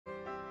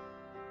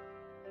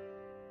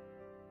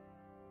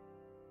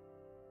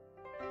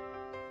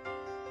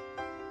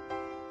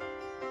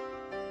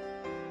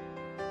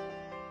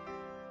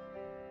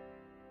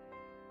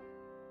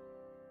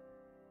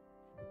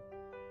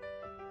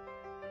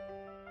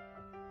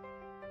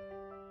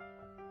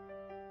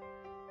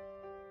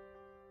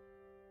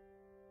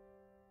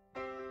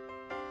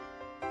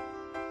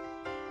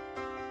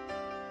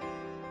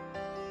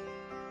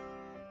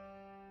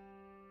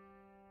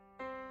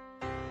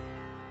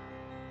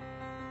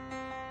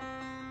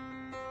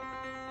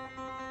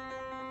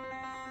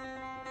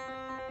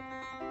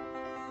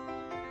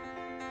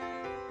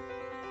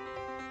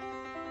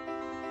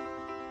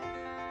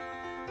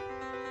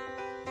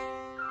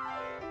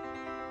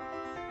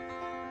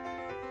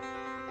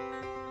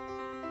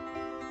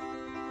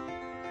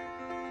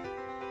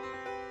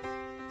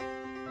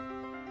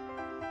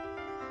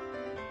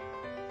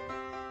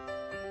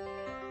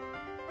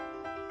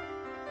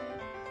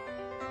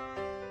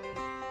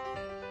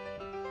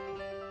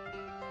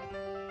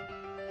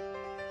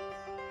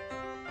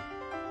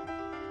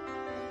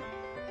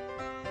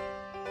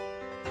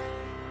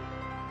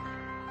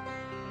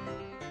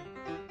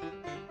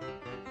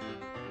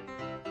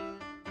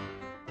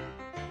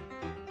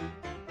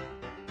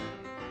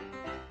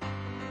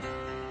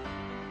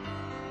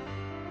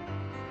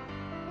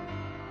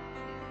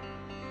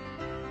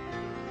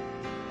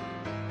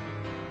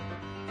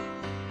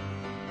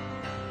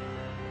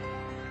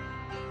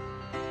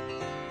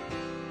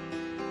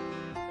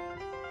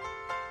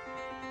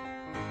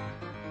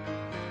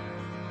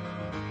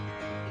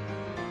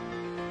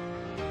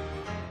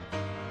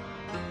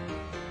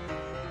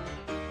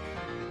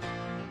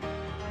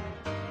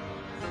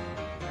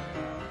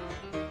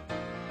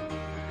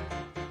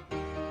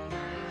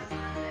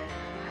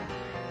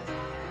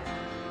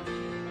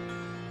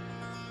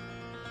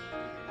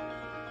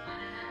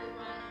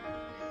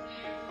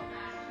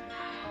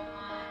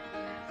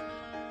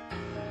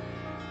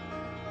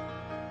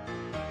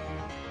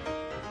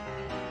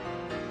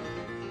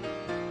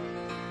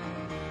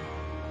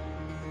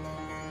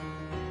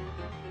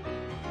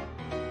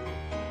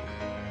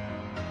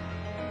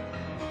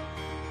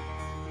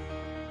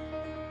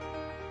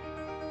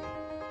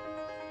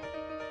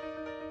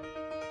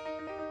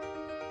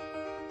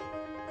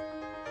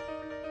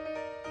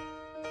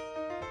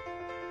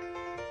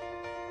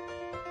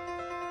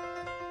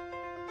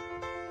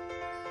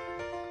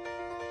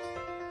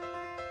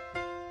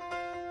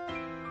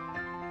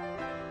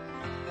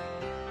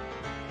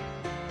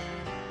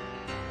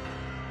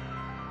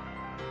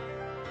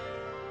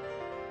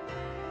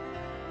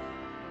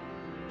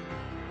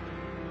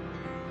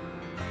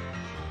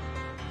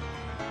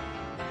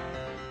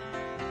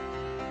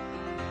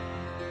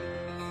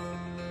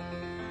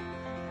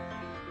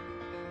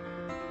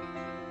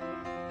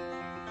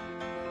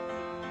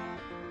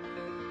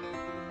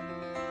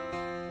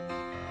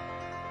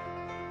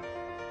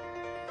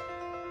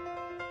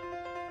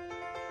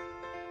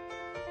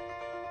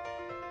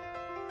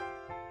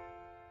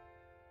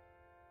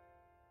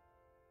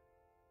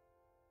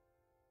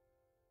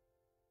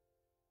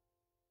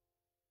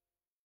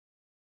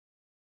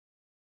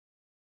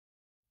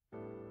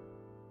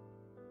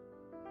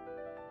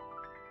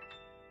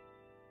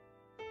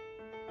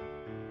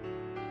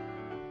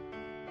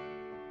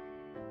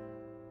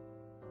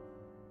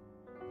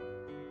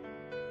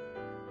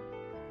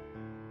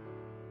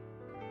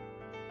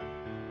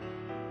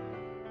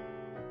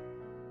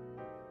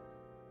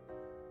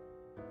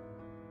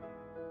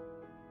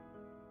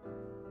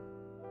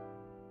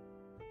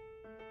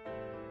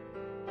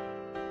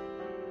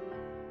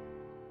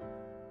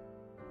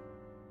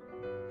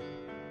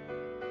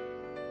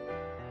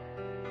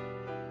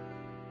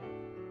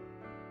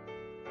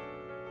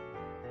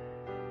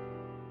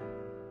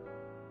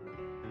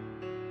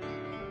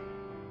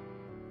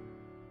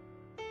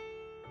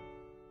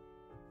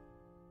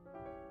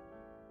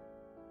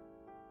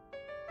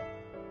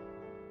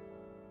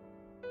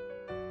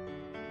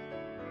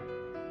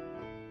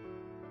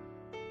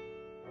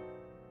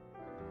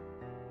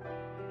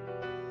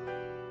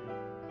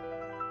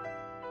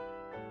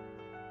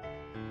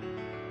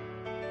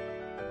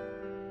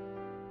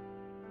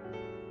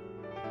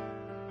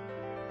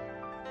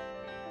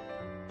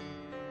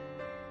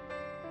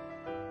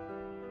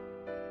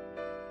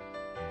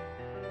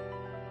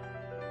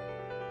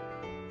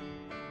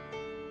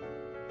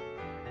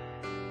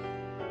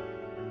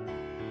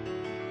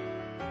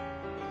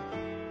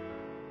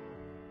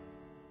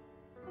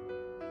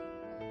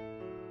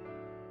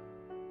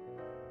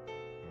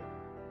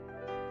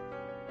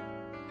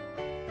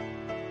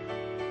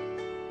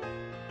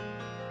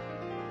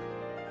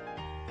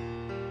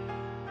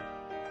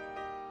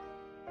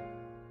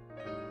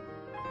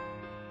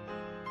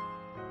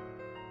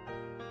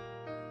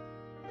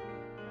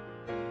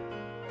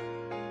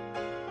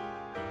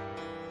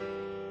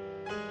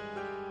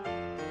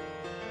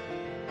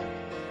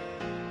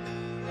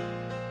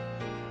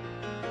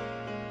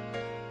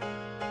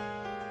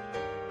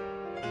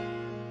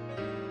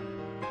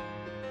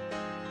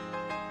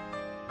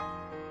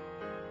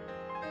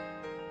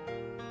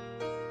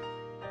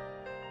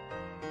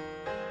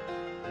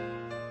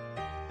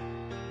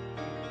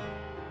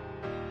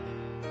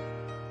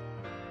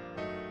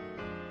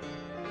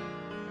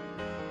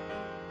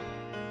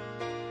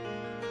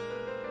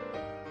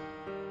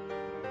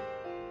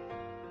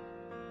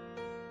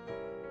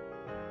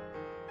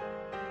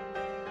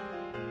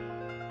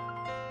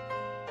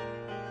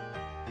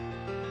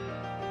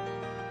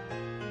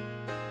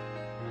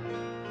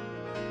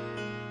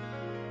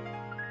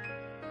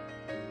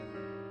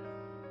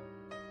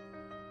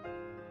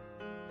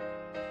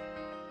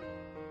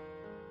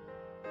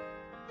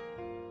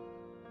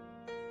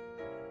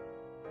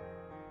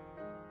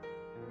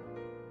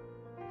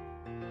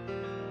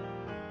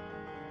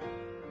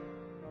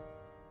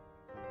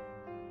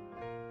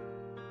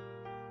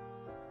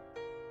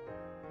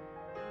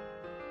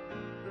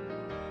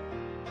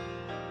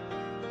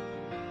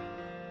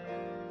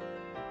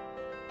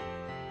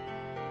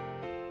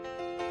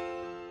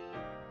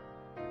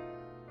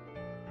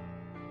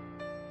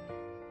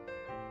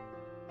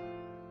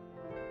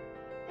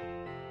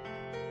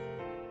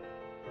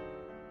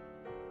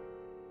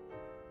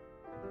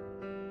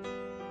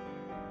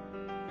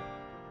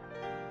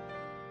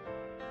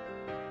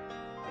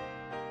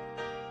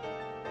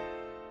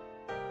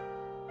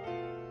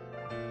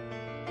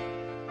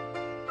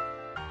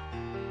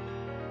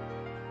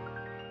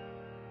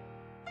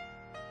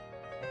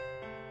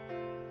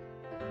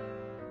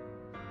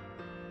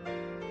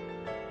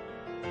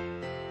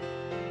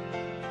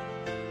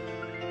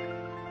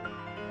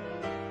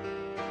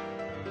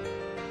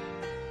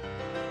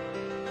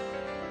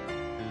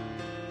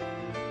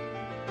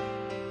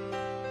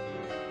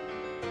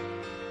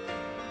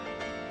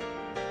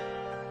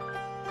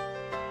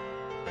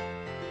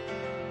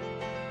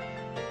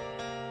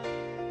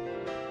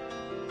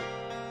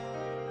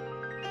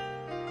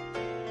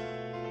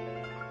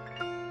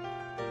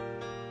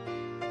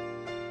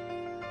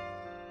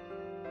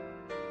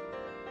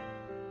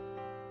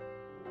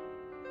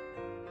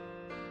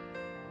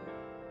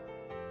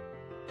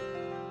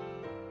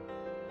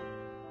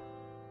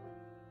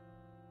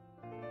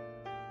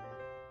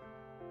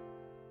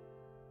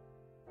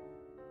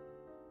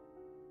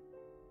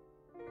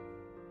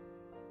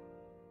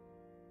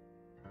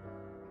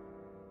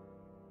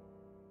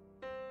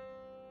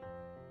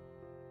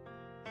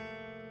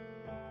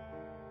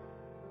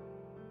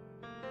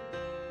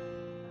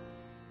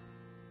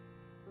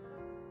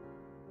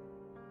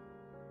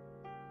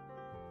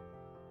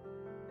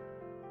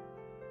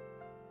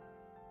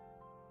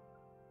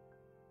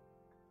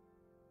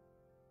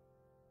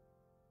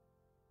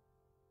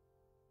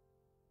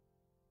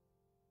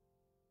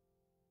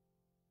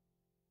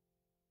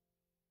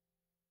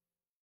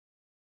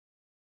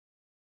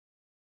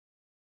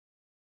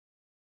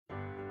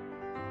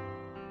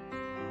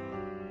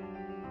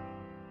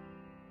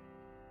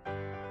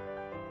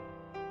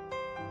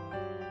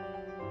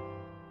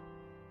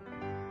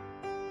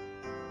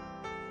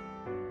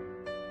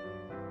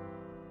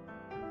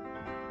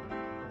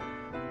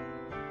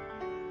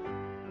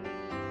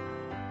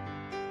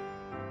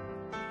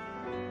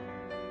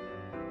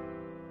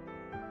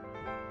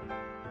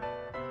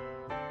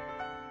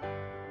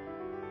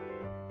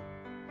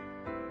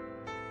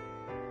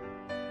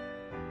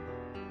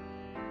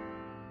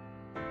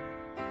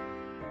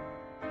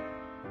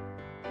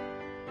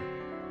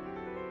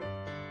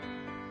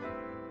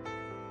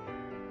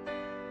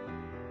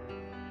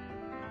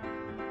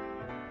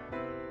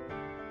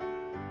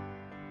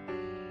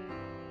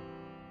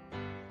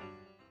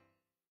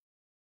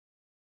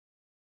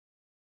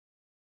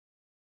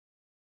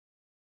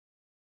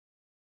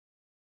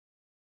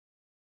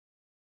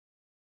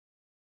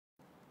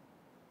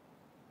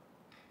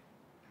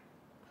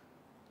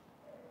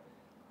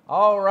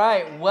All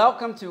right,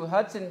 welcome to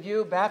Hudson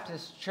View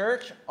Baptist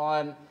Church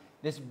on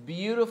this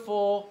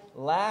beautiful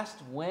last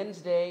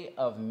Wednesday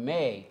of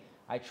May.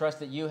 I trust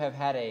that you have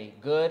had a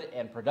good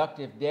and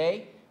productive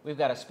day. We've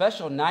got a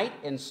special night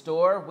in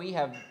store. We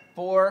have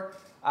four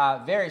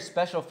very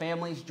special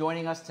families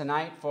joining us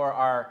tonight for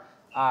our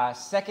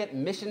second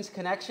Missions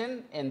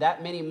Connection in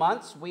that many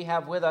months. We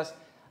have with us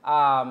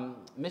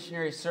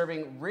missionaries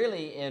serving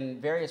really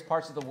in various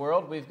parts of the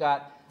world. We've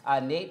got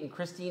Nate and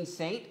Christine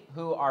Saint,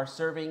 who are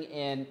serving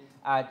in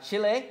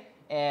Chile,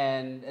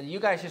 and you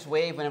guys just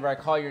wave whenever I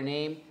call your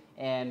name,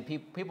 and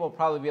people will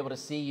probably be able to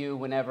see you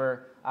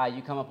whenever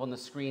you come up on the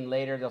screen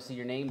later. They'll see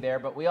your name there.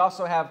 But we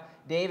also have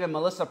Dave and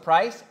Melissa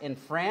Price in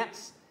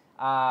France.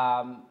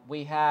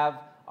 We have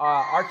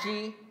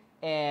Archie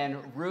and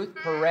Ruth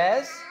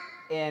Perez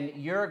in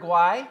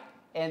Uruguay,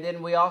 and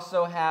then we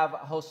also have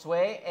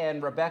Josue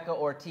and Rebecca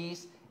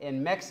Ortiz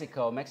in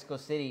Mexico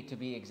City to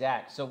be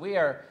exact. So we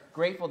are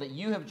grateful that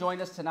you have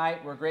joined us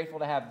tonight. We're grateful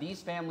to have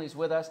these families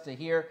with us to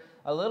hear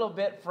a little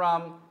bit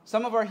from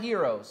some of our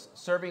heroes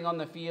serving on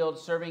the field,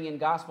 serving in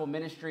gospel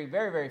ministry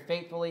very, very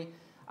faithfully.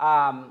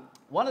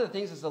 One of the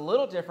things that's a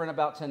little different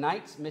about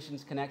tonight's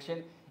Missions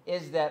Connection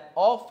is that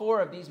all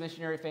four of these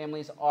missionary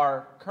families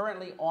are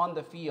currently on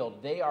the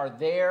field. They are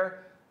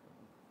there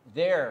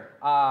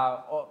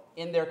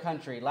in their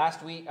country.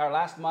 Last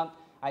month,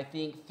 I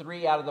think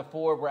 3 out of the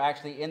 4 were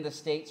actually in the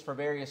States for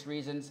various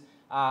reasons.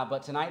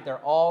 But tonight, they're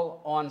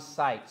all on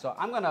site. So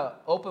I'm going to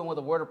open with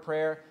a word of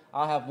prayer.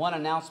 I'll have one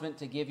announcement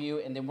to give you,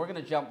 and then we're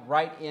going to jump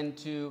right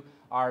into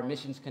our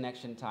Missions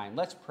Connection time.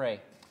 Let's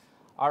pray.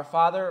 Our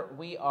Father,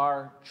 we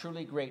are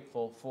truly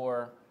grateful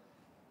for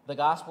the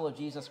gospel of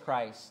Jesus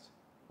Christ.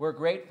 We're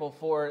grateful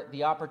for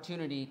the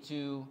opportunity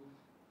to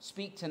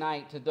speak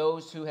tonight to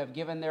those who have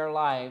given their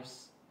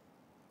lives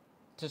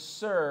to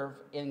serve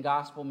in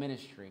gospel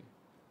ministry.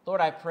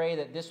 Lord, I pray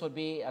that this would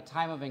be a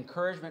time of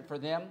encouragement for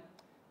them,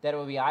 that it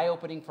would be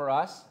eye-opening for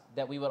us,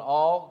 that we would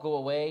all go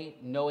away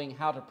knowing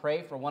how to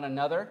pray for one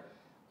another.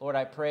 Lord,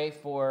 I pray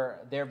for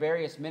their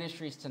various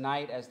ministries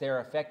tonight as they're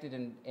affected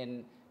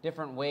in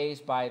different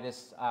ways by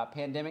this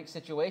pandemic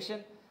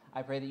situation.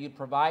 I pray that you'd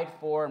provide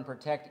for and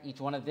protect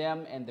each one of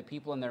them and the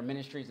people in their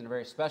ministries in a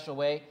very special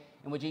way.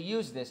 And would you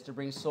use this to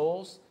bring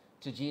souls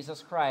to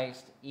Jesus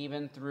Christ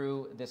even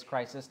through this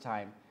crisis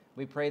time?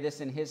 We pray this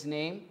in his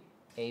name.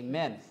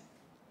 Amen.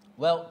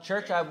 Well,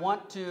 church, I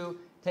want to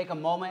take a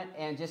moment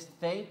and just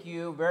thank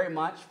you very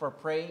much for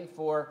praying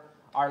for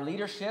our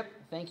leadership.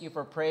 Thank you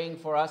for praying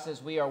for us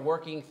as we are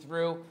working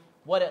through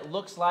what it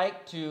looks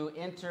like to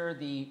enter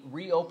the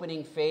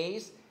reopening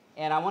phase.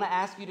 And I want to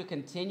ask you to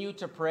continue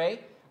to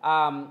pray.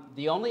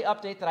 The only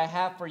update that I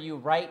have for you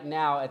right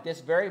now at this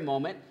very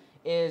moment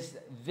is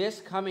this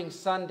coming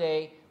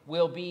Sunday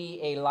will be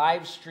a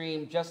live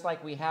stream just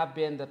like we have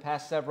been the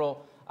past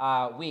several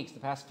weeks, the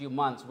past few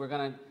months.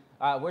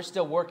 We're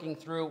still working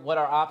through what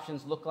our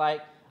options look like.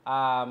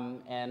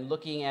 And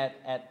looking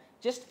at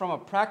just from a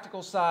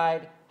practical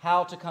side,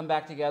 how to come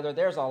back together.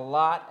 There's a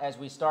lot as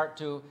we start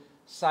to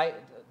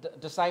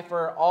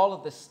decipher all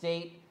of the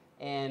state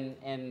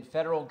and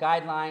federal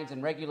guidelines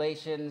and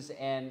regulations,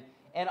 and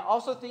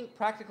also think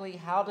practically,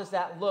 how does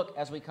that look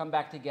as we come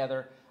back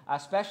together,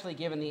 especially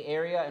given the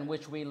area in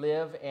which we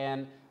live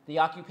and the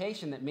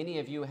occupation that many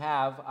of you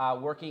have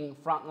working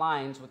front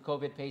lines with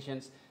COVID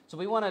patients. So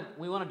we want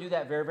to do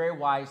that very, very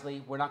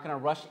wisely. We're not going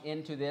to rush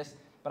into this.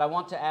 But I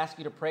want to ask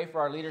you to pray for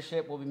our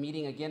leadership. We'll be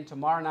meeting again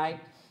tomorrow night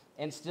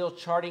and still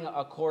charting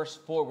a course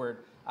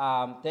forward.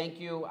 Thank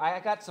you. I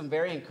got some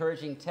very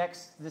encouraging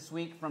texts this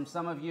week from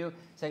some of you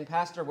saying,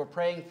 Pastor, we're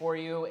praying for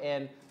you,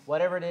 and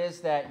whatever it is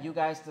that you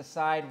guys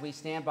decide, we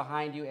stand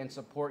behind you and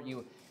support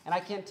you. And I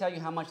can't tell you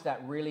how much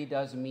that really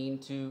does mean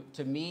to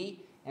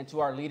me and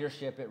to our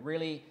leadership. It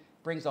really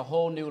brings a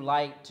whole new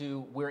light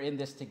to we're in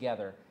this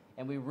together.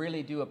 And we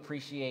really do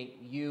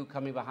appreciate you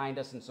coming behind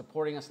us and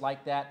supporting us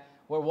like that.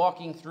 We're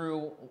walking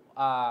through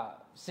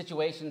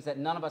situations that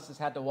none of us has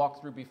had to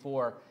walk through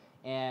before.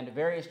 And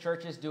various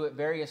churches do it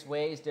various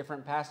ways.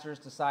 Different pastors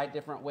decide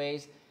different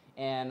ways.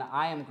 And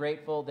I am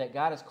grateful that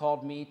God has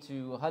called me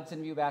to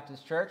Hudson View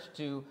Baptist Church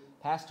to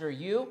pastor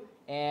you.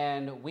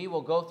 And we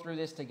will go through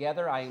this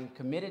together. I am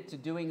committed to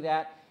doing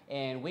that.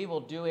 And we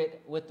will do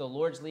it with the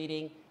Lord's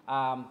leading.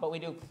 But we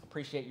do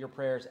appreciate your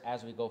prayers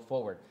as we go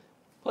forward.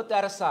 Put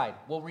that aside.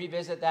 We'll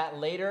revisit that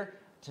later.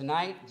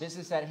 Tonight,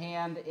 business at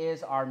hand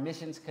is our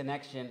Missions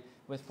Connection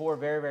with 4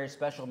 very, very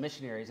special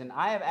missionaries. And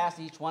I have asked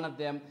each one of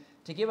them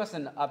to give us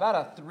about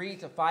a 3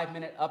 to 5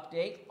 minute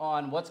update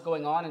on what's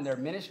going on in their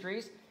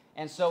ministries.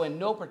 And so in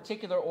no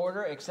particular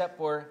order except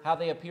for how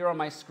they appear on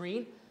my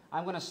screen,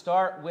 I'm going to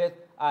start with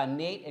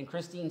Nate and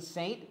Christine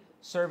Saint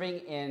serving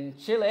in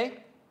Chile.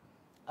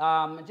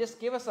 Just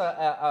give us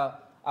a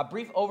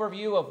brief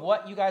overview of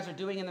what you guys are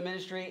doing in the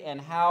ministry and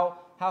how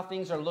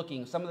things are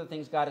looking, some of the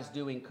things God is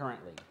doing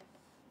currently.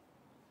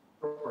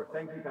 Sure.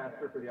 Thank you,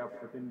 Pastor, for the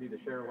opportunity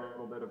to share a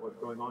little bit of what's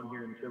going on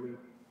here in Chile.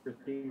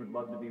 Christine would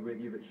love to be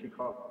with you, but she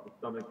caught the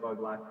stomach bug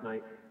last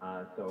night,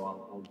 so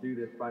I'll do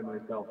this by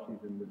myself.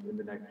 She's in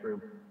the next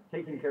room,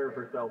 taking care of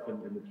herself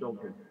and the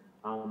children.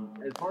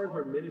 As far as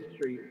our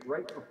ministry,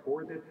 right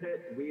before this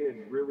hit,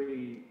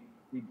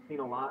 we'd seen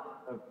a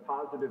lot of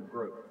positive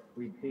growth.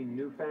 We'd seen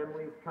new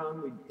families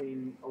come. We'd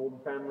seen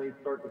old families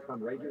start to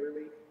come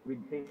regularly.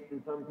 We'd seen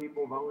some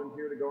people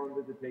volunteer to go on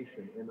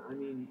visitation. And I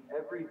mean,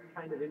 every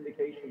kind of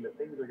indication that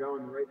things are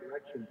going in the right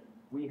direction,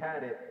 we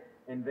had it.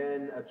 And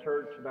then a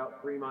church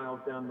about 3 miles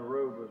down the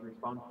road was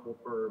responsible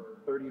for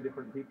 30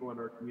 different people in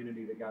our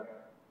community that got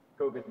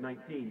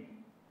COVID-19.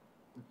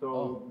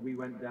 So we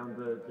went down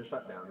to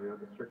shutdown. We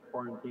went to strict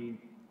quarantine.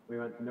 We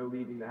went to no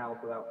leaving the house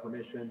without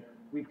permission.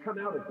 We've come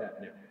out of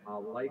that now.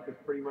 Life is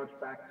pretty much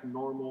back to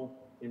normal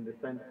in the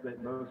sense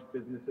that most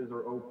businesses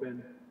are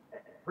open.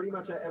 Pretty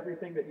much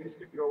everything that used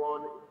to go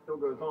on still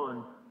goes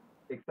on,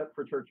 except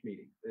for church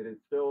meetings. It is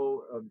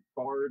still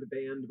barred,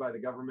 banned by the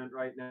government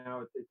right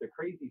now. It's a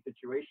crazy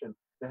situation.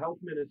 The health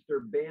minister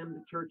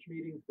banned church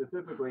meetings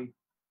specifically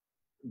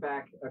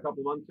back a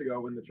couple months ago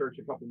when the church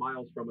a couple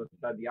miles from us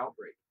had the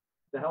outbreak.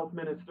 The health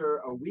minister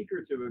a week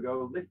or two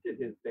ago lifted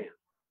his ban.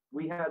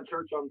 We had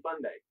church on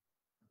Sunday.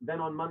 Then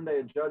on Monday,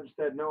 a judge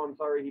said, no, I'm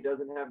sorry, he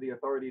doesn't have the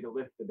authority to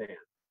lift the ban.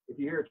 If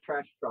you hear a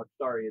trash truck,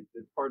 sorry,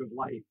 it's part of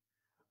life.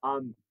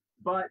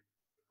 But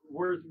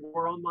we're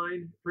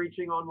online,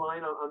 preaching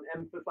online. I'm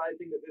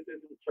emphasizing that this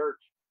isn't church.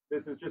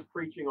 This is just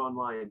preaching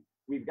online.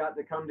 We've got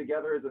to come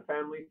together as a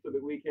family so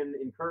that we can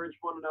encourage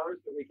one another,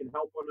 so that we can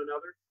help one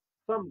another.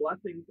 Some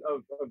blessings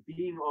of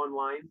being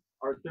online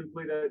are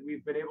simply that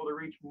we've been able to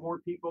reach more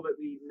people that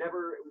we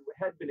never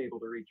had been able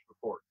to reach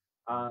before.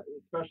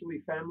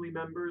 Especially family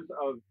members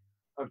of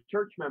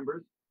church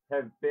members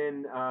have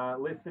been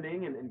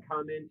listening and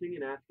commenting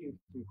and asking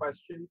some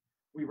questions.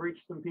 We've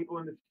reached some people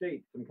in the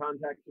States, some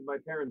contacts with my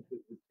parents that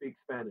speak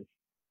Spanish.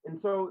 And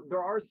so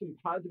there are some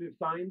positive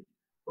signs,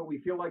 but we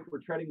feel like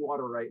we're treading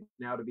water right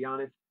now, to be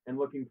honest, and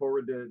looking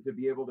forward to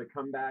be able to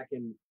come back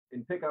and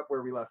pick up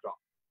where we left off.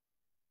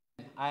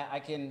 I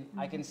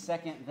can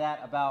second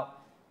that about,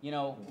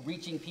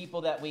 reaching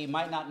people that we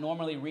might not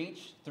normally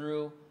reach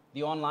through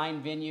the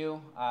online venue.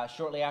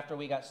 Shortly after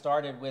we got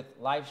started with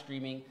live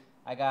streaming,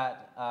 I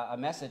got a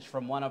message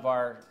from one of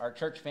our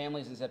church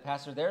families and said,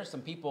 Pastor, there's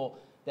some people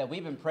that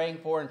we've been praying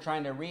for and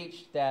trying to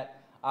reach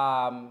that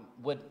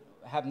would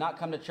have not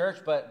come to church,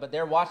 but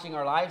they're watching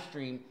our live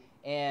stream,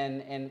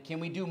 and can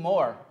we do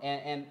more?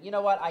 And you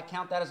know what? I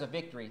count that as a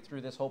victory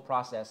through this whole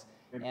process.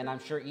 And I'm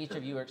sure each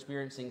of you are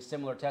experiencing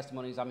similar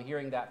testimonies. I'm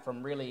hearing that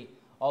from really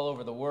all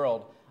over the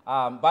world.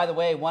 By the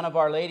way, one of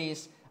our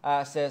ladies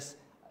says,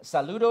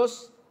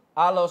 Saludos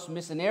a los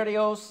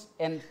misioneros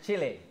en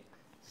Chile.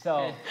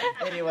 So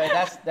anyway,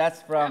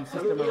 that's from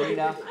Sister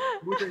Marina.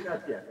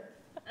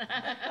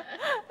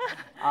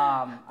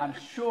 I am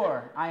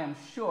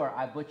sure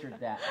I butchered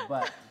that,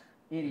 but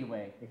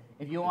anyway,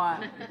 if you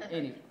want,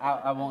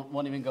 I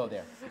won't even go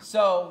there.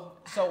 So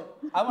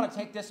I want to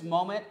take this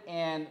moment,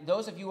 and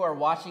those of you who are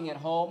watching at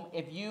home,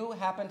 if you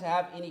happen to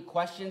have any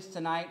questions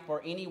tonight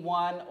for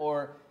anyone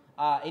or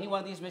any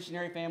one of these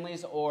missionary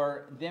families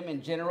or them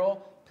in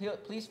general,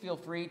 please feel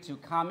free to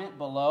comment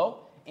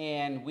below,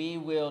 and we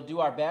will do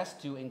our best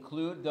to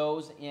include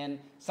those in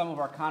some of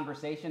our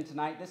conversation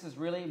tonight. This is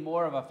really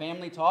more of a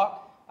family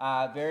talk,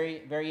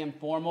 very, very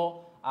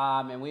informal.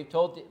 And we've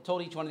told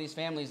each one of these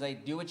families, they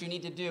do what you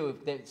need to do.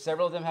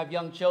 Several of them have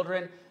young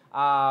children,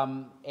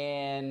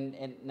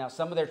 and now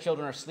some of their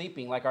children are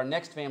sleeping. Like our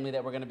next family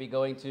that we're going to be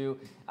going to,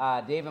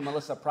 Dave and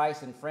Melissa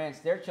Price in France,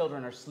 their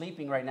children are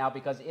sleeping right now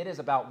because it is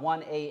about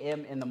 1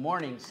 a.m. in the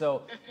morning.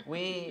 So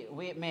we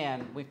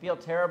feel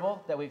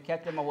terrible that we've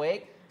kept them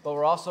awake, but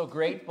we're also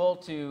grateful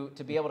to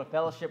be able to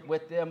fellowship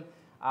with them.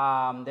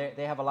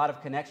 They have a lot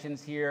of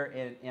connections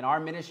here in our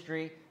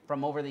ministry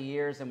from over the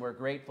years, and we're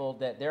grateful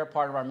that they're a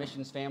part of our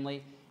missions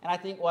family. And I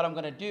think what I'm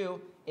going to do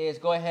is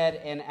go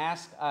ahead and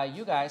ask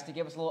you guys to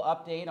give us a little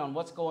update on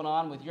what's going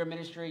on with your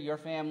ministry, your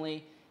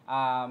family,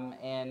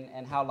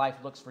 and how life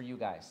looks for you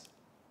guys.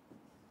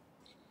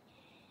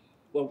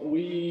 Well,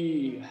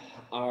 we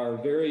are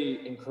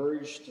very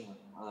encouraged.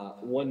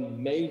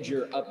 One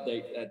major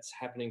update that's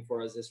happening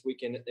for us this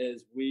weekend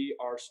is we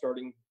are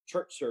starting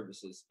church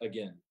services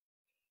again.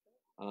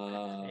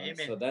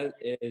 So that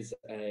is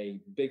a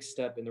big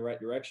step in the right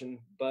direction.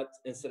 But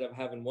instead of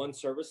having one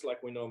service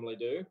like we normally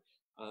do,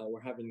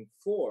 we're having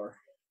 4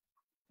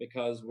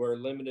 because we're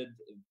limited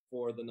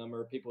for the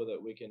number of people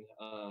that we can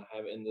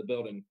have in the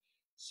building.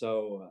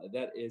 So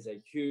that is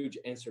a huge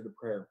answer to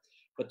prayer.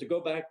 But to go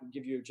back and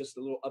give you just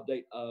a little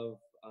update of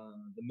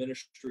the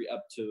ministry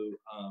up to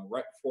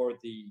right before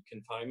the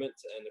confinement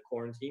and the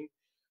quarantine,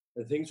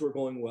 the things were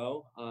going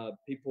well.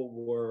 People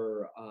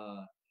were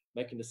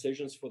making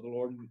decisions for the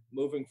Lord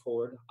moving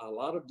forward. A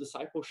lot of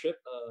discipleship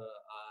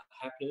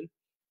happening.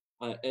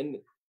 And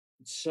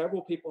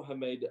several people have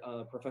made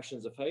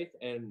professions of faith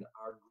and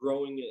are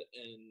growing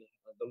in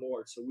the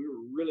Lord. So we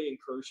were really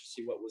encouraged to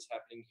see what was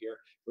happening here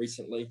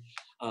recently.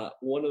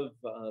 One of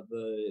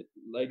the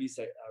ladies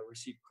that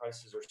received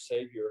Christ as her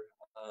Savior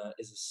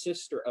is a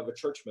sister of a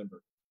church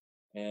member.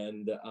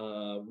 And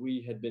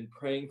we had been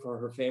praying for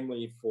her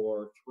family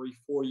for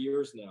 3-4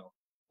 years now.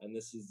 And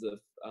this is the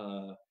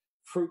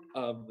fruit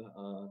of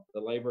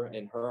the labor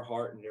in her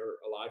heart and her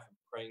life, and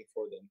praying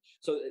for them.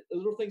 So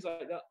little things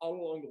like that all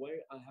along the way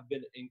have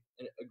been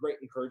a great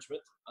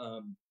encouragement.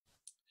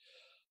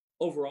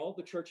 Overall,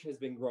 the church has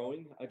been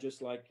growing,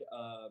 just like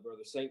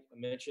Brother Saint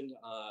mentioned,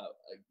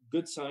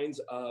 good signs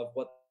of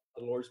what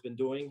the Lord's been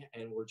doing,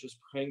 and we're just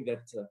praying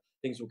that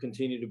things will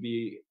continue to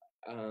be,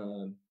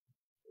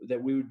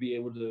 that we would be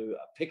able to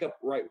pick up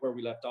right where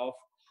we left off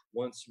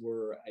once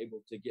we're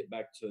able to get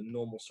back to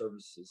normal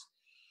services.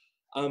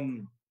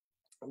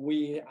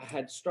 We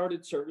had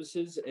started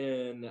services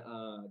in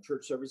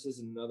church services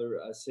in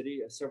another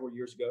city several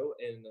years ago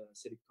in a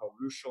city called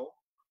Ruchon.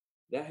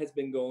 That has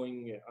been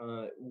going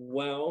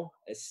well,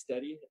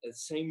 steady. The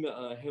same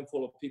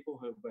handful of people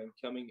have been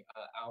coming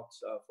out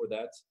for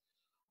that,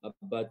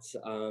 but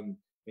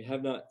we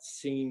have not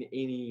seen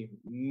any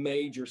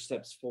major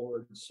steps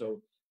forward.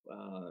 So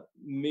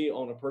me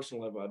on a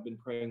personal level, I've been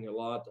praying a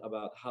lot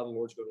about how the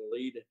Lord's going to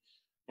lead.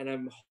 And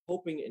I'm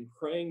hoping and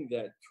praying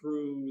that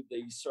through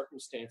these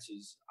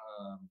circumstances,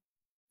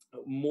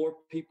 more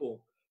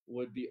people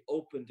would be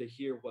open to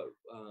hear what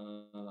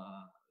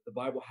the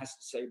Bible has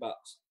to say about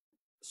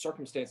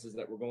circumstances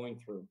that we're going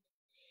through.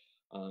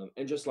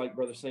 And just like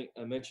Brother Saint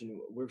mentioned,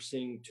 we're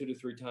seeing 2 to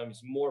 3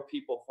 times more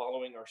people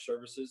following our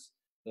services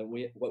than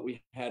what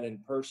we had in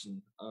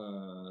person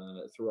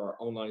through our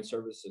online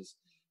services.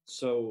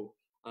 So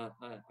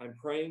I'm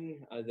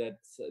praying that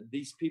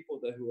these people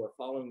who are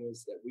following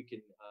us, that we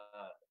can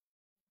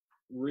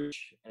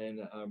reach and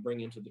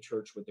bring into the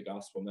church with the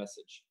gospel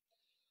message.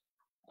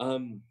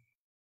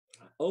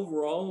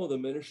 Overall, the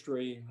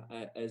ministry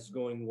is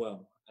going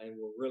well, and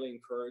we're really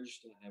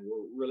encouraged, and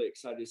we're really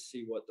excited to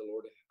see what the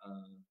Lord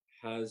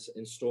has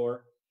in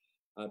store.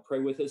 Pray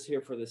with us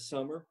here for this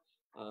summer.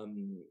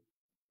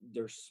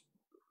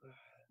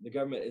 The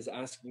government is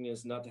asking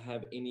us not to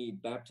have any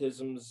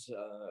baptisms,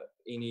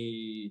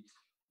 any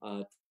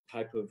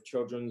type of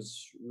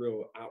children's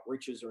real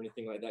outreaches or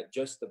anything like that,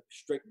 just the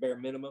strict bare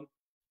minimum.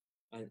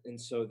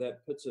 And so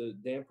that puts a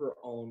damper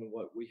on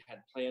what we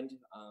had planned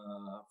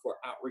for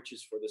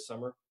outreaches for the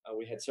summer.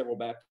 We had several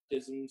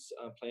baptisms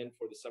planned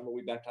for the summer.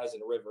 We baptize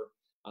in a river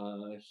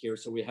here,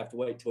 so we have to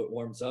wait till it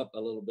warms up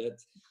a little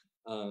bit.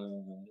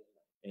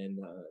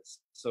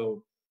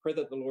 So pray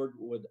that the Lord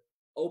would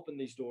open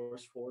these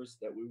doors for us,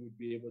 that we would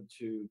be able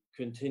to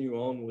continue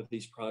on with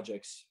these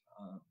projects.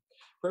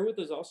 Pray with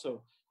us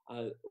also.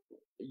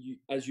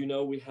 As you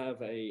know, we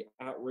have a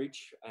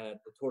outreach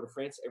at the Tour de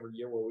France every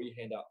year where we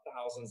hand out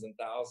thousands and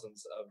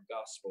thousands of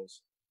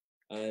gospels.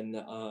 And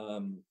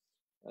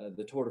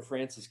the Tour de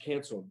France is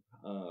canceled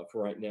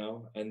for right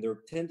now, and they're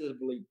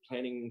tentatively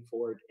planning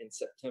for it in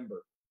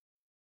September,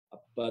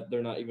 but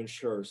they're not even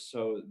sure.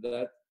 So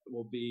that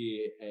will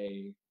be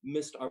a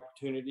missed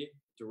opportunity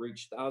to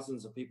reach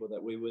thousands of people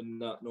that we would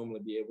not normally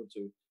be able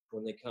to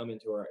when they come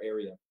into our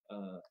area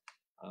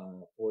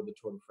for the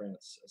Tour de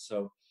France.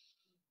 So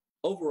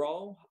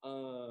overall,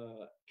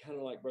 kind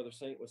of like Brother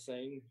Saint was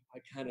saying, I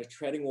kind of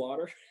treading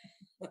water,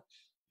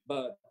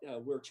 but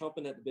we're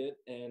chomping at the bit,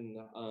 and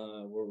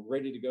we're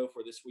ready to go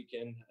for this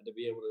weekend to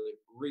be able to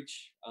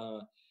reach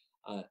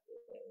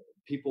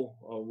people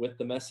with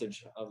the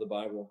message of the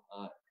Bible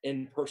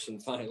in person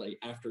finally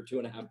after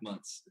 2.5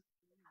 months.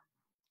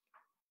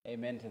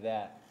 Amen to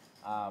that.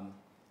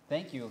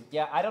 Thank you.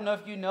 Yeah, I don't know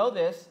if you know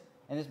this,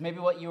 and this may be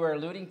what you were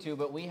alluding to,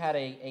 but we had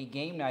a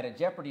game night, a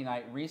Jeopardy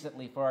night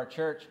recently for our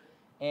church,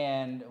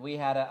 and we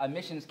had a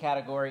missions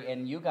category,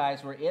 and you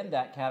guys were in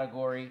that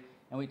category,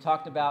 and we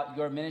talked about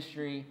your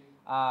ministry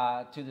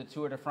to the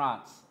Tour de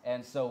France.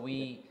 And so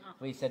we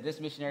said this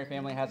missionary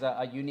family has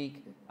a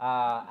unique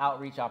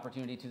outreach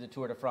opportunity to the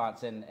Tour de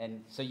France,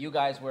 and so you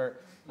guys were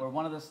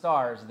one of the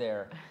stars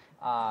there.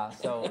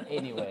 So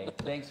anyway,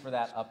 thanks for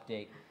that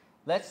update.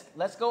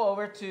 Let's go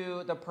over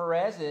to the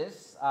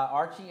Perez's,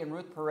 Archie and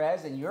Ruth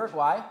Perez in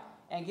Uruguay,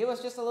 and give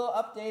us just a little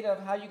update of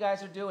how you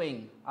guys are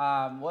doing.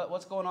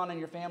 What's going on in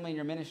your family and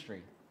your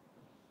ministry?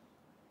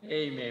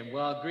 Amen.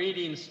 Well,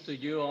 greetings to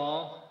you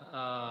all,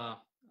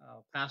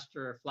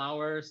 Pastor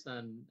Flowers,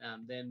 and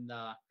then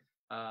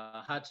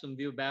Hudson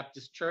View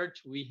Baptist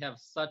Church. We have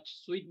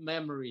such sweet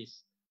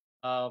memories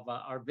of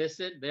our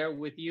visit there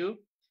with you,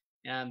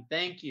 and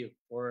thank you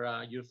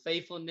for your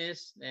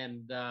faithfulness.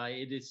 And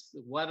it is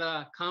what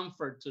a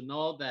comfort to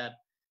know that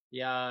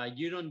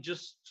you don't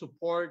just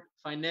support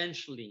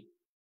financially,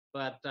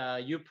 but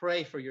you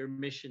pray for your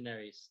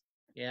missionaries,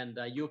 and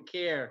you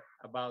care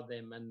about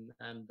them,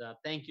 and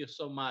thank you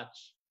so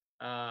much.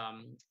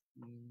 And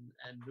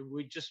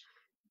we just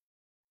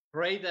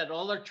pray that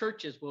all our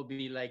churches will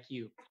be like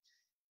you,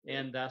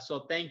 and so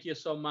thank you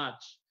so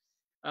much.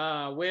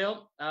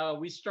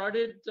 We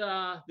started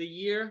the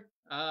year.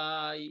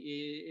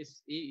 It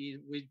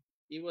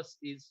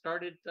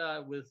started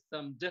with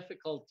some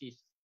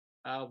difficulties.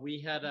 We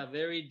had a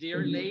very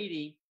dear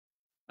lady.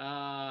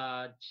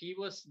 She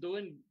was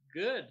doing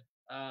good.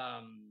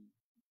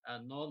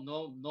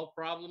 No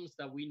problems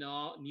that we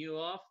knew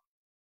of.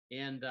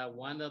 And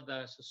one of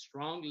the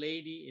strong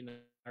lady in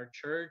our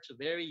church,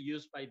 very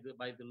used by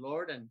the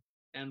Lord.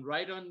 And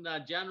right on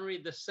January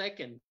the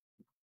 2nd,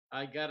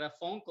 I got a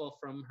phone call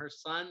from her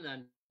son,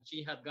 and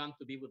she had gone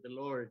to be with the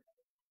Lord.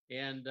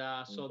 And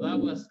so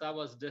that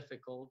was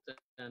difficult.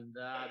 And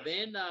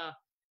then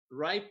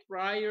right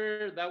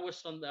prior, that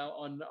was on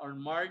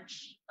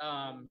March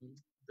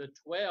the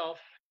 12th,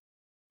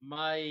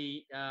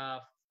 my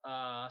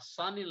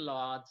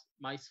son-in-law,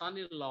 my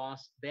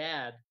son-in-law's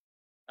dad,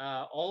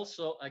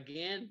 also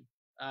again,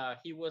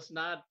 he was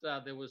not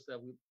there was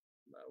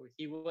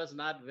he was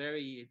not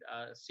very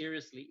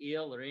seriously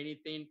ill or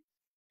anything,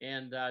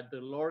 and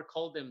the Lord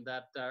called him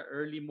that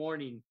early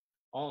morning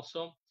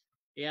also.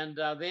 And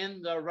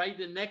then right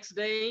the next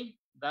day,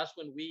 that's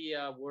when we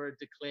were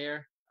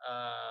declared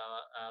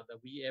that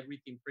we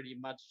everything pretty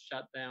much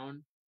shut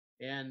down.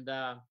 And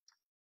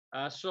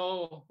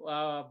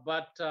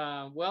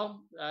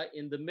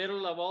in the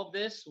middle of all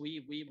this,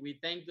 we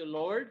thank the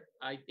Lord.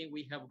 I think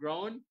we have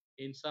grown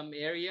in some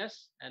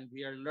areas, and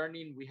we are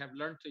learning. We have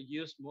learned to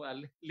use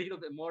a little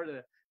bit more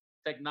the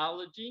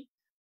technology,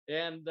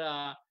 and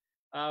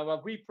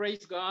but we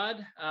praise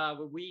God.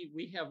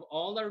 We have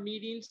all our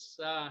meetings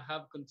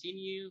have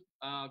continued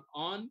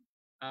on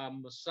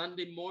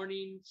Sunday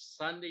morning,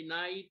 Sunday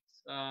night,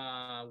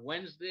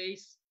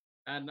 Wednesdays,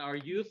 and our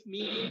youth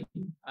meeting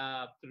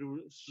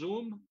through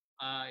Zoom.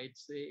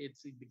 It's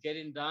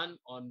getting done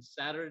on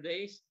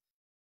Saturdays,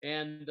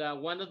 and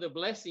one of the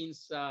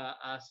blessings,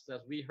 as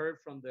we heard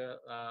from the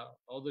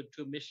other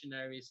two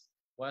missionaries,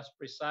 was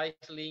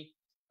precisely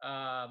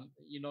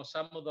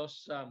some of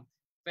those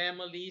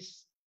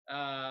families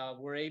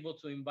were able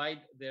to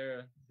invite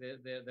their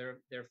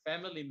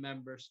family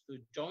members to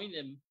join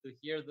them to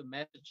hear the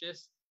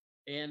messages,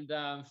 and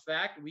in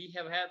fact, we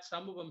have had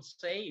some of them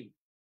saved,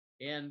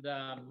 and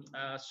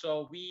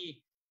so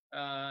we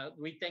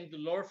thank the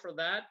Lord for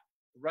that.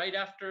 Right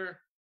after,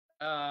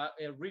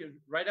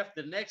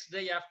 the next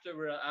day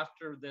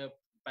after the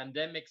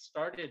pandemic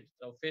started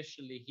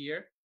officially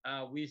here,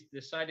 we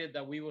decided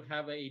that we would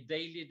have a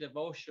daily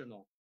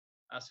devotional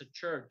as a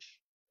church,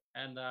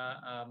 and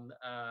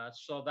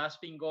so that's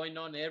been going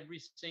on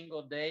every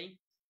single day,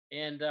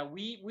 and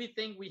we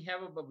think we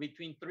have about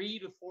between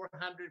 300 to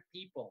 400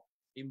 people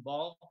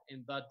involved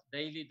in that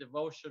daily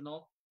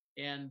devotional,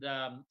 and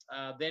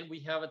then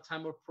we have a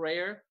time of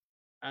prayer,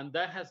 and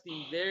that has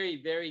been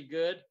very, very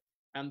good.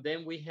 And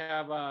then we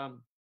have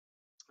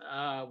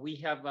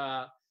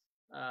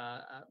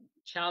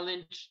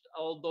challenged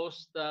all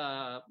those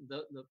the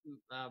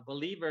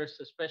believers,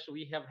 especially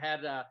we have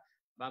had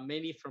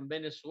many from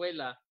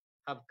Venezuela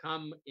have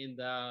come and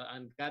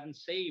gotten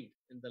saved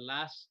in the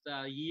last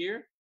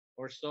year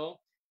or so.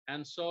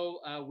 And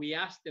so we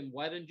asked them,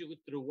 why don't you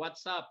through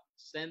WhatsApp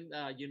send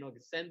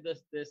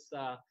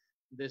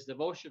this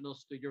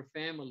devotionals to your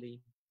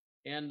family?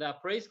 And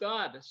praise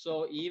God.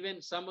 So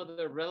even some of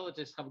the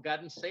relatives have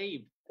gotten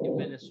saved in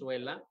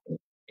Venezuela.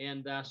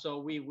 And so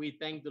we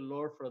thank the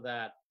Lord for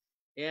that.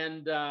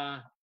 And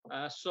our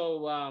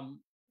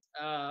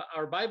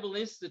Bible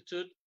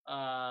Institute,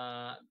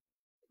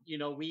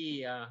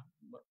 we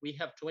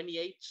have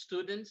 28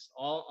 students,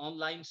 all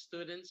online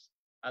students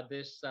at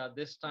this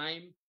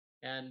time.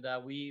 And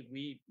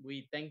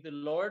we thank the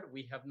Lord.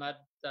 We have not,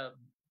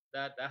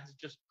 that has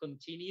just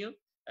continued,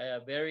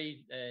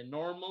 very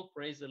normal,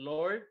 praise the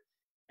Lord.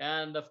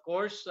 And of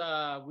course,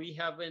 we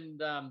haven't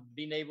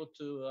been able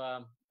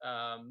to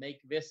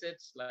make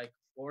visits, like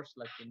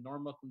in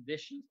normal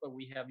conditions, but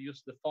we have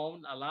used the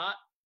phone a lot.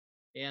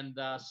 And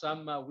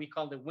some we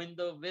call the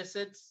window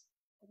visits.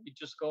 We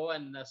just go,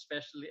 and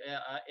especially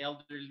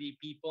elderly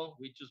people,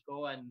 we just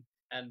go and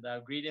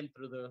greet them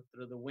through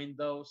the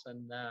windows,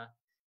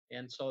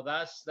 and so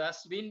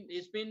it's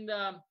been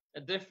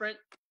different,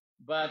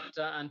 but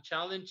and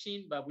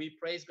challenging. But we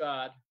praise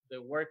God.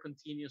 The work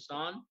continues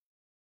on.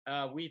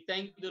 We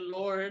thank the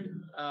Lord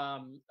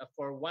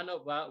for one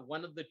of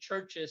the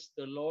churches.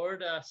 The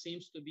Lord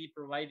seems to be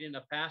providing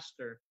a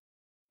pastor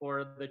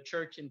for the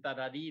church in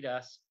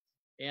Tarariras,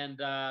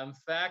 and in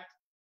fact,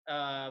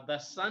 the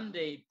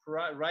Sunday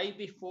right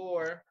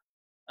before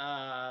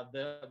our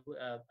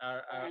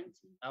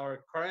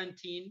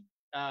quarantine,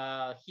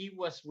 he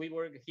was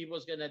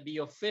going to be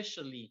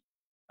officially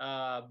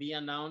be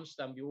announced,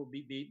 and we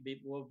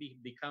will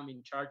become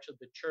in charge of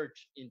the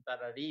church in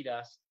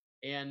Tarariras.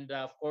 And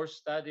of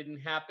course, that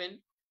didn't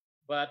happen,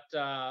 but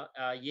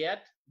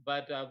yet.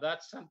 But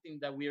that's something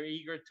that we are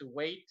eager to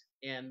wait.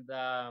 And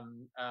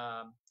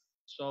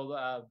so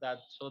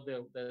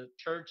the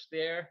church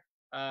there,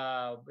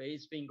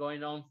 it's been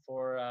going on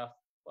for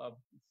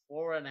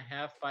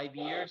 4.5, 5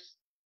 years,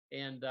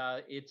 and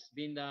it's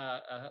been,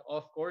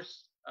 of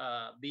course,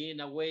 being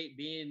away,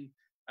 being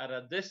at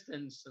a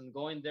distance, and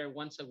going there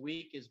once a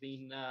week has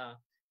been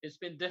it's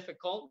been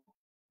difficult.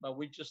 But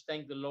we just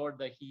thank the Lord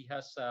that we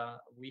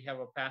have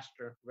a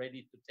pastor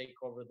ready to take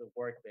over the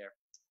work there.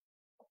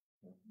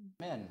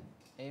 Amen.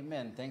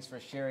 Amen. Thanks for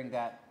sharing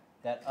that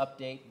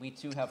update. We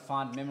too have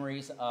fond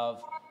memories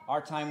of our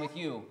time with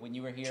you when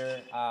you were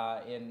here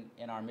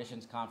in our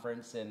missions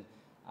conference, and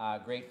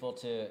grateful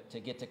to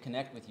get to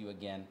connect with you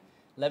again.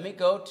 Let me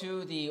go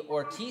to the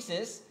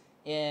Ortizes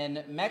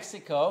in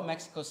Mexico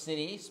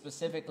City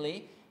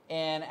specifically.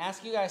 and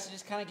ask you guys to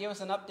just kind of give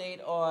us an update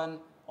on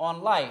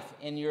life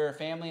in your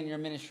family and your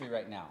ministry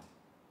right now.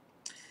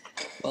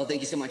 Well,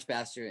 thank you so much,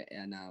 Pastor,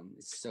 and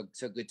it's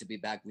so good to be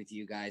back with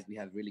you guys. We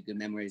have really good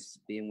memories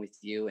being with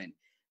you, and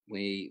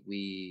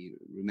we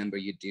remember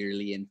you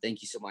dearly. And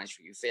thank you so much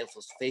for your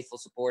faithful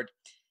support.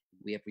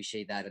 We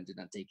appreciate that and do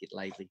not take it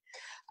lightly.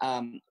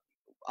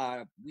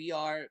 We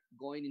are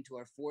going into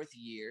our 4th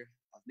year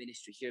of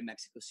ministry here in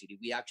Mexico City.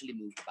 We actually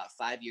moved about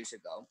 5 years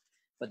ago,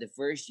 but the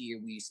first year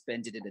we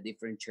spent it at a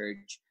different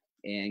church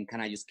and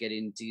kind of just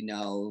getting to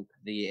know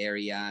the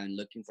area and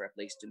looking for a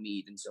place to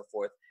meet and so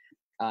forth.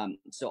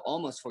 So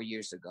almost 4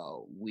 years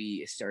ago,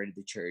 we started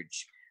the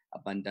church,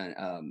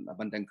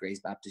 Abundant Grace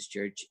Baptist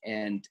Church,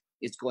 and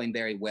it's going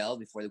very well.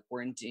 Before the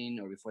quarantine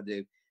or before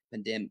the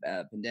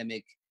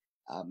pandemic,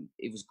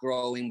 it was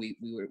growing. We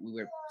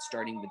were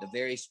starting with a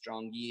very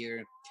strong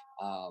year.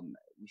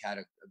 We had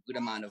a good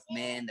amount of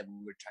men that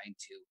we were trying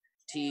to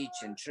teach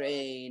and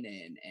train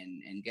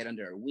and get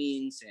under our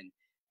wings,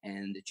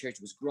 and the church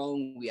was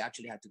growing. We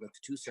actually had to go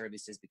to 2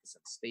 services because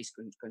of space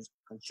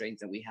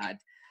constraints that we had.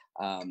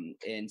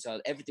 And so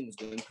everything was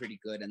going pretty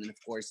good. And then, of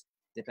course,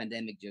 the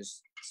pandemic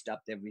just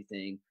stopped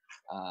everything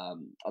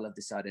all of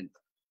a sudden.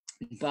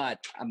 But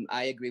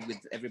I agree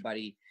with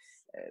everybody,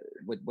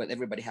 with what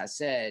everybody has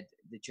said.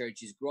 The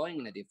church is growing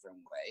in a different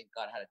way.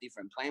 God had a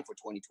different plan for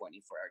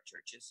 2020 for our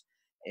churches.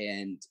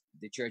 And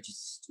the church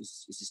is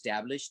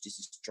established,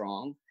 is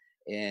strong.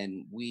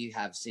 And we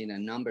have seen a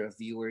number of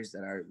viewers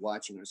that are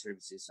watching our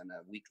services on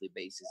a weekly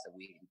basis that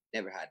we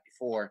never had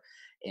before,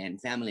 and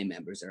family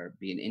members that are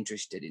being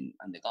interested in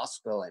the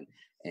gospel,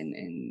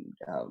 and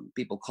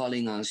people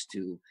calling us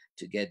to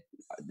get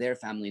their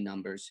family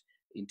numbers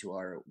into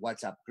our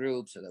WhatsApp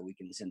group so that we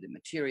can send them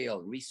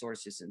material,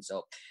 resources. And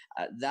so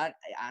that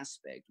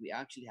aspect, we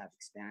actually have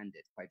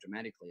expanded quite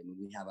dramatically. I mean,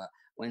 we have a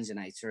Wednesday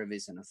night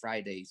service and a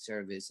Friday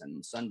service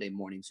and Sunday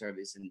morning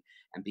service, and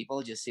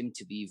people just seem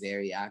to be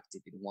very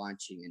active in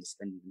watching and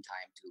spending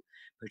time to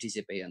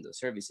participate in those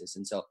services.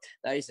 And so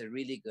that is a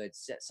really good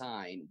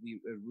sign.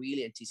 We are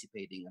really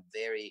anticipating a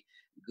very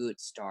good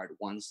start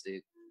once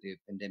the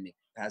pandemic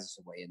passes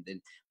away, and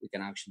then we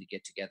can actually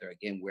get together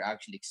again. We're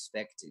actually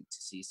expecting to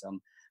see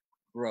some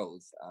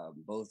growth,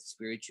 both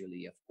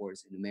spiritually, of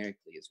course, and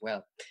numerically as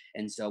well.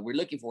 And so we're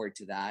looking forward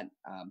to that.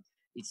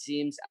 It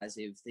seems as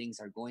if things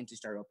are going to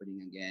start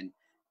opening again,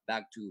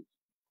 back to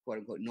quote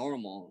unquote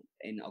normal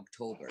in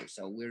October.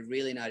 So we're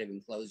really not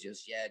even close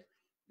just yet.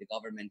 The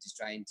government is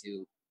trying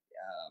to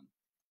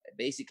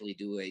basically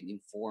do an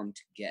informed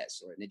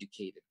guess or an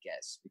educated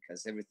guess,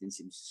 because everything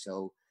seems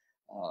so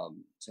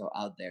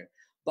out there.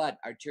 But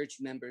our church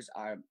members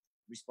are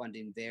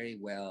responding very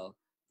well.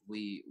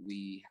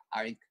 We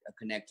are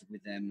connected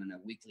with them on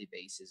a weekly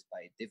basis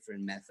by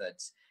different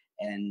methods,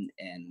 and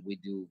we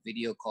do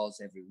video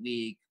calls every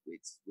week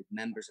with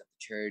members of the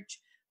church.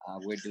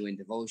 We're doing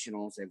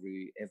devotionals.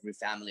 Every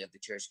family of the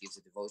church gives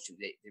a devotion.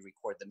 They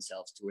record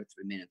themselves 2 or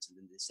 3 minutes, and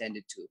then they send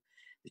it to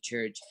the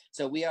church.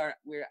 So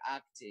we're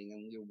acting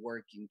and we're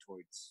working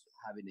towards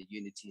having a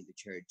unity in the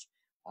church.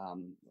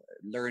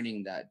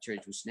 Learning that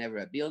church was never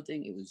a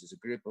building; it was just a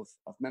group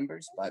of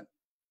members, but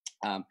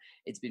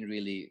it's been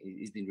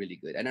really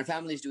good, and our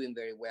family is doing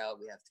very well.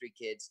 We have 3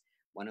 kids.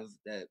 One of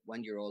the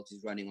 1-year-olds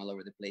is running all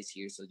over the place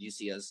here, so you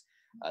see us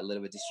a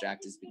little bit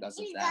distracted because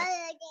of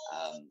that.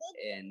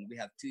 And we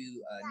have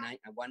 2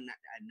 one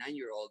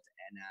 9-year-old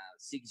and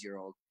a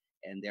 6-year-old,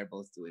 and they're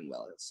both doing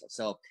well.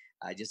 So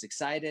just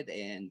excited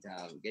and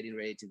getting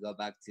ready to go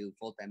back to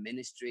full-time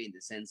ministry, in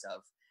the sense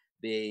of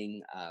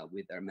being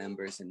with our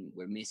members, and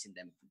we're missing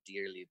them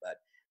dearly, but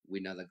we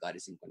know that God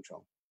is in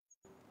control.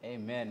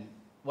 Amen.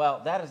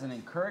 Well, that is an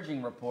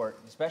encouraging report,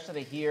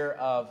 especially to hear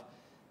of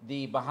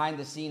the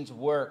behind-the-scenes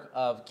work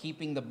of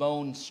keeping the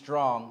bones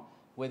strong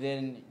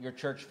within your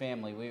church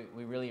family.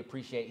 We really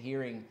appreciate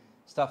hearing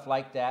stuff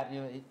like that.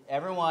 You know,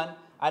 everyone,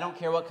 I don't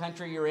care what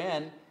country you're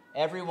in,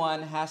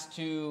 everyone has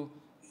to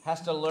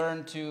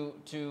learn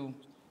to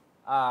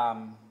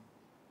kind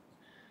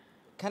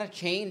of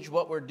change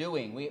what we're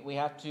doing. We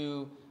have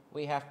to.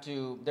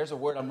 There's a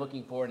word I'm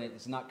looking for, and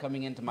it's not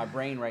coming into my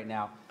brain right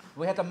now.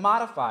 We have to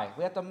modify.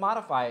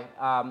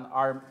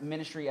 Our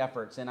ministry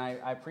efforts, and I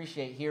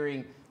appreciate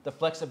hearing the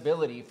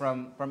flexibility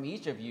from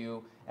each of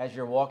you as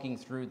you're walking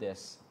through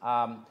this.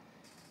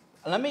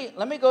 Let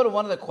me go to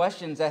one of the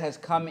questions that has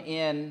come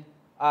in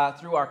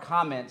through our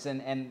comments,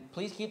 and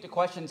please keep the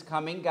questions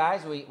coming,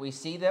 guys. We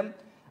see them.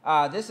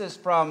 This is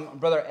from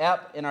Brother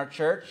Epp in our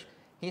church.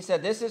 He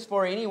said, "This is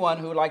for anyone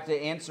who would like to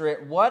answer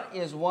it. What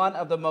is one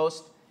of the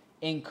most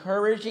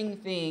encouraging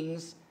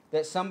things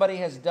that somebody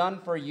has done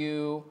for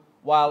you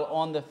while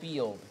on the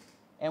field?"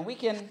 And we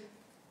can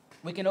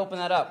open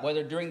that up,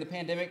 whether during the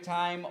pandemic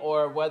time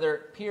or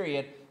whether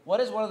period. What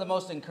is one of the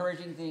most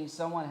encouraging things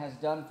someone has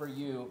done for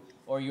you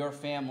or your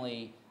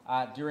family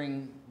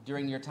during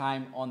your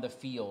time on the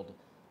field?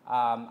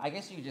 I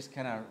guess you just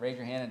kind of raise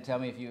your hand and tell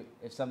me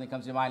if something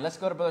comes to mind. Let's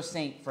go to Brother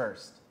Saint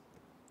first.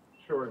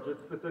 Sure, just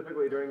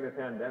specifically during the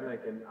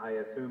pandemic, and I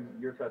assume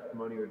your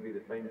testimony would be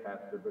the same,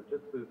 Pastor, but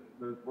just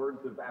those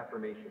words of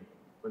affirmation.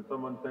 When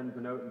someone sends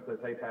a note and says,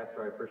 "Hey,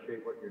 Pastor, I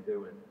appreciate what you're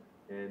doing."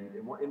 And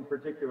in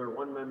particular,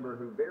 one member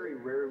who very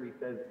rarely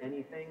says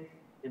anything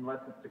unless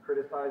it's to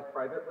criticize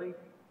privately,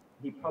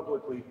 he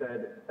publicly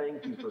said,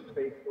 "Thank you for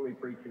faithfully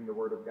preaching the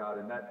Word of God."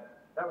 And that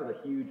was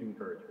a huge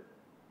encouragement.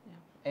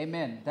 Yeah.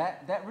 Amen.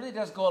 That really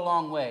does go a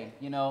long way.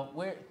 You know,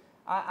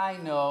 I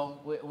know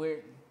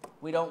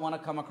we don't want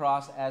to come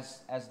across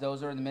as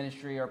those who are in the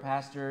ministry or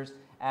pastors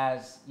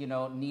as, you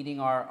know, needing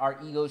our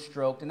ego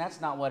stroked, and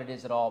that's not what it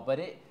is at all. But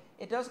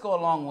it does go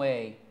a long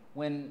way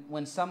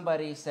when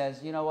somebody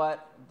says, you know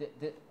what,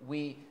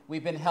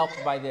 we've been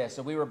helped by this,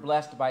 or we were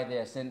blessed by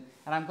this, and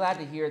I'm glad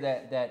to hear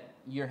that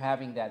you're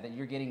having that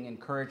you're getting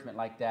encouragement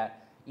like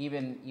that,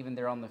 even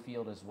there on the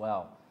field as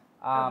well.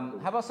 How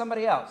about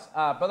somebody else?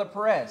 Brother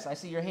Perez, I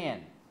see your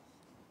hand.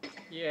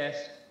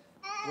 Yes.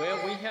 Well,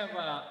 we have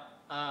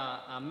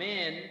a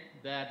man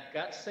that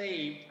got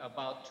saved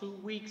about 2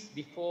 weeks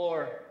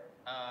before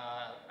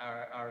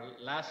our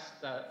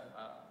last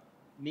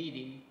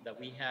meeting that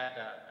we had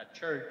at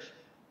church.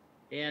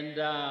 And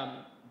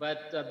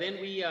but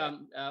then we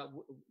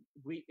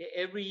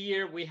every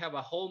year we have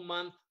a whole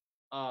month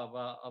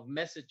of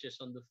messages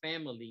on the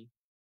family,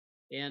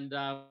 and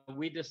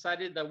we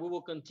decided that we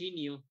will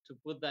continue to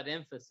put that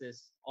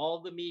emphasis. All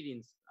the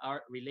meetings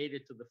are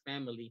related to the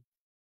family,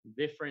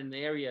 different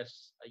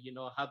areas. You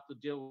know, how to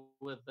deal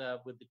with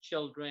the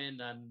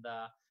children and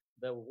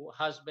the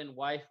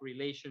husband-wife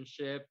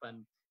relationship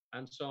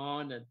and so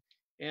on,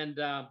 and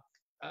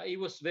it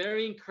was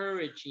very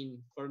encouraging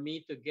for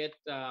me to get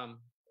a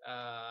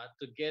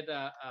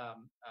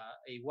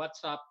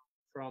WhatsApp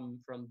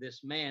from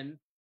this man.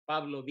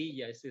 Pablo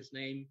Villa is his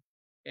name,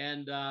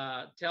 and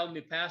tell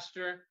me,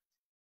 Pastor,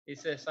 he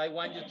says, I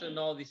want you to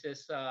know, he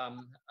says,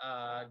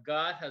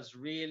 God has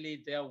really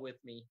dealt with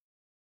me,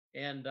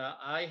 and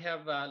I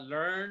have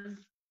learned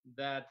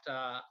that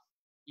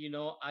you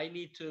know, I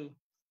need to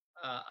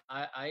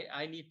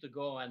I need to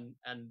go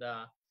and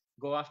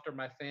go after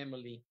my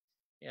family.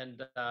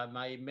 And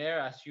my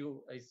marriage,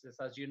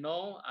 as you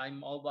know,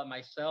 I'm all by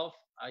myself.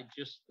 I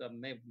just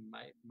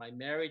my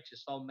marriage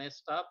is all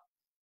messed up,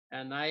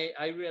 and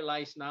I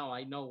realize now,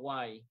 I know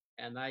why.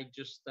 And I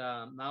just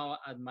now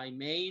at my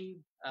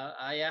main,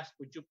 I asked,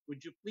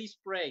 would you please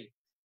pray?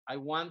 I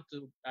want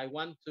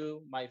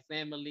my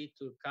family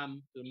to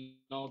come to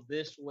know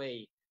this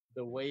way,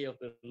 the way of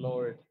the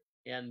Lord.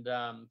 And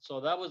so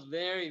that was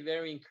very,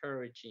 very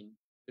encouraging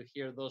to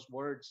hear those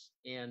words,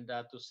 and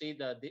to see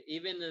that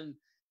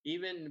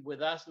even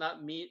with us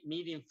not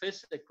meeting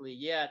physically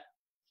yet,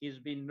 he's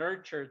been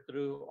nurtured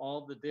through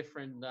all the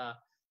different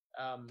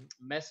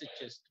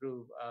messages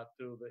through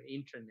the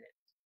internet.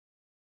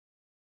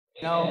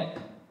 You know,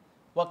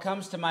 what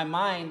comes to my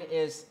mind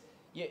is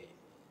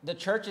the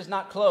church is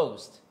not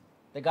closed.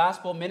 The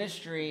gospel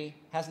ministry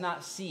has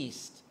not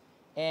ceased,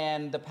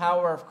 and the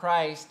power of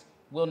Christ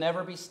will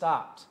never be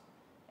stopped.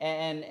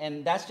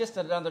 And that's just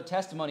another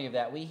testimony of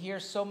that. We hear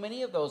so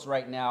many of those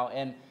right now,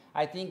 and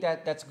I think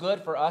that's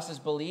good for us as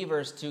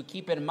believers to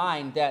keep in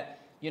mind that,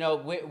 you know,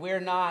 we're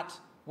not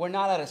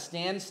at a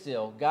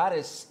standstill. God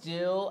is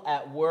still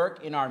at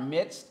work in our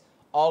midst,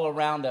 all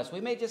around us.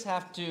 We may just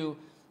have to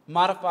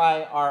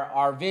modify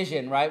our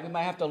vision, right? We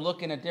might have to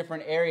look in a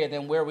different area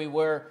than where we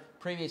were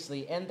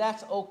previously, and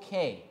that's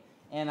okay.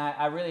 And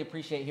I really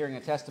appreciate hearing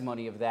a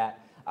testimony of that.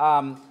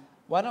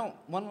 Why don't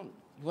you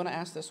want to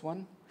ask this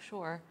one?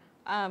 Sure.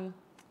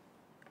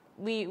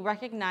 We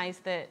recognize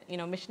that, you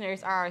know,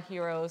 missionaries are our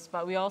heroes,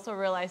 but we also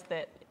realize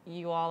that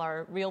you all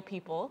are real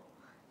people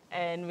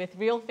and with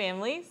real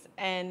families,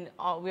 and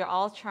we're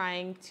all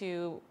trying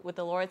to, with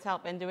the Lord's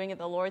help and doing it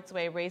the Lord's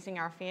way, raising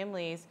our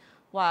families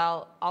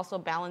while also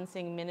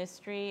balancing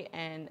ministry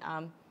and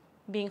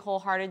being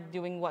wholehearted,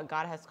 doing what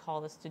God has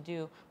called us to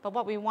do. But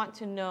what we want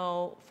to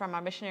know from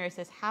our missionaries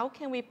is, how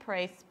can we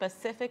pray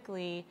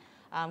specifically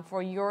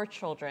for your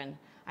children?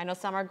 I know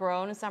some are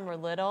grown and some are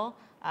little,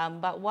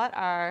 but what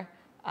are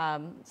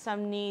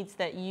some needs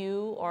that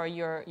you or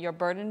you're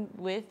burdened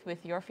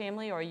with your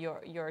family or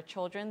your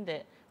children,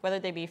 that whether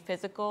they be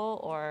physical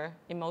or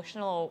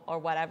emotional or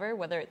whatever,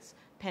 whether it's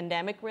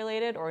pandemic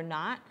related or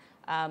not?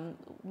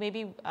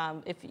 Maybe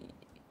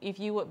if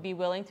you would be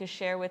willing to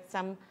share with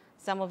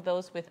some of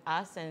those with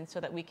us, and so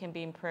that we can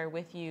be in prayer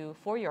with you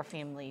for your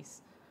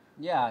families.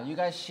 Yeah, you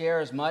guys share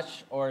as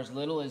much or as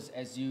little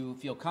as you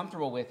feel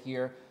comfortable with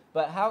here.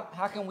 But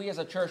how can we as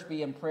a church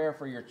be in prayer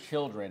for your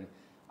children?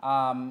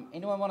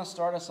 Anyone want to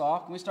start us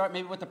off? Can we start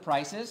maybe with the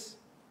prices?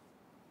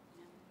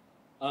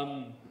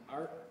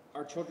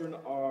 Our children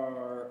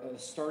are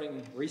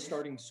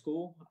restarting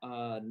school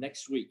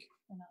next week.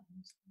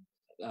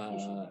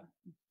 Yeah.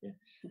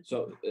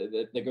 So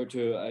they go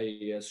to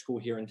a school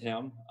here in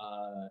town.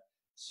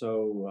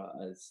 So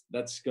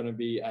that's going to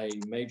be a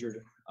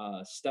major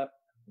step.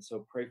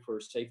 So pray for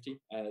safety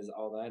as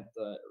all that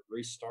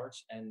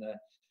restarts. And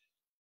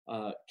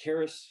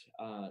Karis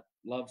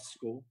loves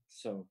school,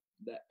 so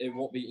that it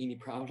won't be any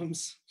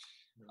problems.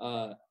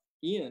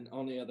 Ian,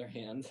 on the other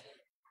hand,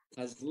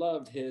 has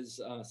loved his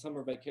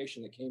summer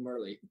vacation that came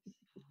early.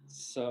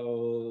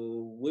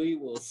 So we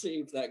will see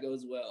if that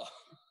goes well.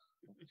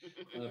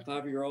 a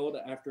 5-year-old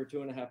after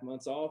 2.5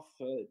 months off,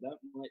 that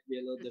might be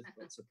a little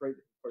difficult. So pray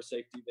for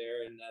safety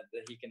there, and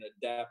that he can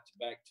adapt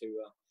back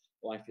to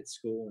life at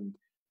school, and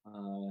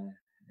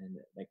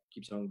that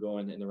keeps on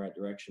going in the right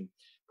direction.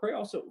 Pray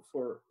also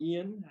for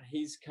Ian.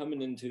 He's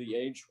coming into the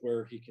age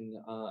where he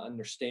can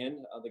understand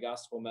the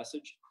gospel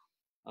message,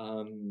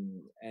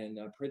 and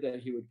pray that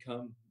he would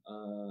come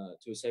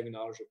to a saving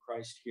knowledge of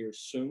Christ here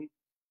soon.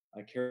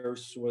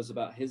 Karis was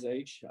about his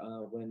age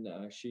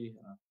when she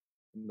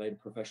made a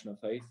profession of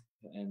faith,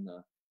 and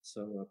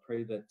so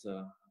pray that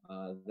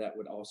that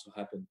would also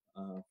happen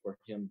for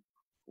him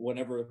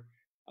whenever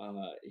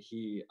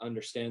he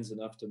understands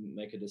enough to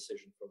make a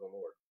decision for the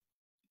Lord.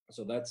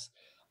 So that's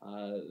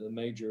the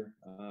major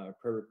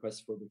prayer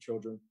request for the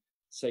children: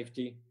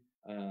 safety,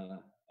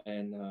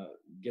 and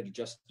get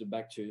adjusted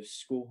back to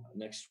school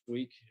next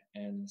week,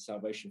 and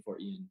salvation for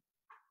Ian.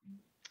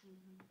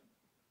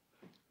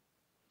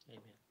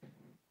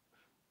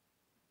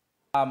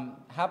 Amen.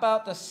 How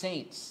about the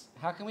saints?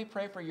 How can we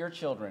pray for your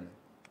children?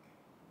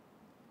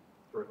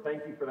 Sure.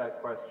 Thank you for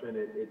that question.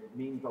 It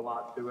means a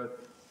lot to us.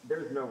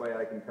 There's no way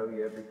I can tell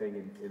you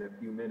everything in a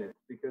few minutes,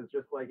 because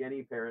just like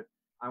any parent,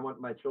 I want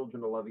my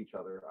children to love each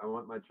other. I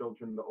want my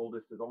children, the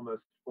oldest is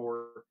almost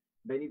 4.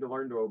 They need to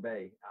learn to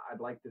obey. I'd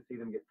like to see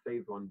them get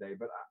saved one day.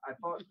 But I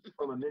thought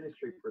from a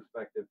ministry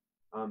perspective,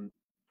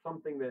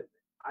 something that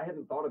I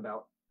hadn't thought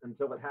about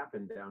until it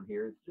happened down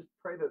here is just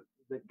pray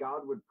that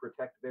God would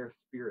protect their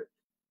spirits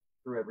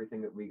through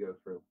everything that we go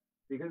through.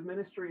 Because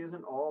ministry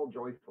isn't all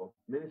joyful.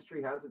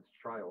 Ministry has its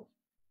trials.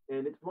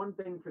 And it's one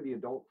thing for the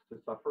adults to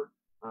suffer,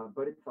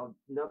 but it's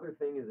another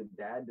thing as a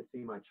dad to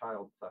see my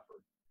child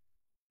suffer.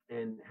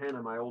 And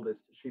Hannah, my oldest,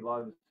 she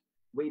loves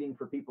waiting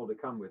for people to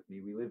come with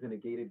me. We live in a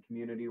gated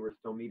community. We're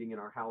still meeting in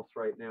our house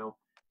right now.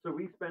 So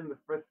we spend the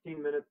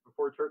 15 minutes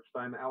before church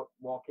time out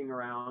walking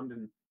around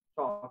and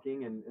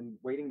talking and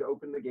waiting to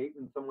open the gate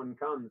when someone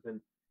comes.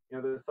 And, you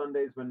know, the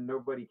Sundays when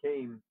nobody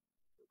came,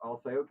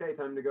 I'll say, okay,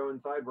 time to go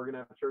inside. We're going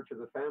to have church as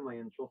a family.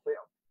 And she'll say,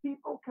 oh,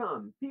 people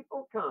come.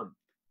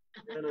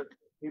 And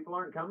people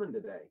aren't coming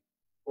today.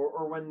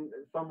 Or when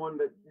someone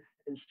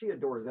and she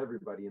adores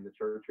everybody in the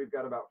church. We've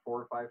got about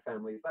 4 or 5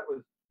 families. That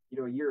was,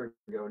 a year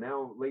ago.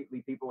 Now,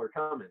 lately, people are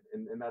coming,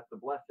 and that's a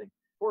blessing.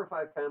 4 or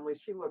 5 families,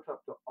 she looks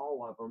up to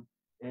all of them.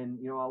 And,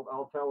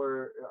 I'll tell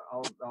her,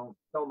 I'll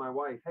tell my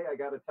wife, hey, I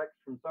got a text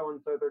from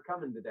so-and-so, they're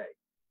coming today.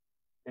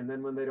 And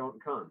then when they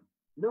don't come,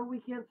 no, we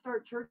can't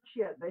start church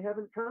yet. They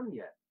haven't come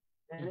yet.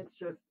 And it's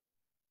just,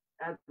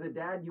 as the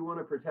dad, you want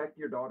to protect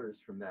your daughters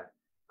from that.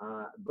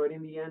 But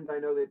in the end, I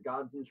know that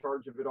God's in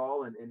charge of it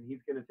all, and he's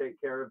going to take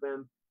care of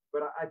them.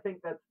 But I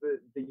think that's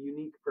the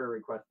unique prayer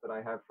request that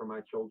I have for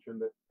my children,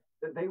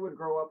 that they would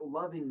grow up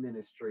loving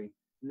ministry,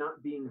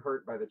 not being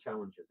hurt by the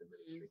challenges in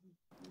ministry.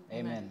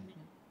 Amen.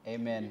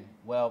 Amen.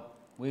 Well,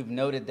 we've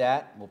noted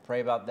that. We'll pray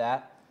about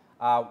that.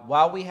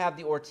 While we have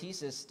the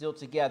Ortizes still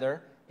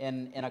together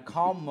in a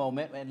calm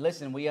moment, and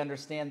listen, we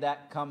understand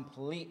that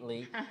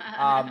completely.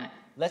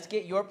 Let's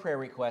get your prayer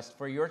request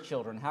for your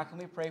children. How can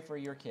we pray for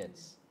your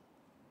kids?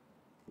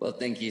 Well,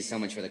 thank you so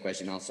much for the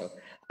question also.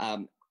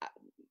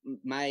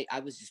 I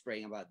was just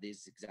praying about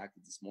this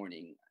exactly this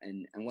morning,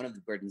 and one of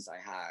the burdens I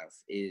have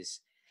is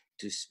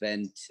to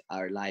spend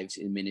our lives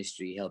in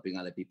ministry helping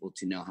other people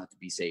to know how to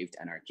be saved,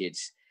 and our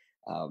kids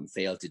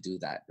fail to do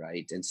that,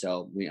 right? And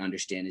so we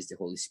understand it's the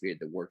Holy Spirit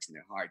that works in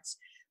their hearts,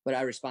 but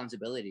our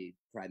responsibility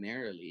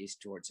primarily is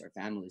towards our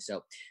family.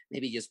 So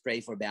maybe just pray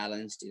for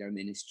balance in our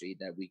ministry,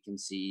 that we can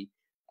see,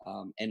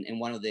 and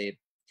one of the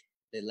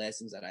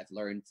lessons that I've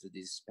learned through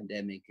this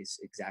pandemic is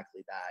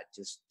exactly that,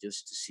 just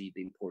to see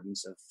the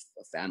importance of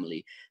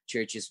family.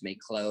 Churches may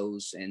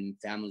close and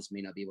families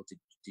may not be able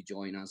to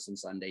join us on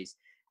Sundays,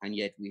 and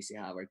yet we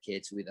still have our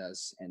kids with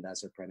us, and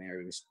that's our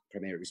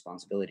primary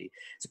responsibility.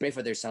 So pray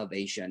for their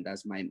salvation.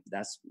 That's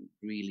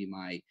really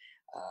my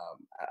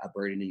a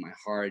burden in my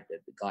heart, that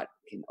God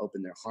can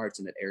open their hearts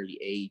in that early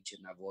age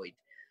and avoid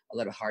a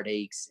lot of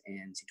heartaches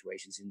and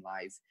situations in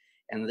life.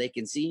 And they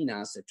can see in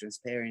us a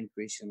transparent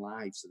Christian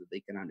life, so that they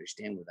can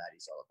understand what that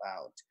is all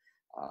about.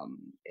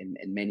 And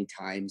many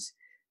times,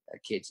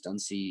 kids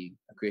don't see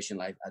a Christian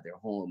life at their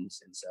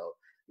homes, and so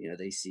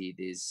they see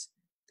this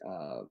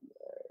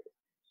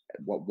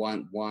what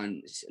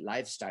one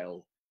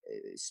lifestyle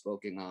is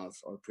spoken of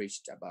or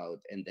preached about,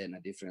 and then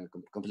a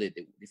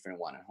completely different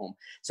one at home.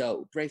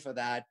 So pray for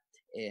that,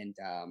 and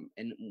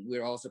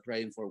we're also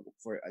praying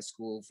for a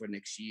school for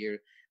next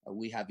year.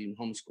 We have been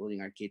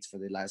homeschooling our kids for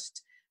the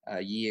last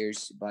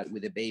years, but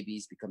with the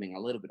babies becoming a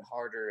little bit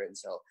harder, and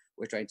so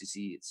we're trying to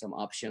see some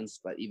options.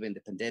 But even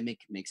the pandemic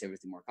makes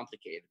everything more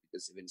complicated,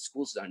 because even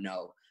schools don't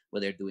know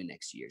what they're doing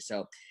next year.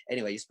 So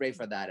anyway, just pray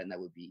for that, and that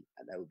would be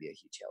a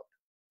huge help.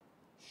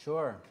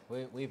 Sure,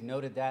 we've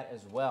noted that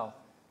as well.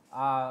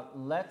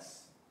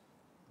 Let's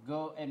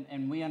go,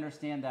 and we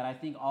understand that. I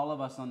think all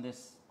of us on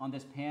this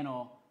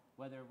panel,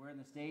 whether we're in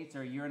the States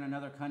or you're in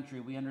another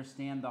country, we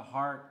understand the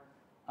heart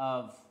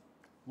of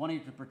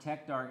wanting to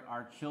protect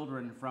our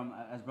children from,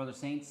 as Brother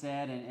Saint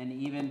said, and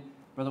even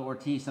Brother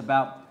Ortiz,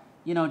 about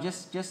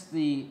just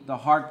the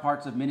hard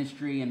parts of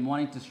ministry and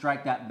wanting to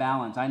strike that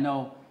balance. I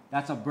know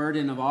that's a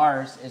burden of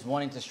ours, is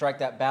wanting to strike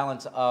that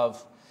balance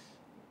of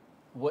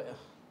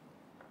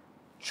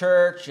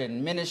church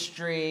and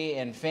ministry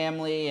and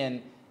family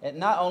and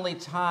not only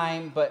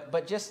time,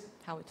 but just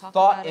How we talk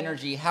thought about it.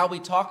 energy, how we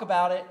talk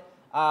about it.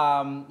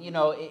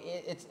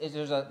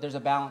 There's a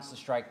balance to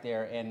strike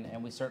there,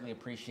 and we certainly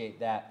appreciate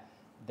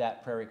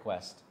that prayer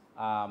request.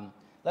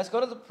 Let's go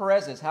to the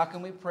Perez's. How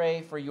can we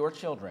pray for your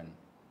children?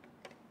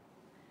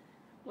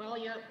 Well,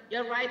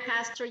 you're right,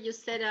 Pastor. You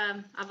said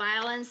a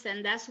violence,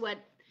 and that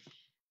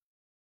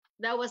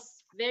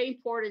was very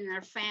important in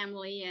our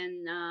family.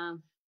 And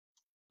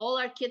all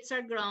our kids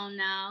are grown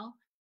now,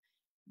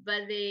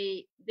 but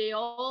they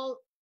all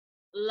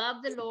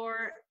love the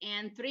Lord,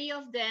 and 3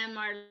 of them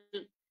are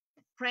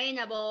praying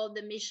about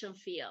the mission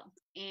field,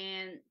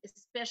 and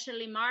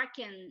especially Mark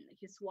and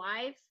his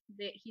wife.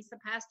 He's a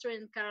pastor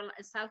in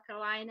South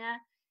Carolina,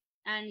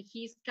 and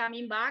he's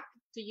coming back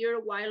to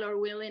Europe, while Lord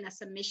willing,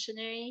 as a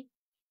missionary.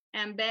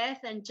 And Beth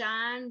and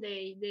John,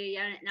 they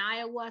are in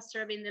Iowa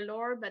serving the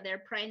Lord, but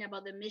they're praying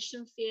about the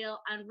mission field.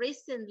 And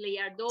recently,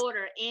 our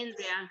daughter,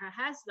 Andrea, and her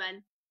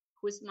husband,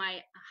 who's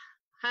my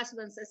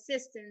husband's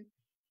assistant,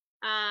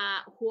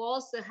 who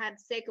also had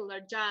secular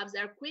jobs,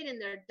 are quitting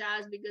their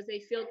jobs because they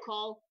feel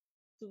called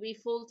to be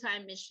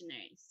full-time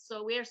missionaries.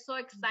 So we are so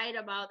excited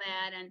about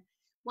that. And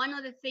one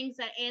of the things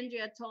that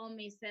Andrea told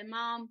me, said,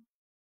 Mom,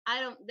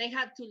 they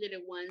have 2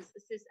 little ones.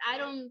 It says,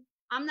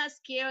 I'm not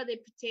scared of the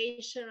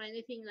reputation or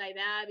anything like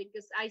that,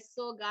 because I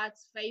saw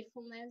God's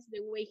faithfulness,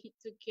 the way he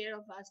took care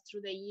of us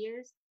through the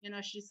years.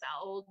 She's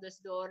our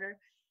oldest daughter.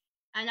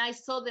 And I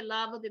saw the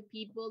love of the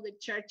people, the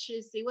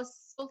churches. It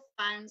was so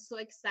fun, so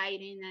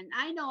exciting. And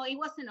I know it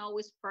wasn't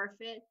always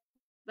perfect,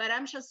 but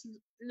I'm just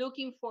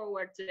looking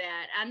forward to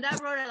that. And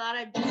that brought a lot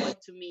of joy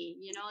to me,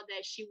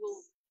 that she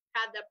will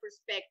have that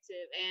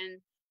perspective.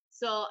 And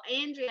so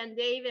Andrea and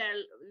David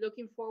are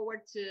looking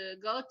forward to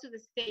go to the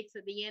States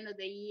at the end of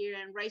the year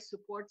and raise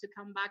support to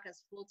come back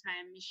as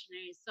full-time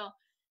missionaries. So,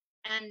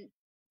 and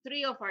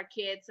 3 of our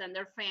kids and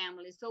their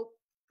families. So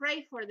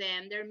pray for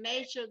them. They're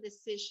major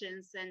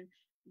decisions, and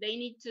they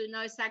need to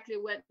know exactly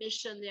what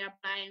mission they're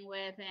applying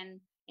with, and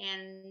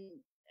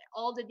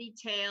all the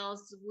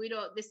details.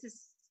 This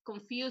is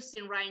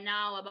confusing right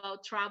now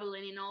about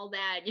traveling and all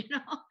that,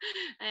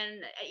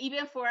 and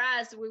even for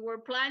us, we were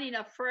planning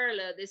a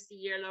furlough this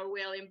year, Lord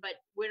willing, but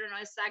we don't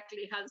know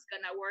exactly how it's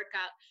going to work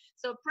out.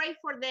 So pray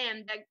for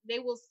them that they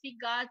will see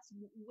God's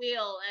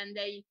will, and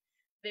they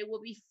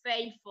will be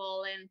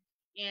faithful, and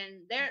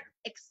they're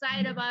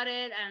excited about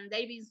it, and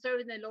they've been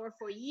serving the Lord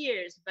for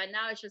years, but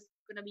now it's just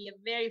going to be a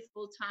very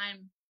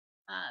full-time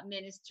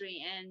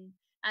ministry.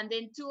 And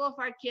then 2 of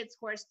our kids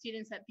who are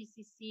students at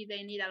PCC,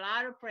 they need a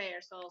lot of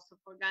prayers also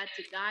for God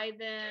to guide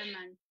them,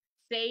 and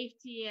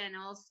safety, and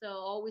also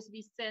always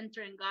be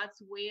centered in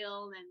God's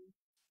will. And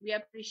we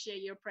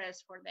appreciate your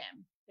prayers for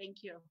them.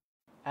 Thank you.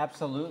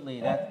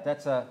 Absolutely.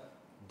 That's a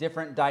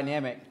different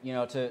dynamic,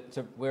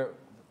 to where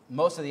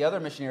most of the other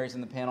missionaries in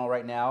the panel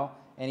right now,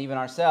 and even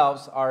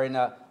ourselves, are in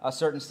a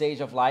certain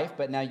stage of life.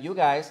 But now you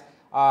guys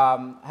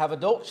have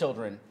adult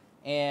children.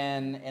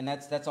 And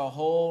that's a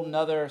whole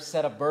nother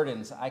set of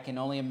burdens. I can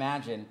only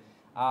imagine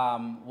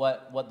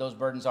what those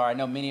burdens are. I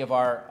know many of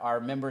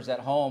our members at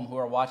home who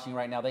are watching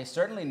right now, they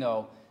certainly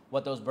know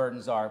what those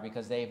burdens are,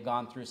 because they've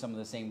gone through some of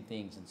the same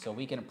things. And so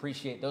we can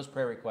appreciate those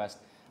prayer requests.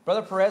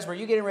 Brother Perez, were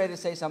you getting ready to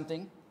say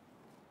something?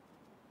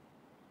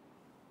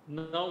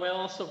 No, well,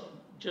 also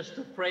just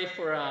to pray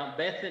for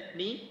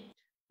Bethany.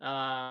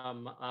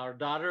 Our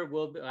daughter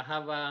will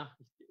have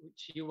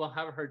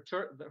her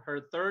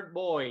 3rd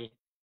boy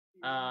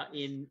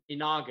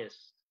in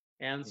August.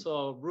 And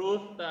so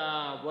Ruth,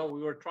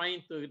 we were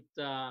trying to,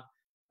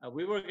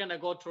 we were going to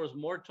go towards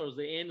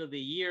the end of the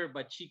year,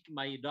 but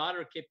my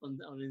daughter kept on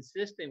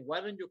insisting,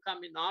 why don't you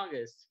come in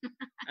August?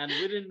 And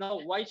we didn't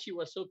know why she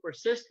was so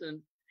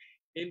persistent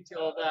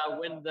until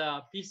when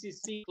the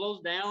PCC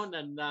closed down,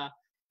 and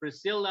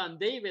Priscilla and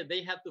David,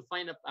 they had to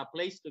find a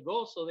place to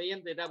go. So they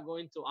ended up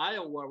going to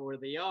Iowa, where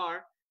they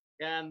are.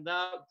 And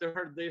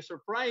to their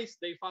surprise,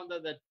 they found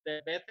out that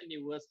Bethany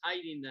was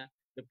hiding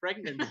the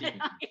pregnancy.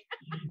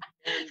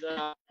 And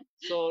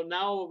so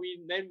now we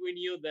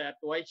knew that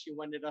why she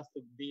wanted us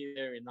to be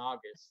there in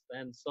August.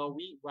 And so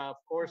of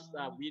course,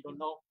 we don't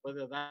know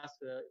whether that's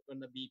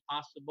going to be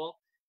possible.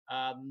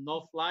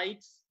 No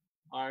flights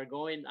are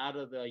going out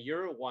of the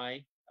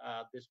Uruguay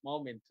this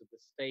moment to the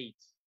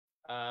States.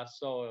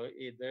 So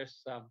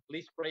there's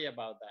please pray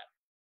about that.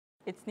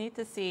 It's neat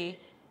to see,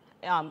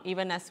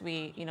 even as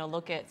we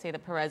look at, say, the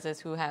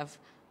Perez's, who have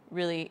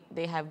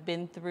they have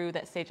been through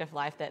that stage of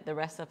life that the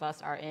rest of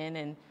us are in,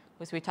 and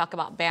as we talk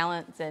about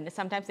balance, and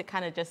sometimes it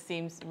kind of just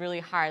seems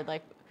really hard,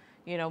 but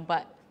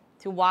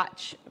to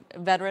watch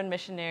veteran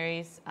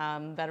missionaries,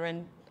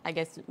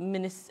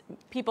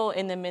 people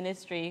in the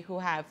ministry who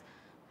have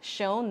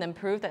shown them,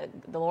 prove that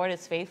the Lord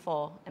is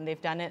faithful, and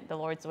they've done it the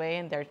Lord's way,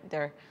 and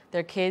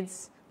their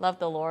kids love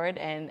the Lord,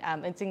 and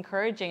it's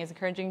encouraging. It's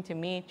encouraging to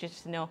me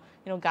just to know,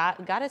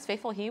 God is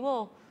faithful. He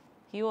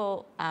He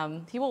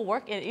will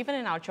work even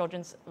in our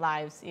children's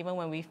lives, even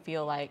when we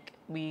feel like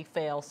we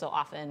fail so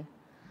often.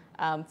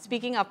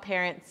 Speaking of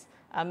parents,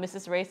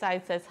 Mrs.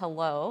 Rayside says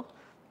hello.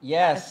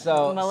 Yes,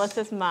 so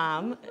Melissa's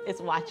mom is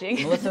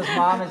watching. Melissa's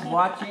mom is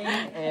watching,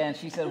 and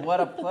she said, "What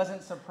a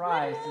pleasant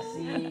surprise to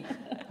see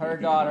her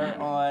daughter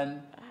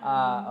on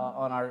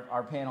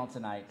our panel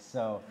tonight."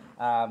 So,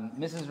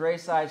 Mrs.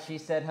 Rayside, she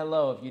said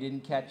hello. If you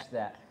didn't catch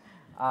that,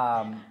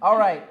 all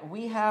right.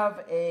 We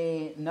have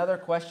another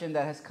question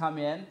that has come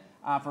in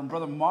from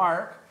Brother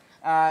Mark.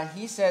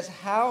 He says,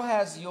 "How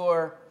has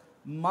your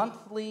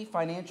monthly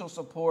financial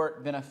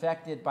support been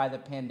affected by the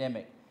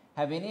pandemic?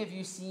 Have any of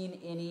you seen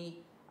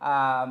any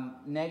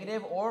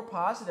negative or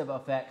positive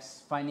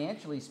effects,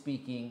 financially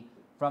speaking,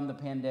 from the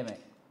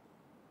pandemic?"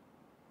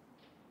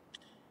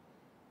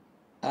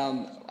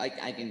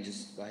 I can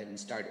just go ahead and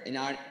start. In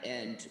our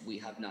end, we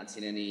have not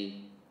seen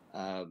any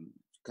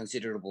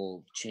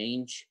considerable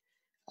change.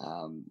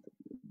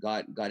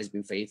 God has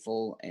been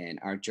faithful, and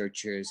our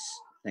churches,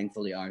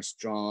 thankfully, are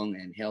strong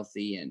and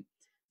healthy. And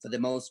for the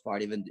most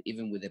part,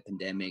 even with the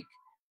pandemic,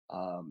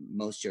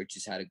 most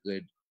churches had a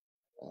good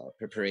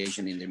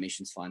preparation in their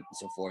missions fund and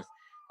so forth.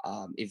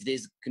 If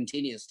this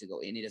continues to go,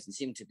 and it doesn't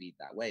seem to be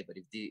that way, but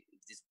if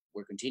this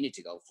were continue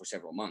to go for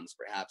several months,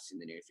 perhaps in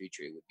the near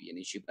future it would be an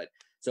issue. But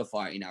so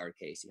far, in our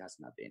case, it has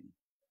not been.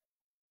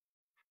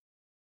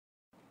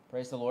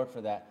 Praise the Lord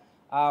for that.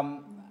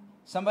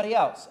 Somebody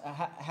else,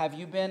 have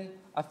you been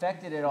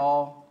affected at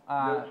all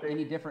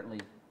any differently?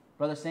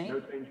 Brother Saint?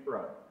 No change for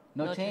us.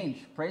 No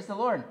change. Praise the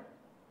Lord.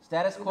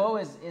 Status quo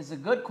is a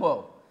good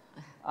quo.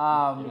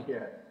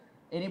 Yeah.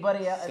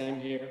 Anybody else? Same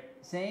here.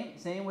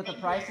 Same with the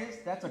prices.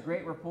 That's a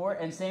great report.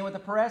 And same with the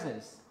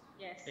Perez's.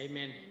 Yes.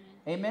 Amen.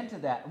 Amen to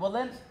that. Well,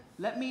 then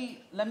let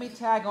me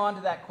tag on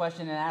to that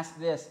question and ask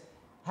this: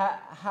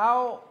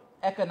 how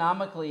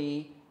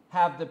economically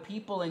have the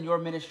people in your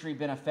ministry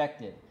been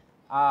affected?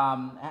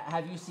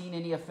 Have you seen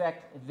any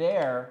effect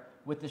there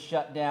with the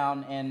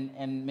shutdown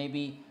and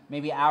maybe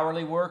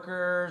hourly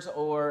workers,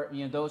 or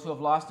those who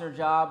have lost their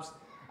jobs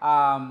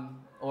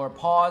or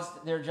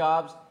paused their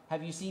jobs?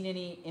 Have you seen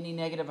any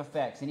negative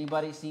effects?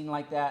 Anybody seen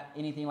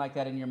anything like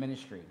that in your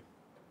ministry?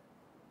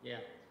 Yeah.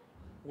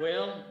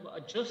 Well,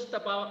 just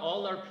about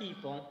all our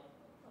people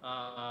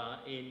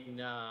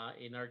in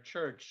our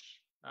church,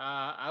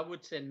 I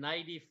would say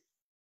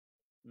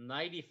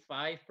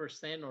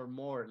 95% or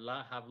more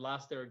have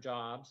lost their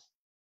jobs,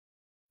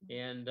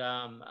 and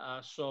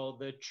so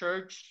the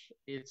church,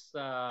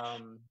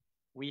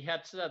 we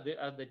had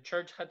the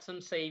church had some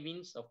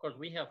savings. Of course,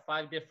 we have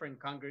 5 different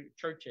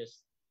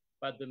churches,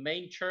 but the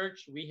main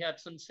church, we had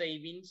some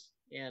savings,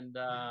 and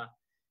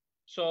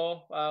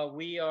so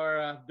we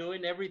are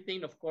doing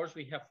everything. Of course,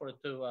 we have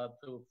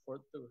to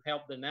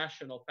help the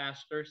national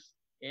pastors,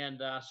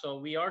 and so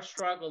we are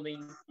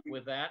struggling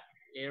with that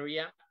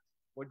area.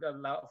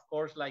 Of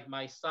course, like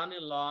my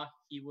son-in-law,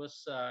 he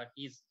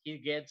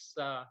gets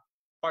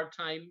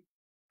part-time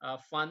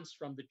funds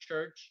from the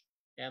church,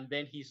 and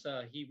then he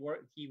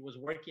was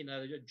working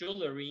at a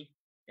jewelry,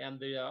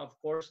 and of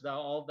course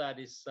all that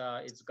is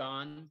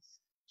gone.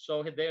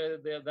 So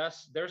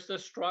there's the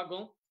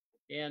struggle,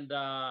 and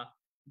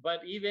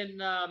but even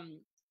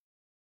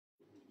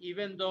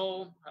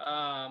though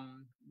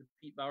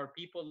our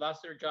people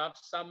lost their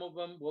jobs, some of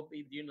them will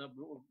be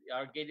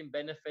are getting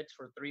benefits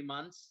for 3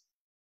 months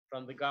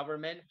from the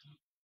government,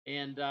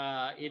 and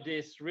it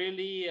is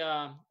really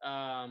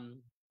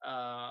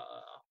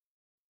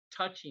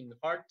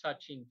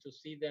heart-touching to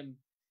see them,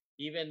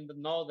 even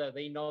know that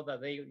they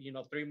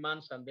 3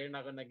 months and they're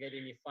not going to get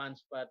any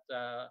funds, but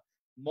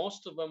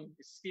most of them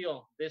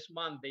still this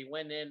month they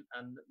went in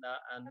and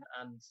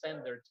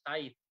sent their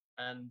tithe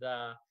and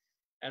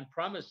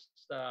promised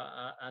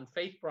and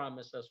faith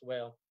promise as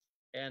well,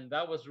 and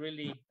that was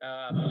really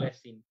a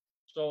blessing.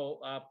 So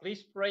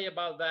please pray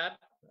about that.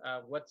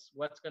 What's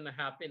going to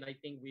happen? I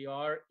think we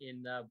are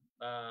in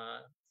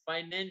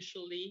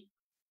financially.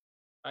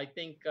 I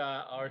think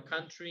our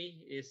country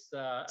is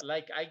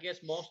like, I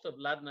guess, most of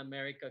Latin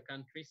America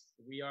countries.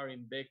 We are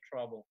in big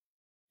trouble,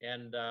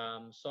 and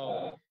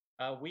so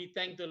we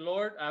thank the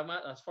Lord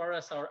as far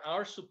as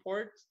our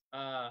support.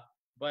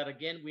 But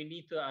again, we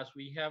need to, as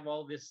we have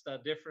all these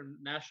different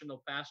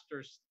national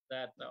pastors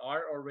that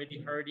are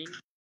already hurting,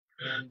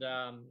 and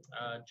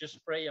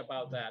just pray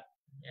about that,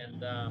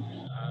 and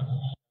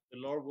the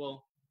Lord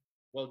will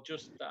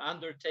just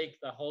undertake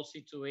the whole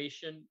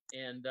situation.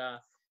 And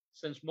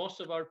since most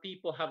of our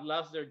people have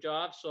lost their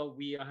jobs, so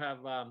we've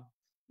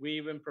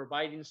been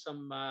providing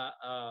some.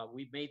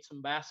 We made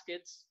some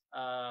baskets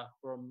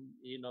from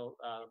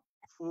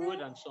food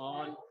and so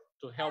on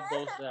to help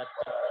those that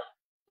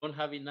don't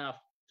have enough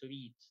to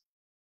eat.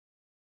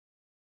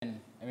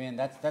 I mean,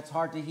 that's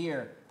hard to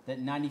hear, that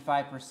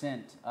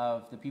 95%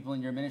 of the people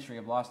in your ministry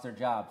have lost their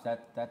jobs.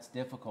 That's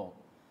difficult.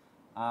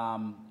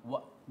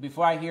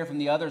 Before I hear from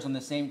the others on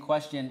the same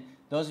question,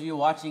 those of you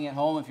watching at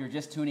home, if you're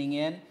just tuning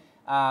in,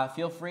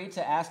 feel free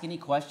to ask any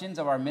questions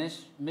of our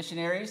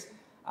missionaries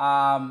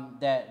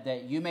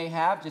that you may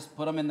have. Just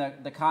put them in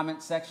the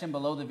comment section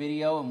below the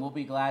video, and we'll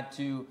be glad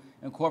to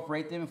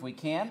incorporate them if we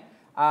can.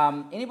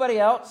 Anybody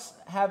else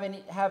how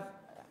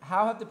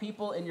have the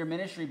people in your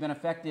ministry been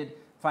affected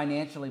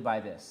financially by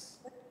this?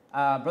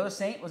 Brother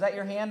Saint, was that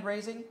your hand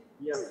raising?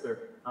 Yes,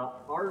 sir.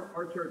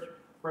 Our church,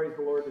 praise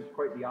the Lord, is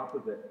quite the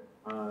opposite.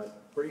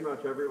 Pretty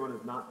much everyone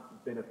has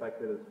not been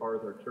affected as far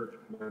as our church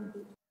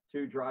members.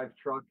 Two drive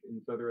truck,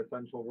 and so they're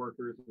essential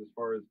workers as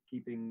far as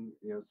keeping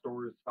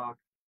stores stocked.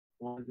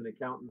 One's an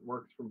accountant,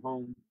 works from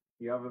home.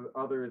 The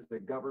other is a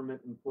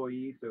government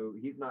employee, so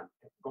he's not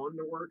gone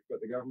to work,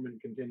 but the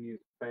government continues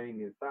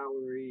paying his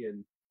salary,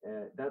 and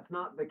that's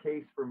not the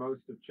case for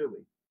most of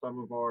Chile. Some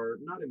of our,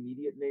 not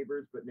immediate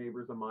neighbors, but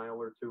neighbors a mile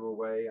or two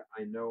away,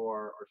 I know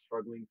are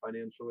struggling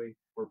financially.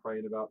 We're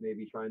praying about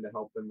maybe trying to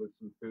help them with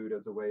some food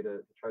as a way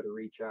to try to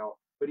reach out.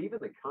 But even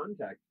the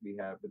contacts we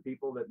have, the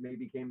people that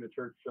maybe came to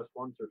church just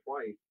once or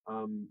twice,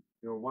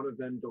 one of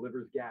them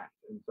delivers gas,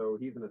 and so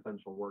he's an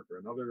essential worker.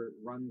 Another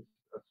runs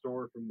a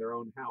store from their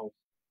own house,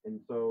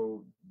 and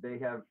so they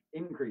have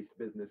increased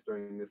business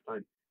during this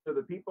time. So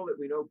the people that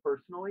we know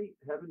personally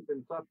haven't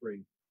been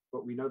suffering,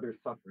 but we know there's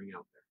suffering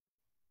out there.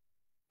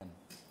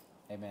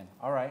 Amen.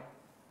 All right.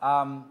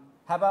 How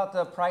about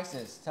the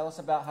prices? Tell us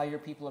about how your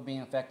people are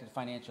being affected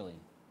financially.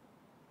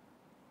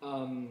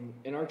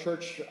 In our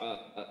church,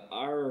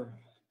 our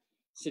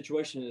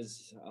situation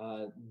is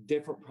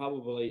different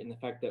probably in the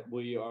fact that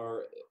we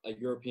are a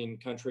European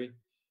country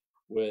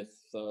with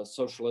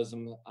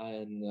socialism,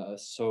 and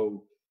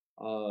so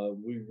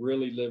we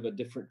really live a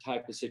different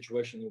type of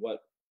situation than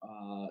what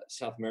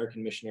South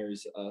American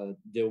missionaries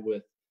deal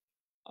with.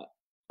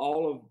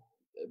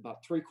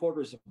 About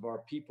 3/4 of our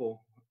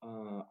people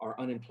are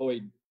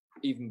unemployed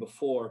even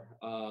before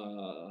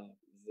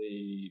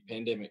the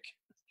pandemic.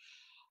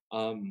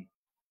 And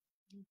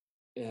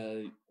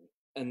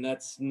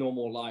that's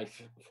normal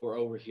life for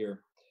over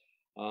here.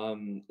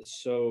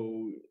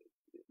 So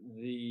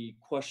the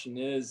question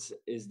is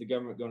the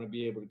government going to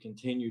be able to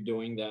continue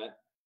doing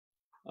that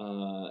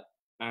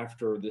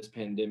after this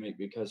pandemic?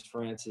 Because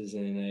France is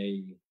in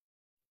a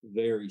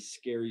very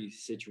scary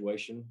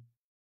situation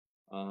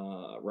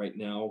right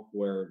now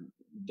where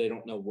they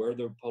don't know where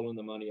they're pulling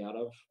the money out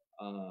of.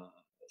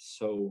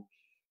 So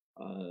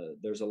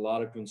there's a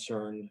lot of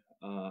concern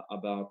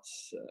about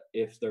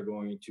if they're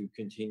going to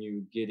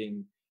continue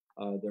getting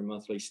their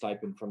monthly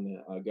stipend from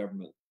the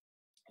government.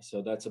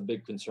 So that's a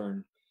big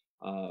concern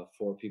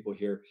for people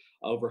here.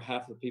 Over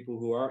half the people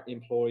who are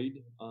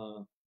employed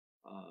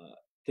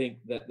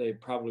think that they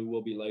probably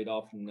will be laid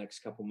off in the next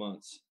couple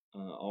months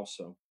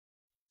also.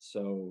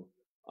 So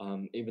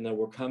even though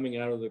we're coming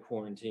out of the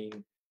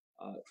quarantine,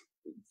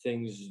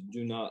 things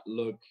do not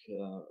look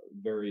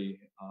very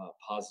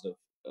positive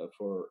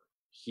for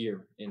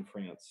here in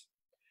France.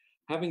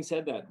 Having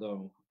said that,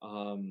 though,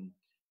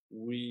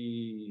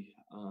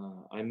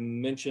 I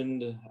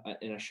mentioned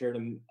and I shared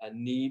a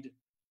need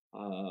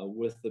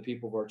with the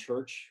people of our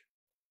church.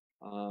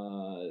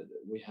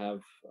 We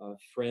have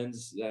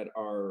friends that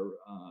are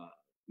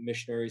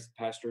missionaries,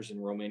 pastors in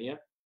Romania,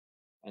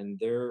 and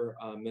their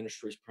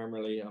ministry is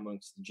primarily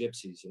amongst the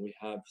gypsies. And we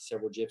have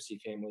several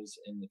gypsy families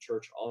in the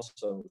church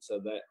also, so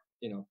that,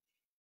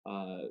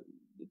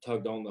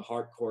 tugged on the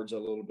heart chords a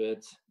little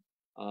bit,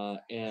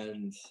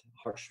 and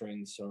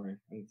heartstrings, sorry,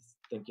 I'm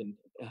thinking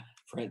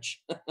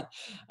French.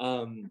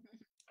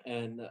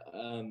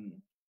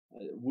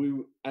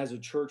 We, as a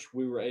church,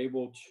 we were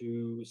able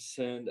to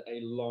send a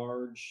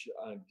large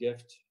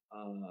gift,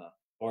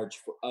 large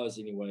for us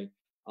anyway,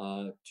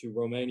 to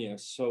Romania.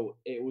 So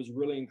it was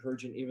really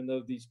encouraging, even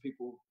though these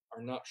people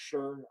are not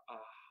sure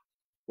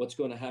what's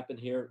going to happen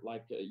here.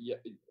 Like the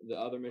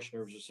other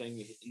missionaries are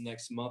saying,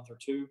 next month or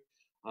two,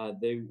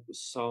 they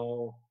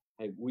saw,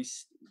 hey, we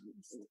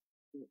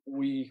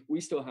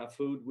still have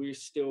food. We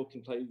still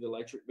can pay the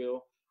electric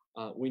bill.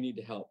 We need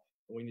to help.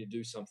 We need to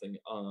do something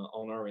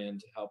on our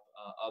end to help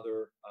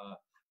other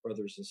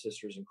brothers and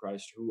sisters in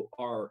Christ who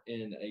are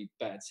in a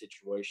bad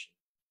situation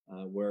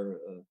where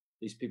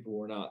these people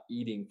were not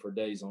eating for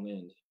days on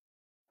end.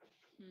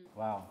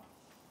 Wow.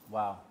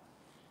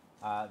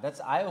 That's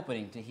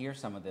eye-opening to hear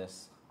some of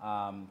this.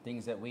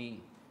 Things that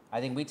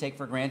I think we take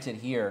for granted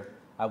here.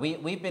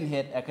 We've been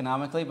hit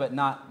economically, but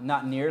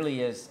not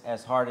nearly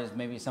as hard as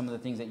maybe some of the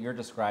things that you're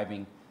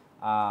describing.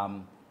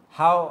 When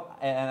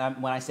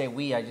I say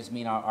we, I just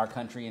mean our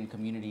country and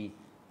community,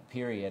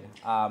 period.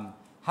 How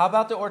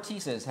about the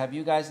Ortizes? Have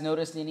you guys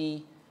noticed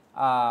any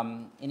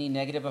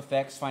negative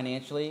effects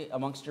financially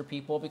amongst your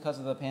people because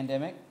of the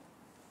pandemic?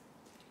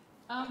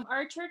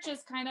 Our church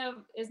is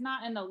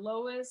not in the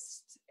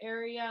lowest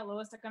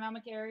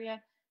economic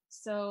area.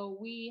 So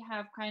we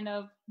have kind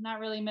of not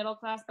really middle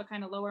class, but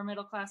kind of lower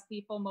middle class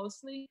people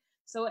mostly.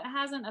 So it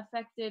hasn't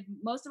affected,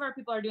 most of our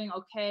people are doing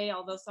okay,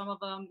 although some of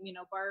them,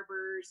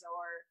 barbers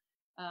or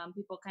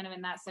people kind of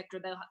in that sector,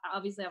 they'll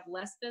obviously have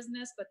less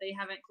business, but they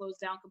haven't closed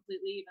down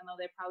completely, even though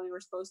they probably were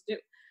supposed to.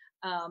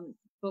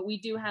 But we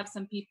do have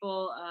some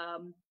people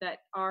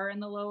that are in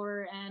the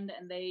lower end,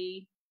 and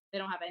they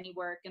don't have any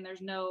work, and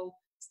there's no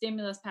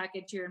stimulus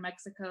package here in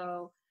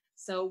Mexico.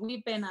 So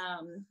we've been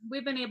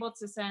able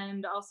to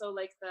send also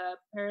like the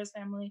Perez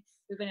family.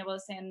 We've been able to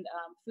send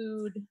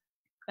food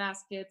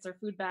baskets or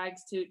food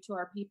bags to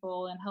our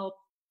people and help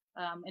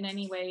in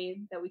any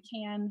way that we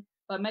can.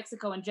 But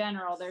Mexico in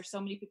general, there's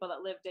so many people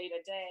that live day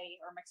to day,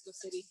 or Mexico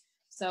City.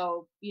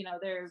 So,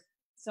 there's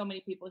so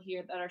many people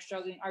here that are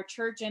struggling. Our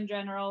church in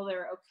general,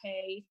 they're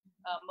okay.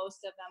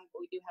 Most of them, but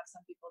we do have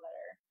some people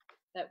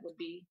that would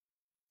be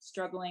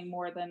struggling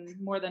more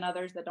than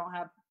others that don't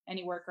have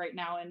any work right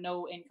now and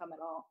no income at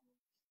all.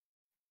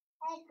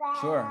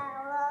 Sure.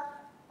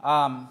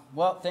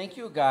 Well, thank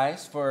you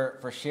guys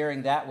for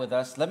sharing that with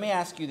us. Let me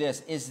ask you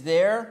this. Is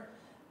there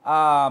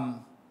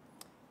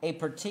a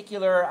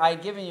particular,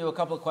 I've given you a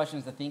couple of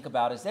questions to think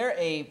about. Is there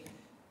a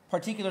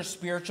particular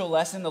spiritual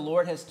lesson the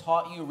Lord has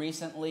taught you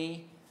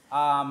recently,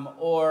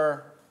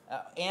 or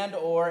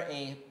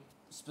a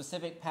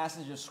specific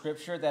passage of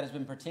Scripture that has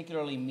been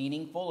particularly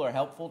meaningful or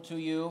helpful to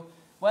you,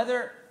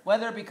 whether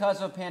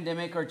because of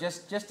pandemic or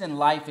just in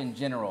life in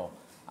general,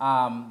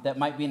 that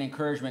might be an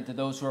encouragement to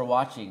those who are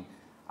watching?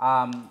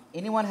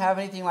 Anyone have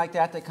anything like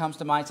that comes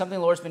to mind? Something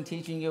the Lord's been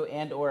teaching you,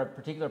 and or a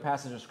particular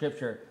passage of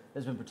Scripture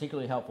that's been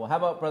particularly helpful? How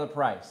about Brother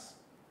Price?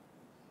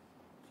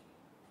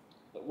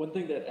 One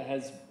thing that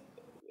has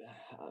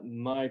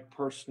my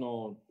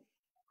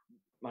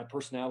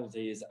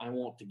personality is I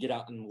want to get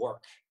out and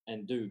work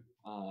and do.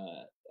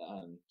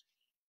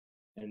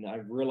 And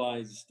I've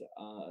realized,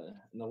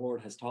 and the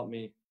Lord has taught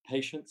me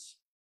patience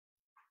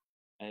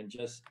and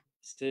just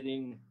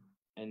sitting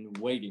and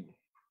waiting.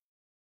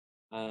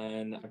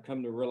 And I've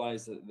come to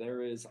realize that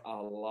there is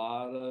a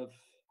lot of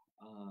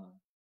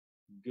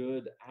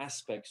good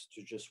aspects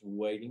to just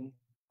waiting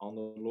on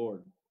the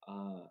Lord,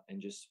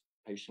 and just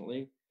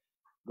patiently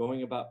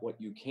going about what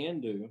you can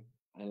do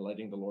and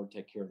letting the Lord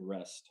take care of the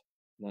rest,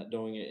 not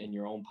doing it in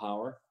your own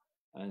power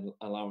and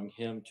allowing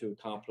Him to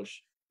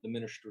accomplish the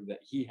ministry that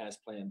He has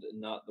planned and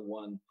not the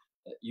one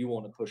that you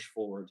want to push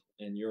forward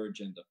in your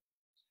agenda.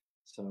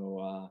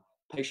 So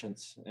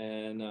patience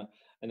and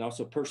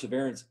also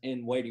perseverance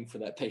in waiting for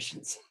that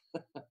patience.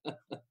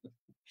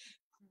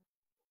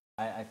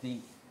 I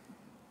think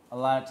a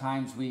lot of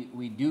times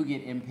we do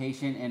get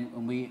impatient,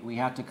 and we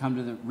have to come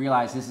to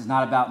realize this is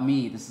not about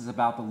me, this is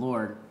about the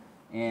Lord.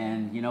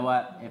 And you know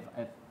what,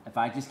 if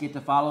I just get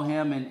to follow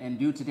Him and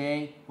do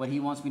today what He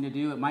wants me to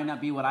do, it might not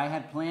be what I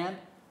had planned,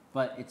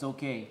 but it's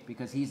okay,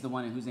 because He's the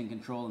one who's in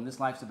control, and this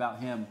life's about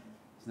Him,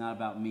 it's not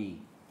about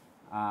me.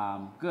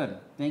 Good,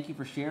 thank you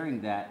for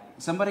sharing that.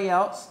 Somebody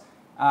else,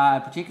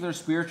 a particular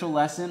spiritual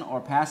lesson or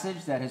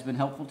passage that has been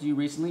helpful to you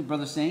recently?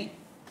 Brother Saint?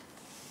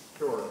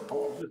 Sure.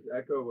 I'll just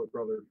echo what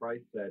Brother Price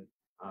said.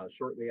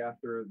 Shortly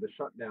after the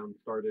shutdown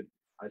started,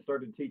 I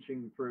started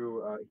teaching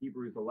through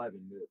Hebrews 11,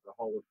 the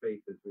Hall of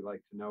Faith as we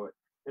like to know it.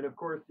 And of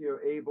course,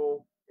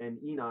 Abel and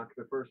Enoch,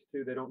 the first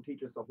two, they don't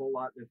teach us a whole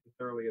lot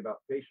necessarily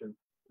about patience,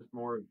 just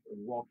more of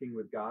walking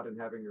with God and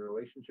having a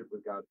relationship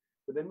with God.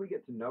 But then we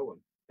get to Noah.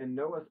 And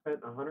Noah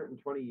spent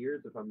 120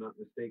 years, if I'm not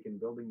mistaken,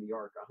 building the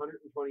ark,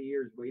 120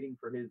 years waiting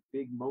for his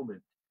big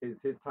moment, his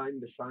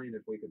time to shine,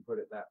 if we could put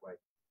it that way.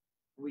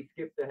 We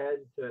skipped ahead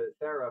to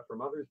Sarah for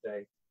Mother's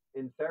Day,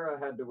 and Sarah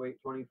had to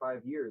wait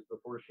 25 years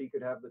before she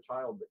could have the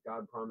child that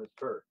God promised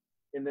her.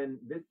 And then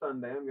this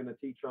Sunday, I'm going to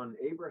teach on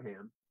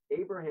Abraham.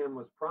 Abraham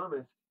was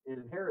promised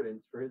an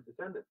inheritance for his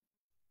descendants.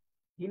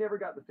 He never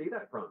got to see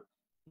that promise.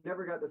 He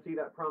never got to see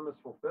that promise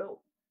fulfilled.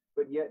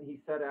 But yet he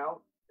set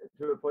out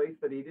to a place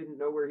that he didn't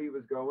know where he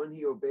was going.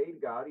 He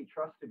obeyed God. He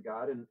trusted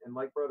God. And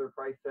like Brother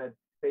Price said,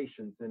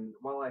 patience. And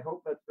while I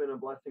hope that's been a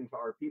blessing to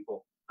our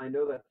people, I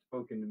know that's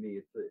spoken to me.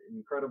 It's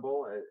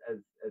incredible as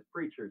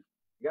preachers.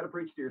 You got to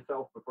preach to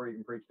yourself before you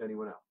can preach to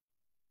anyone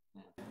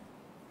else.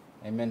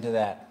 Amen to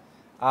that.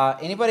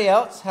 Anybody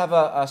else have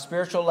a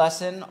spiritual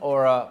lesson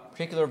or a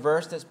particular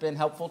verse that's been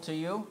helpful to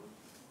you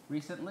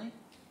recently?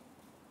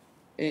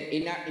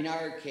 In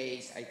our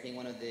case, I think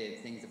one of the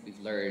things that we've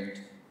learned,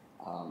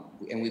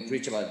 and we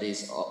preach about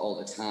this all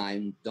the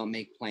time, don't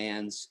make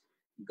plans.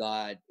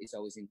 God is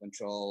always in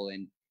control,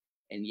 and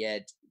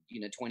yet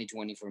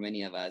 2020 for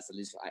many of us, at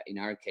least in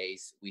our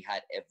case, we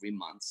had every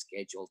month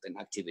scheduled and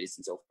activities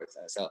and so forth.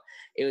 So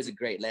it was a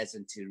great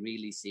lesson to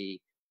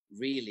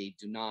really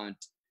do not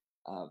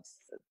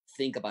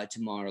think about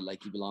tomorrow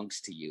like it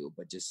belongs to you,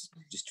 but just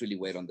truly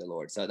wait on the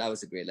Lord. So that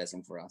was a great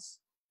lesson for us.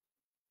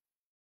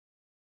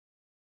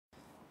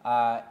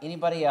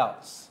 Anybody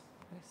else?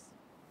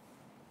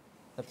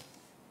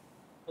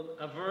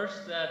 A verse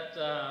that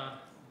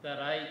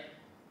I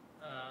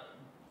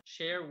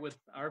share with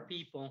our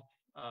people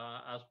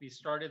as we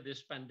started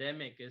this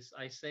pandemic is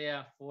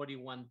Isaiah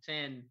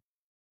 41:10,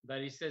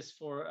 that it says,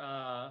 "For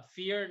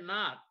fear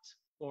not,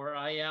 for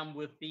I am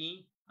with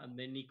thee," and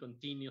then he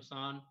continues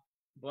on.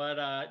 But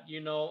I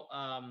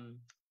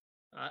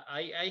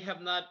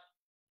have not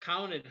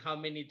counted how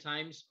many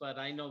times, but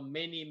I know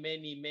many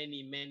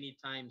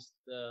times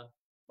the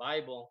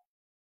Bible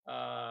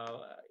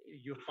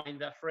you find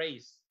that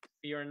phrase,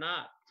 "Fear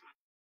not,"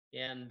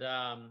 and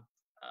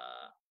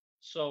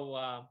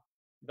so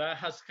that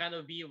has kind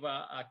of been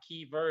a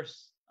key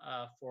verse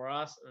for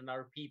us and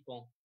our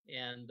people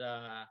and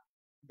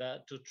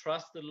to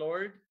trust the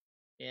Lord.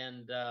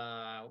 And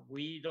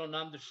we don't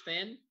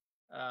understand,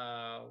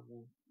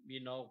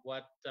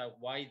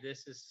 why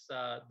this is.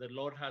 The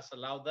Lord has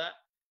allowed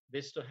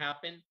this to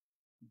happen,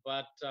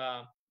 but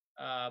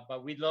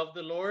we love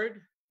the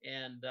Lord,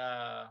 and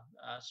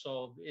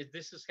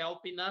this is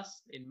helping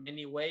us in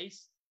many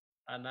ways.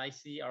 And I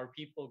see our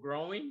people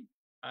growing,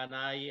 and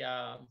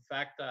in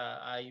fact,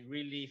 I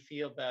really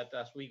feel that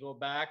as we go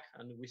back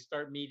and we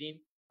start meeting,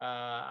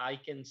 I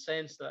can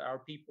sense that our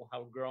people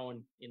have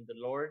grown in the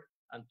Lord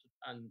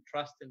and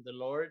trust in the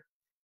Lord.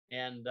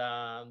 And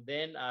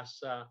then,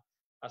 as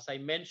I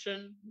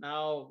mentioned,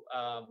 now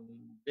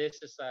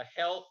this is a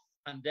health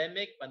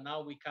pandemic, but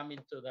now we come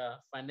into the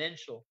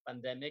financial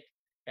pandemic.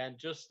 And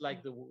just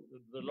like the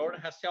Lord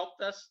has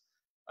helped us,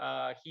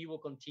 He will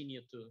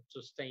continue to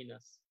sustain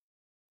us.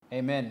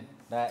 Amen.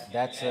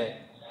 That's a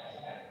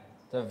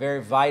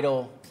very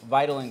vital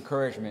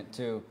encouragement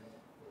to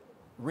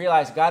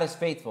realize God is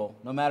faithful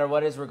no matter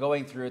what it is we're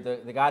going through.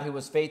 The God who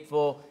was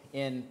faithful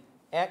in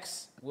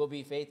X will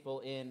be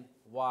faithful in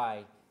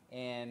Y,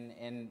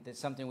 and that's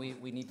something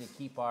we need to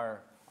keep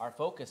our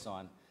focus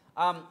on.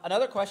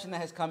 Another question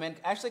that has come in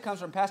actually comes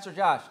from Pastor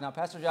Josh. Now,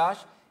 Pastor Josh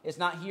is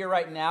not here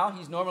right now.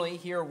 He's normally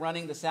here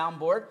running the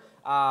soundboard.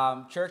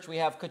 Church, we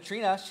have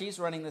Katrina. She's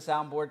running the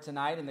soundboard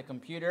tonight and the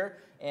computer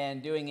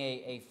and doing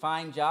a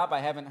fine job. I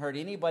haven't heard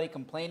anybody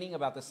complaining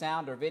about the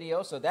sound or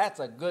video, so that's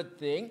a good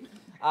thing.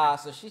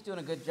 So she's doing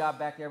a good job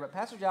back there. But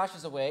Pastor Josh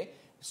is away,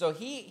 so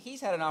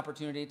he's had an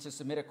opportunity to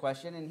submit a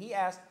question, and he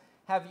asked,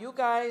 have you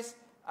guys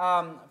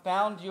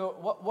found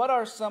what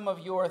are some of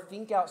your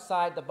think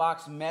outside the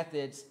box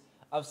methods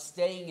of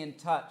staying in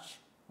touch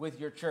with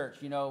your church?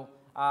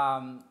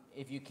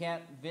 If you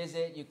can't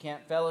visit, you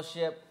can't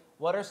fellowship,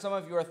 what are some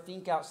of your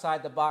think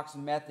outside the box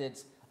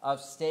methods of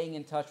staying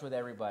in touch with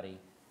everybody?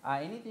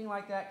 Anything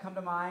like that come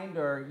to mind,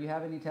 or you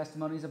have any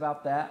testimonies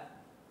about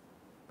that?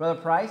 Brother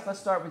Price, let's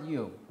start with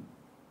you.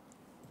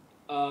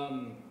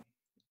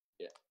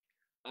 Yeah,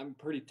 I'm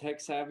pretty tech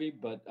savvy,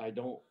 but I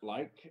don't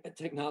like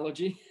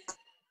technology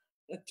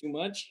too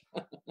much.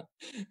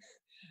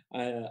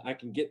 I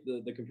can get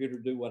the computer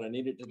to do what I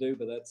need it to do,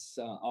 but that's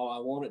all I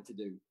want it to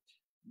do.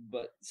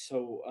 But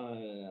so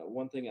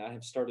one thing I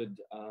have started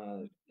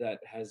that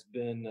has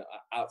been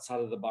outside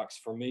of the box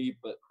for me,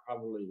 but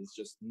probably is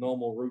just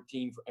normal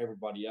routine for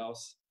everybody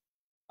else,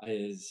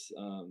 is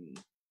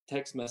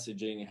text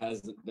messaging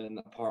hasn't been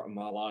a part of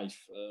my life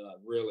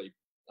really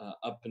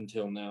up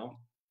until now.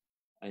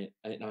 I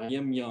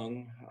am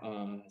young,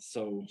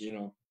 so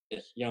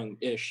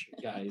young-ish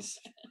guys.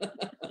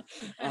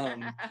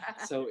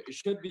 So it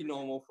should be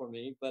normal for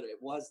me, but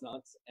it was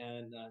not.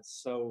 And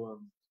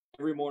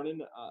every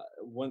morning,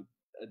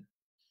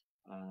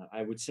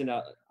 I would send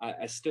out.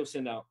 I still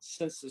send out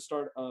since the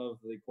start of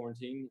the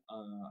quarantine.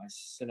 I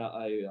sent out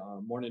a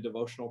morning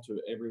devotional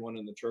to everyone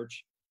in the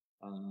church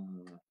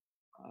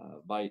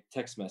by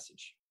text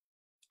message,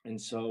 and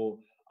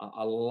so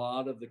a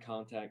lot of the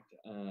contact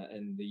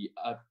and the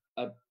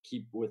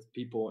upkeep with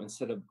people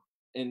instead of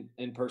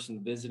in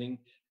person visiting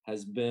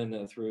has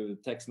been through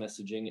text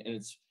messaging, and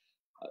it's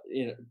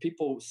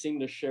people seem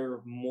to share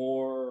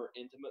more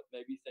intimate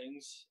maybe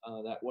things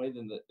that way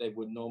than that they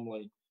would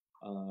normally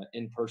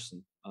in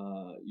person.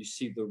 You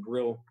see the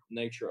real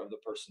nature of the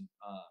person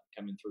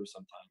coming through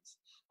sometimes,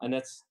 and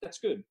that's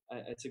good.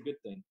 It's a good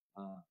thing.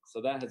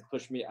 So that has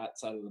pushed me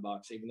outside of the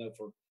box, even though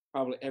for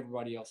probably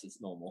everybody else it's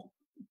normal.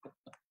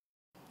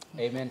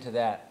 Amen to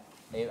that.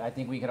 I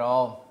think we could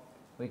all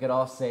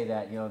say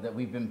that that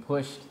we've been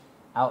pushed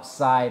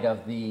outside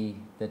of the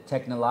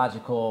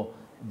technological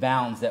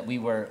bounds that we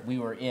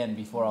were in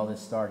before all this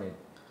started.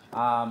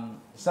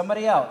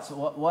 Somebody else,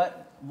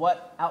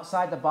 what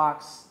outside the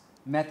box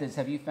methods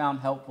have you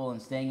found helpful in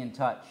staying in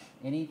touch?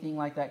 Anything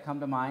like that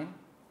come to mind?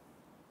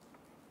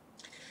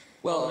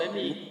 Well, let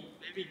me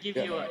give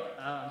you a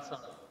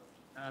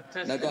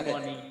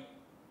testimony.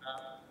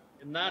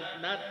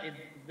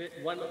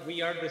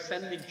 We are the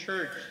sending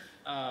church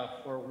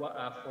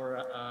for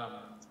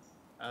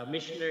a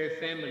missionary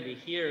family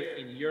here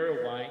in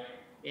Uruguay,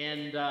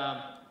 and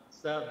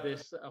so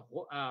this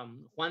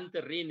Juan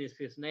Terrin is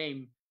his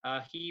name.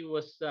 He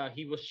was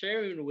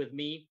sharing with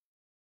me,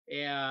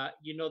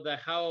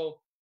 how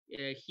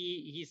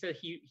he said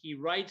he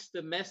writes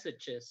the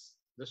messages,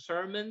 the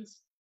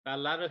sermons. A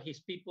lot of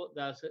his people,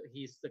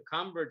 the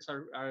converts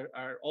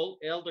are all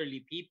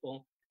elderly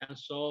people, and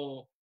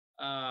so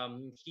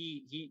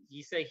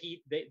he said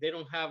they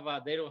don't have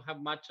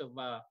much of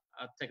a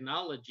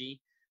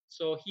technology.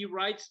 So he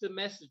writes the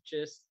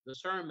messages, the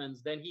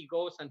sermons, then he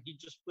goes and he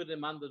just put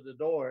them under the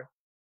door,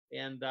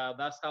 and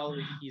that's how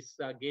he's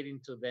getting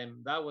to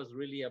them. That was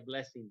really a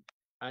blessing,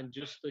 and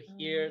just to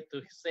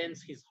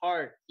sense his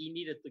heart, he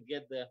needed to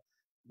get the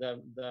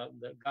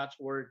God's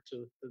word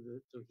to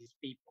his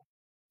people.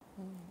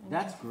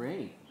 That's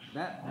great.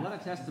 What a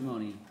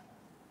testimony.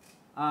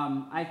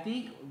 I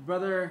think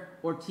Brother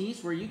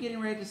Ortiz, were you getting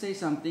ready to say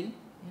something?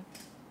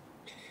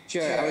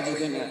 Sure, I was just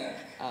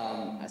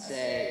gonna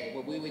say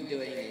what we've been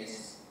doing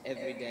is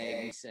every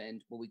day we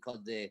send what we call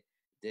the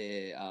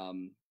the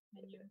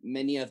Menu.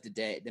 menu of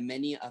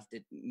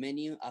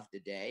the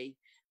day,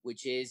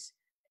 which is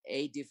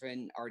 8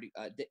 different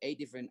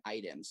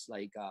items,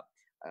 like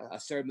a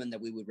sermon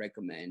that we would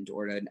recommend,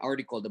 or an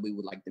article that we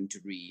would like them to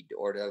read,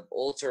 or the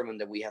old sermon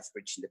that we have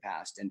preached in the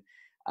past.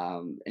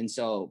 And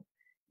so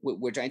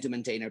we're trying to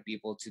maintain our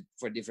people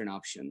for different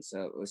options,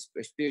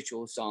 a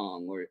spiritual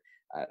song, or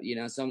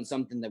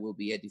something that will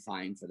be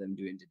edifying for them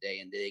during the day,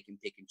 and they can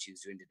pick and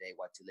choose during the day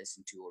what to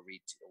listen to or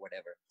read to or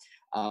whatever.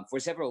 For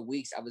several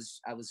weeks, I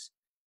was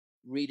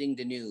reading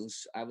the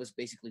news. I was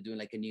basically doing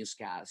like a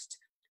newscast.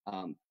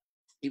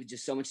 It was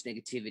just so much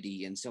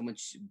negativity and so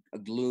much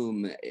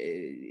gloom,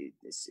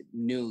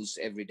 news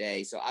every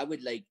day. So I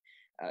would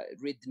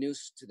read the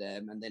news to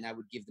them, and then I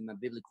would give them a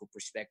biblical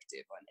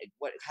perspective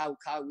on how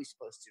are we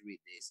supposed to read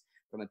this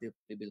from a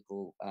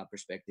biblical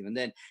perspective. And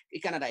then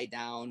it kind of died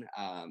down,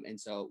 and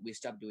so we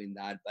stopped doing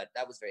that. But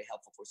that was very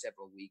helpful for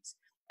several weeks.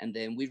 And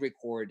then we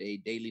record a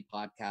daily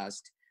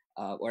podcast,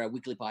 or a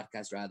weekly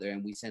podcast rather,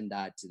 and we send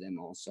that to them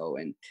also.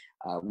 And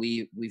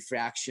we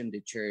fraction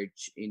the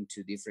church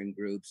into different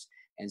groups,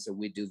 and so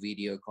we do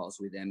video calls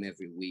with them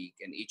every week,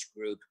 and each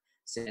group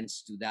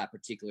sends to that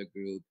particular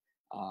group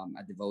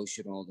a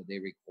devotional that they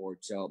record.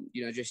 So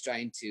just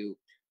trying to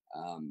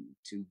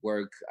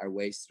work our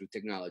ways through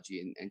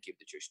technology and keep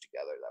the church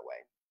together that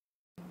way.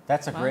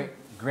 That's a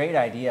great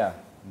idea.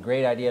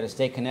 Great idea to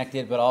stay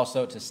connected, but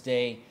also to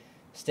stay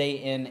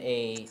in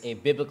a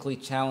biblically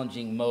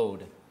challenging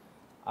mode.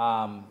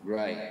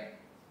 Right.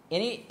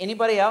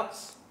 Anybody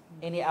else?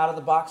 Any out of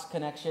the box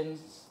connections,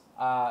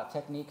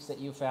 techniques that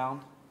you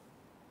found?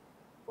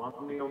 Well,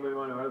 I'm the only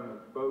one who hasn't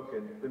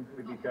spoken,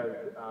 simply because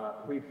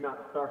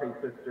sorry,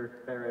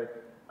 Sister Ferris,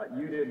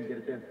 you didn't get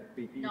a chance to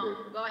speak either. No,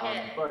 go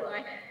ahead. But Go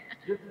ahead.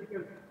 just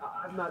because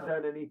I've not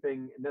done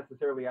anything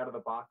necessarily out of the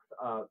box,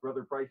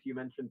 Brother Price, you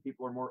mentioned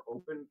people are more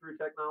open through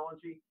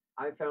technology.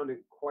 I found it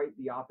quite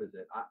the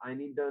opposite. I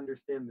need to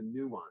understand the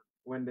nuance.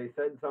 When they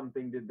said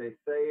something, did they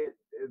say it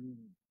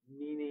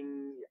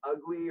meaning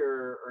ugly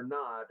or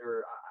not?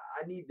 Or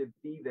I need to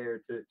be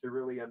there to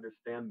really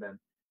understand them.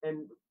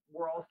 And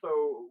we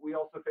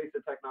also face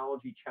a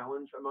technology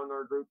challenge among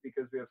our group,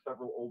 because we have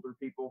several older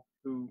people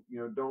who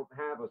don't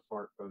have a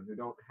smartphone, who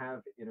don't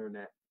have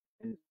internet,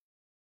 and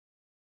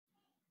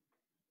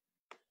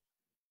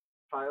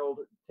child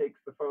takes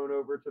the phone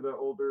over to the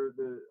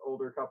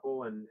older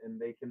couple, and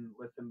they can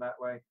listen that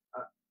way.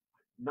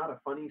 Not a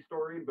funny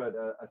story, but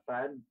a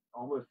sad,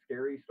 almost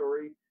scary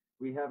story.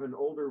 We have an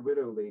older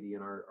widow lady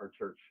in our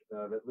church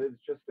that lives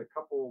just a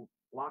couple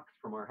blocks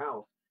from our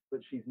house, but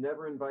she's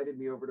never invited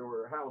me over to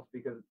her house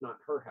because it's not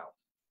her house.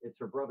 It's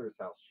her brother's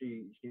house.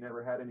 She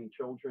never had any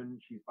children.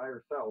 She's by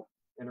herself,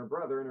 and her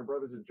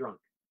brother's a drunk.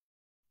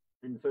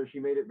 And so she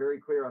made it very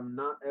clear, I'm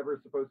not ever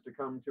supposed to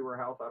come to her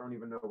house. I don't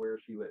even know where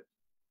she lives.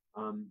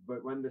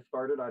 But when this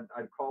started,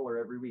 I'd call her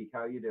every week.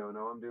 How you doing?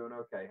 Oh, I'm doing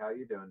okay. How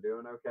you doing?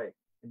 Doing okay.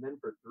 And then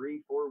for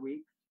 3-4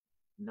 weeks,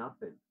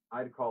 nothing.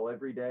 I'd call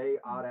every day,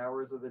 odd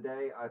hours of the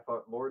day. I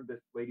thought, Lord,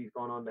 this lady's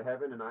gone on to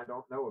heaven and I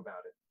don't know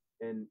about it.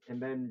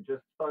 And then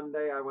just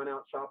Sunday, I went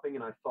out shopping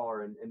and I saw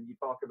her. And you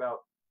talk about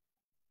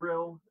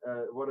thrill,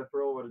 what a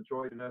thrill, what a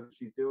joy to know that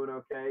she's doing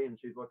okay, and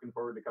she's looking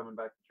forward to coming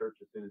back to church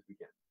as soon as we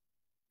can.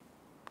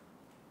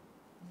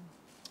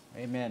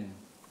 Amen.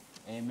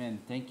 Amen.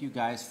 Thank you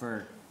guys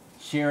for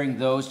sharing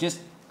those. Just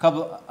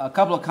a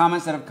couple of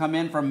comments that have come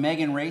in from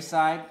Megan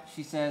Rayside.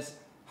 She says,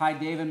 hi,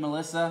 Dave and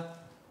Melissa.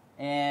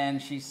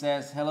 And she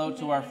says, hello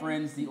to our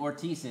friends, the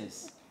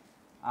Ortizes.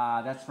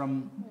 That's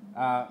from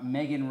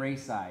Megan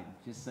Rayside,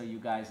 just so you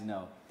guys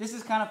know. This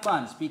is kind of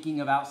fun. Speaking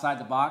of outside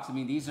the box, I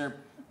mean, these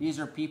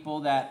are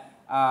people that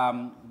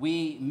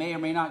we may or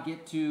may not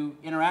get to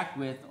interact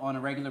with on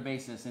a regular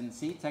basis. And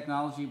see,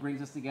 technology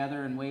brings us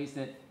together in ways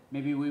that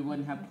maybe we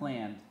wouldn't have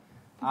planned.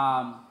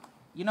 I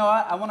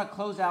want to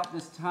close out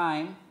this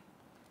time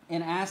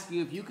and ask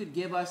you if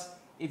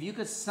you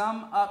could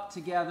sum up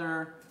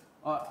together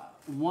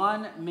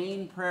one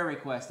main prayer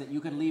request that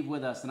you could leave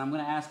with us. And I'm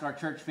going to ask our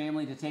church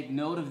family to take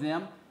note of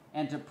them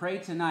and to pray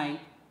tonight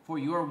for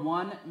your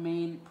one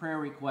main prayer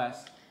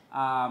request.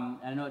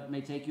 I know it may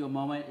take you a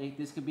moment.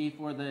 This could be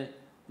for the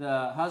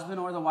husband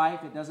or the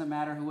wife. It doesn't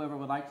matter, whoever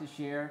would like to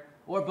share,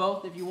 or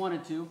both if you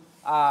wanted to.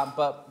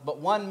 But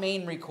one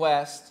main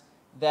request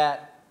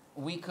that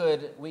we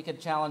could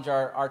challenge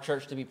our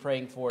church to be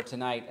praying for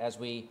tonight as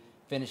we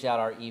finish out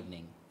our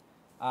evening.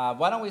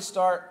 Why don't we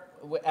start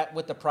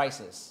with the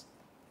Prices?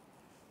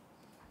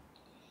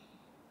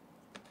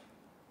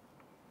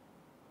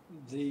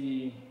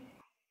 The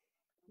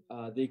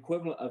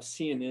equivalent of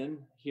CNN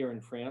here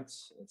in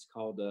France, it's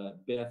called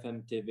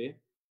BFM TV.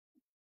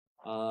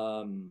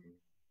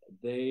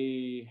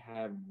 They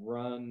have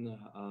run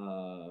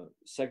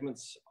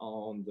segments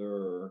on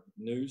their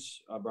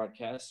news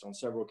broadcasts on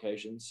several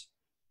occasions,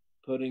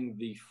 putting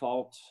the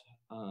fault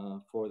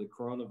for the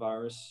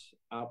coronavirus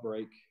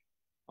outbreak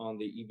on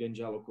the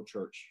evangelical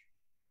church.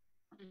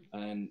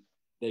 And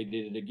they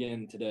did it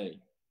again today.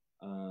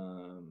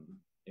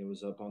 It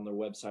was up on their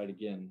website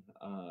again,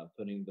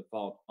 putting the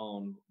fault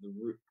on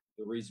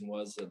the reason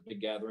was a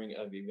big gathering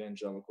of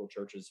evangelical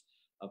churches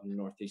up in the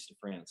northeast of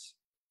France.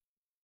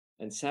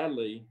 And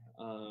sadly,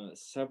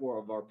 several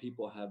of our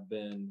people have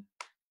been,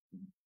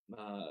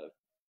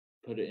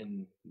 put it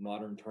in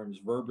modern terms,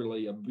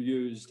 verbally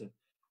abused,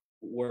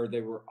 where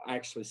they were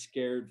actually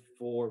scared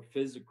for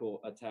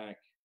physical attack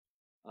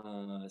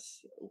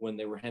when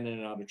they were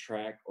handing out a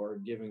tract or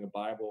giving a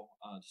Bible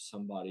to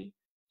somebody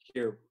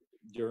here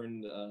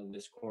during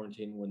this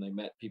quarantine when they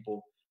met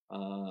people,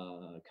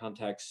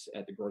 contacts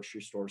at the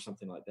grocery store,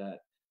 something like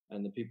that.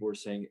 And the people were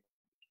saying,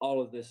 all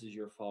of this is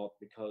your fault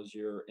because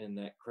you're in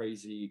that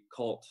crazy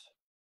cult.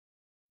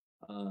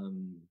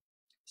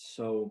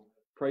 So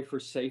pray for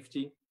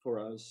safety for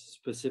us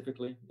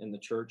specifically in the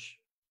church,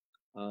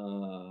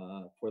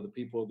 for the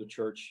people of the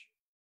church,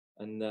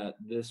 and that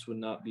this would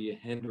not be a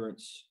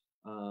hindrance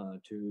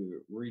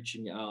to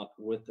reaching out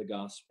with the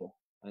gospel,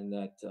 and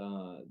that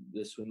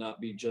this would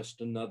not be just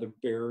another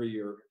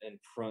barrier in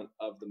front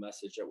of the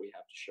message that we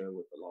have to share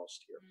with the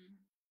lost here.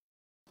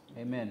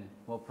 Amen.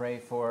 We'll pray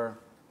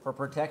for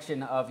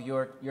protection of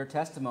your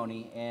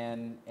testimony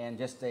and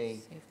just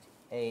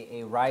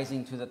a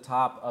rising to the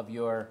top of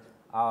your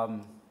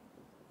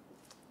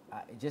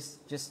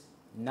just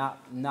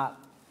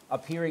not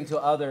appearing to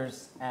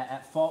others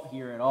at fault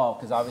here at all,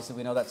 because obviously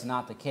we know that's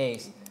not the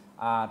case.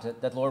 That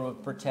the Lord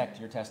would protect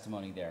your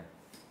testimony there.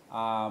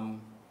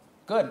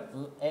 Good,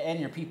 and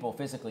your people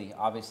physically.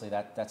 Obviously,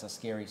 that's a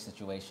scary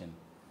situation.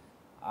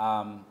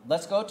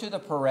 Let's go to the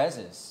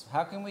Perez's.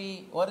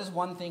 What is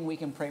one thing we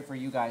can pray for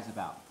you guys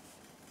about?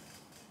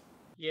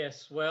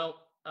 Yes,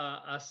 well,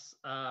 as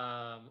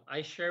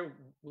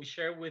we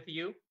shared with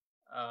you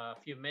a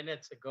few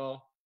minutes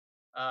ago,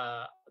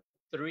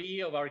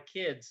 3 of our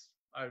kids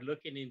are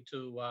looking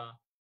into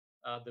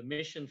the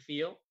mission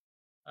field.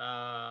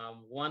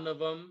 One of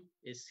them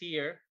is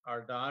here,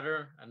 our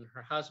daughter and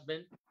her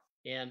husband,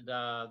 and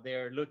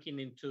they're looking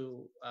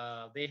into,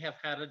 they have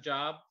had a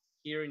job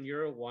here in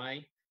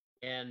Uruguay,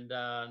 and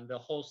the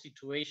whole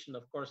situation,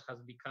 of course, has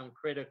become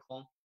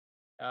critical.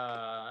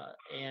 Now,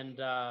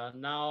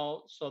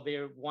 so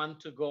they want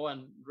to go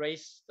and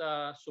raise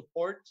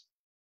support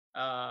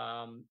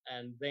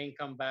and then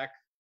come back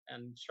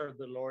and serve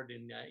the Lord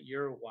in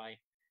Uruguay.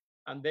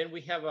 And then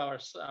we have our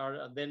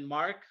then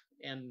Mark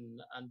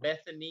and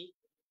Bethany.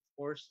 Of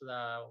course,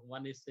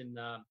 one is in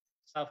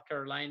South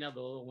Carolina,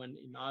 the other one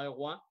in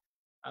Iowa,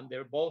 and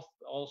they're both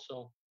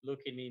also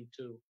looking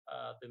into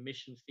the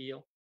mission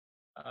field.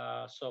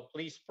 So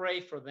please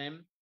pray for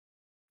them,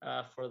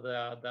 for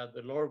that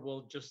the Lord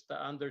will just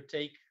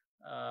undertake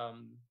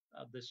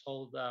this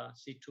whole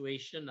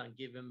situation and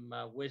give him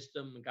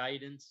wisdom and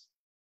guidance.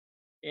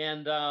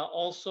 And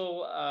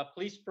also,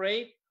 please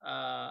pray.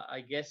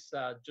 I guess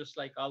just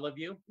like all of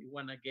you, we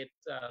want to get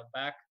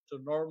back to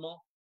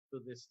normal, to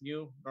this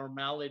new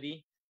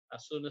normality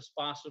as soon as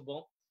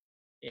possible.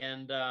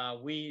 And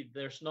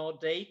there's no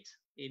date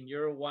in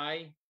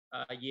Uruguay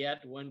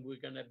yet when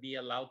we're going to be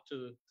allowed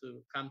to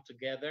come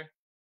together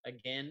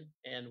again.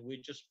 And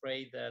we just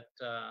pray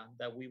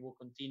that we will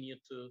continue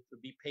to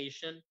be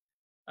patient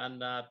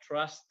and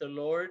trust the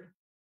Lord.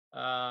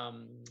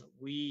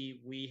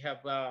 We have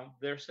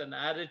there's an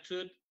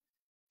attitude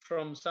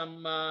from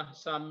some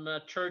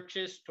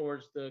churches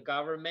towards the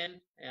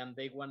government, and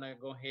they want to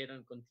go ahead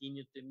and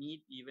continue to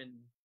meet even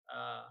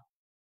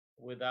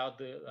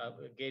without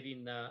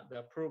getting the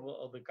approval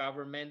of the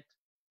government.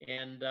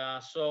 And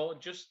so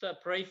just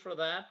pray for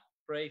that.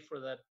 Pray for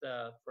that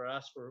for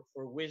us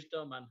for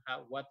wisdom on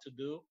what to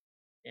do,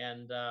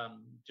 and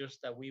just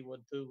that we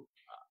would do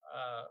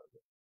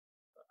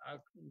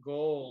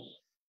go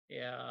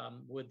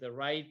with the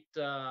right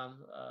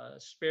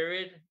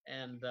spirit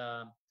and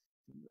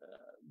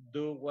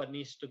do what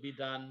needs to be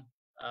done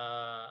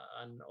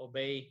and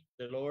obey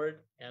the Lord.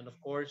 And of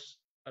course,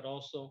 but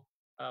also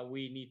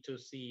we need to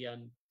see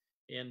and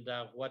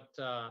what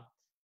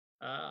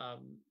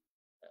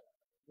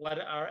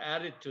our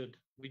attitude.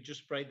 We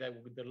just pray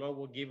that the Lord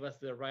will give us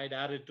the right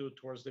attitude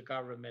towards the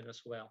government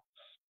as well.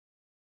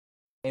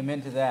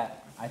 Amen to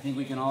that. I think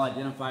we can all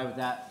identify with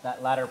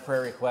that latter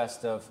prayer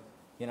request of,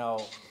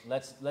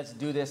 let's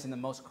do this in the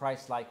most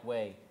Christ-like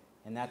way.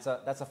 And that's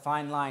a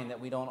fine line that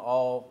we don't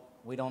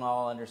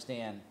all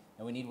understand,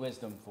 and we need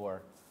wisdom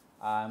for.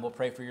 And we'll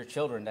pray for your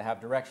children to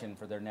have direction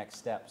for their next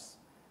steps.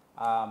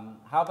 How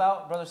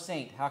about Brother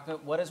Saint?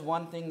 What is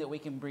one thing that we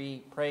can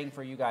be praying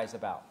for you guys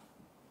about?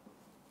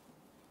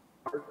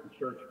 Our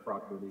church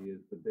property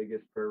is the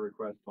biggest prayer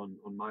request on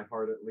my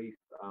heart, at least.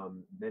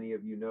 Many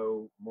of you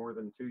know, more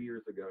than 2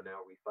 years ago now,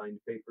 we signed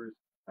papers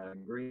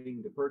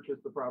agreeing to purchase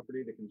the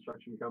property, the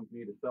construction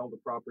company to sell the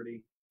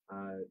property.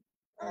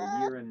 A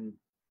year and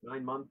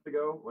 9 months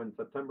ago, when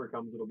September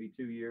comes, it'll be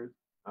 2 years.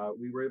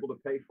 We were able to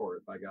pay for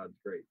it by God's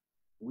grace.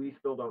 We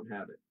still don't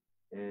have it.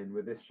 And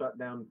with this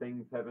shutdown,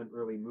 things haven't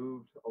really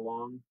moved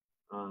along.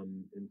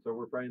 And so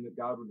we're praying that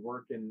God would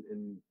work and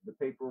the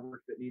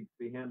paperwork that needs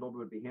to be handled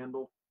would be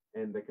handled,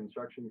 and the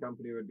construction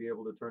company would be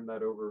able to turn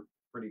that over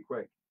pretty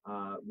quick.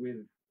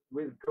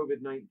 With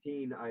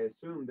COVID-19, I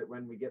assume that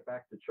when we get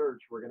back to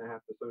church, we're going to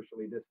have to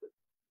socially distance.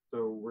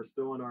 So we're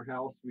still in our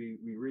house. We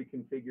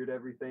reconfigured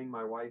everything.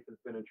 My wife has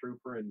been a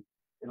trooper in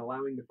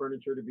allowing the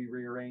furniture to be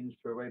rearranged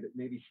to a way that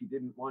maybe she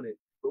didn't want it.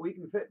 But we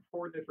can fit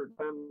 4 different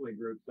family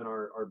groups in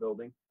our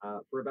building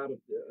for about a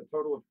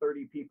total of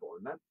 30 people.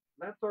 And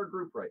that's our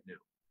group right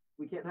now.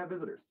 We can't have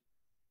visitors.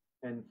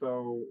 And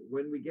so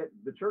when we get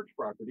the church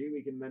property,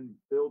 we can then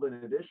build an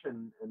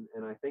addition.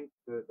 And I think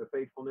the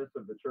faithfulness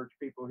of the church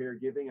people here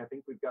giving, I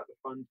think we've got the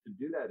funds to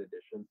do that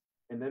addition.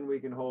 And then we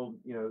can hold,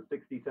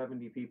 60,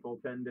 70 people,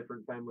 10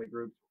 different family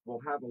groups.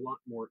 We'll have a lot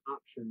more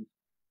options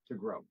to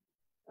grow.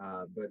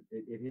 But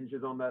it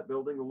hinges on that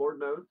building. The Lord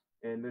knows.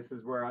 And this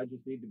is where I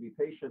just need to be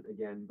patient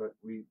again. But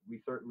we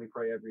certainly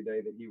pray every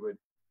day that He would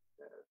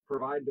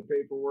provide the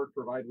paperwork,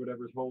 provide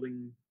whatever's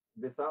holding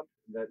this up,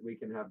 that we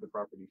can have the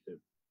property soon.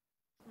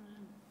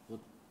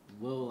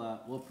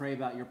 We'll pray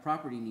about your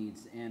property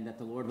needs, and that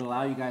the Lord will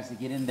allow you guys to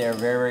get in there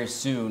very, very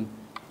soon,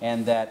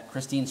 and that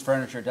Christine's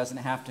furniture doesn't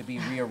have to be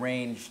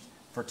rearranged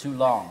for too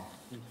long.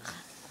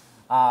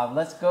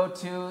 Let's go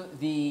to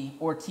the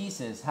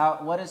Ortizes.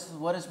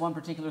 What is one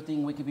particular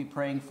thing we could be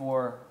praying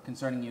for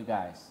concerning you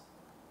guys?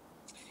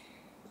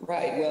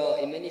 Right. Well,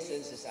 in many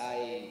senses,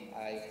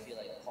 I feel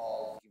like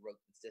Paul, he wrote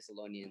the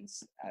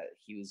Thessalonians,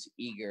 he was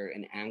eager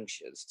and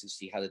anxious to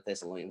see how the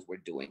Thessalonians were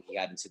doing. He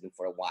hadn't seen them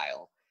for a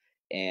while,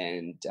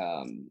 and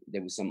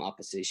there was some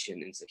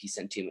opposition, and so he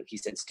sent Timothy.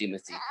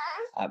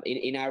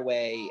 In our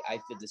way, I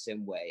feel the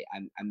same way.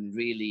 I'm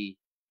really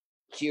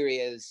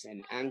curious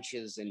and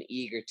anxious and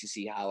eager to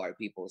see how our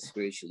people are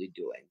spiritually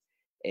doing.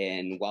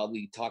 And while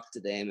we talk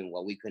to them and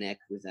while we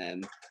connect with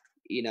them,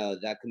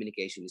 that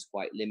communication is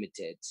quite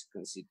limited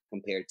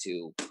compared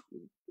to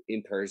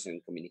in-person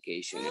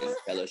communication and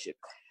fellowship.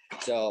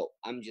 So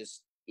I'm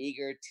just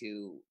eager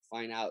to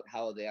find out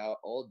how they are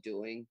all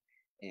doing.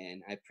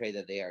 And I pray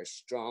that they are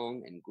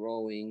strong and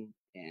growing,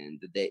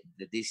 and that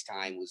this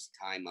time was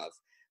time of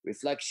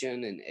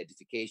reflection and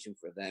edification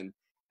for them,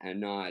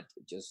 and not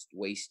just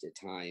wasted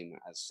time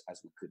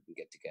as we couldn't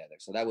get together.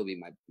 So that would be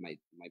my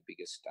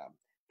biggest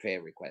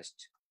prayer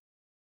request.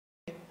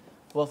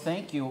 Well,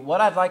 thank you. What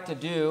I'd like to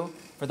do,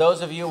 for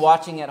those of you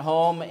watching at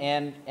home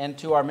and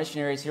to our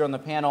missionaries here on the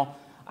panel,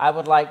 I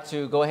would like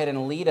to go ahead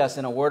and lead us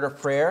in a word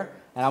of prayer.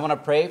 And I want to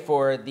pray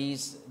for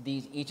each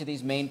of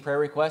these main prayer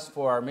requests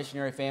for our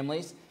missionary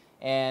families,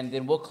 and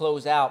then we'll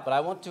close out. But I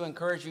want to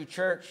encourage you,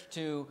 church,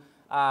 to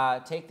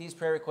take these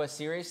prayer requests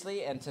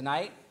seriously. And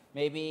tonight,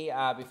 maybe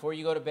before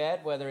you go to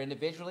bed, whether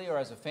individually or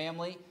as a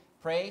family,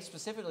 pray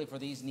specifically for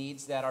these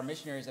needs that our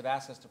missionaries have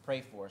asked us to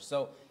pray for.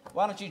 So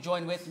why don't you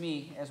join with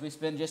me as we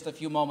spend just a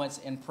few moments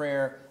in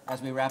prayer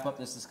as we wrap up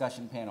this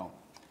discussion panel.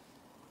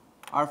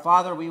 Our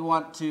Father, we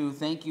want to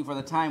thank you for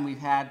the time we've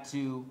had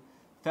to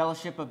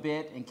fellowship a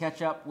bit and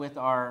catch up with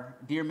our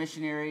dear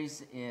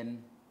missionaries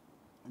in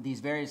these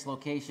various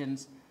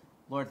locations.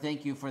 Lord,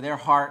 thank you for their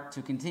heart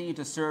to continue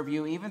to serve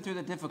you, even through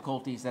the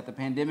difficulties that the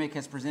pandemic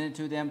has presented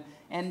to them,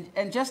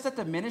 and just that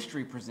the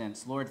ministry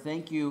presents. Lord,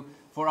 thank you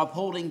for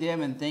upholding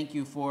them, and thank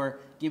you for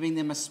giving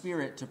them a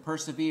spirit to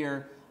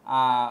persevere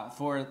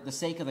for the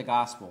sake of the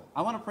gospel.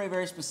 I want to pray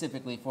very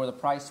specifically for the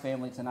Price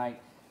family tonight,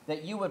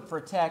 that you would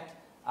protect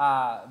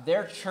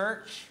their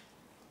church,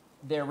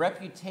 their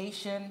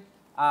reputation,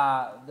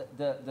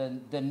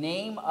 the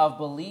name of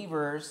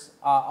believers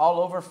all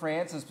over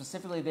France, and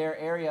specifically their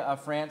area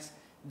of France,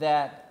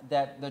 that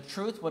the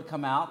truth would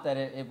come out, that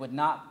it would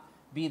not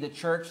be the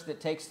church that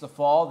takes the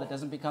fall, that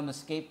doesn't become the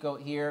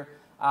scapegoat here,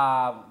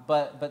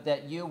 but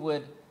that you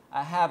would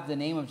have the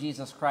name of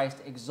Jesus Christ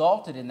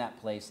exalted in that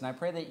place. And I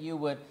pray that you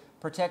would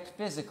protect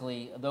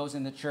physically those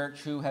in the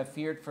church who have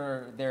feared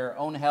for their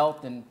own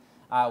health and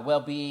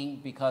well-being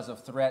because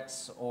of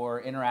threats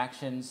or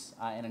interactions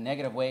in a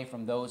negative way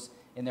from those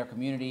in their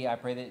community. I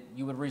pray that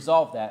you would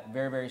resolve that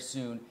very, very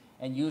soon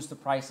and use the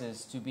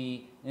Prices to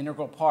be an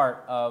integral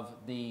part of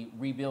the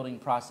rebuilding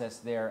process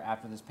there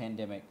after this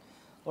pandemic.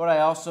 Lord, I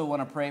also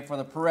want to pray for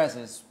the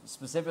Perezes,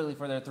 specifically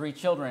for their 3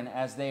 children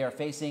as they are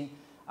facing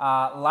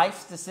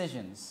life's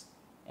decisions.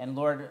 And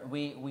Lord,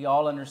 we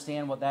all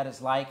understand what that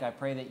is like. I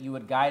pray that you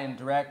would guide and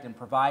direct and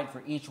provide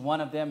for each one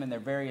of them in their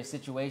various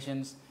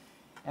situations.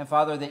 And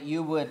Father, that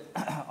you would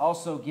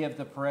also give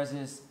the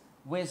Perezes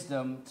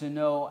wisdom to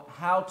know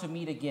how to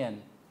meet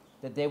again,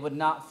 that they would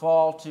not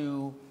fall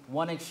to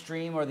one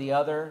extreme or the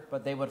other,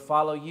 but they would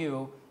follow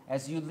you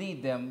as you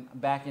lead them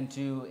back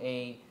into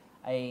a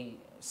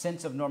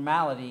sense of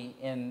normality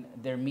in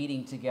their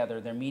meeting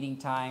together, their meeting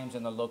times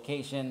and the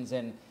locations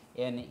and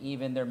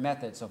even their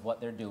methods of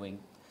what they're doing.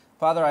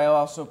 Father, I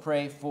also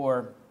pray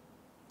for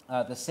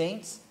the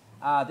saints.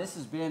 This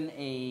has been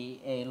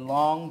a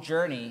long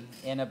journey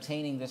in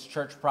obtaining this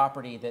church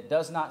property that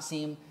does not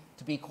seem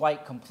to be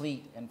quite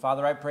complete. And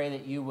Father, I pray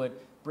that you would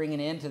bring an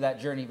end to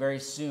that journey very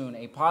soon,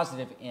 a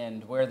positive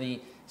end, where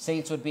the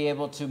saints would be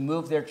able to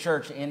move their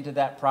church into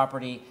that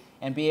property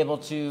and be able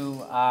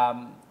to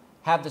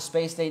have the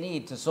space they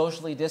need to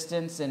socially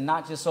distance, and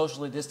not just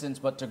socially distance,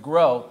 but to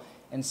grow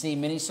and see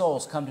many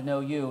souls come to know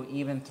you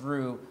even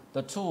through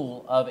the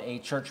tool of a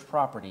church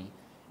property.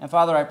 And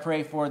Father, I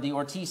pray for the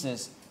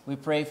Ortizes. We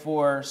pray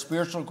for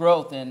spiritual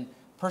growth and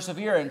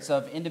perseverance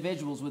of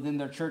individuals within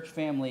their church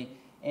family,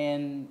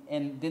 and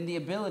then the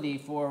ability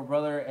for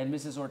Brother and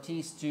Mrs.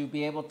 Ortiz to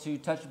be able to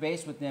touch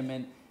base with them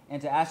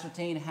and to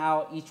ascertain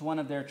how each one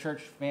of their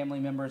church family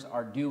members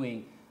are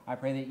doing. I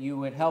pray that you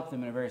would help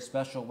them in a very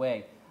special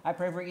way. I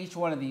pray for each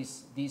one of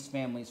these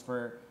families,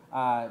 for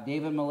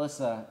David and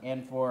Melissa,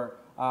 and for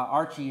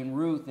Archie and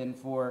Ruth, and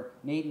for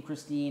Nate and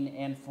Christine,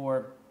 and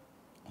for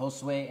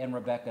Josue and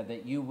Rebecca,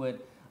 that you would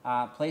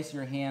place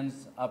your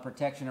hands of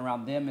protection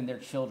around them and their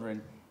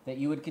children, that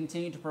you would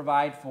continue to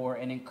provide for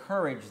and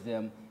encourage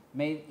them.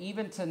 May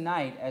even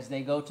tonight as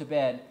they go to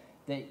bed,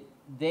 that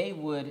they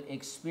would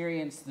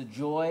experience the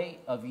joy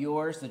of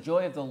yours, the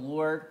joy of the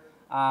Lord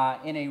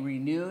in a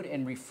renewed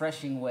and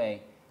refreshing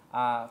way.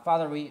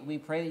 Father, we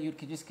pray that you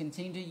could just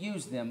continue to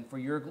use them for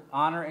your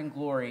honor and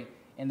glory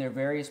in their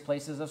various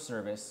places of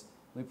service.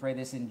 We pray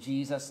this in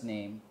Jesus'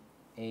 name.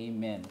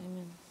 Amen.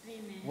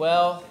 Amen.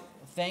 Well,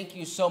 thank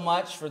you so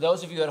much for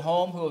those of you at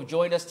home who have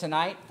joined us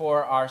tonight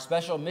for our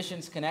special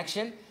Missions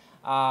Connection.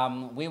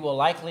 We will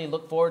likely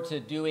look forward to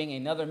doing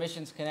another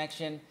Missions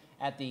Connection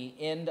at the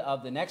end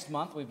of the next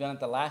month. We've done it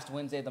the last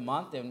Wednesday of the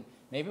month, and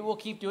maybe we'll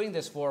keep doing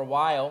this for a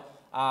while.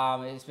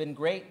 It's been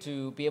great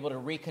to be able to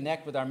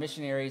reconnect with our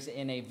missionaries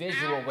in a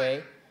visual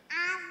way,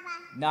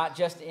 not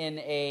just in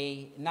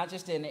a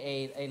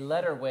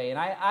letter way. And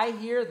I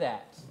hear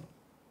that.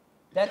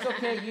 That's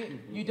okay.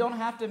 You don't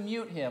have to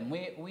mute him.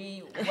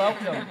 We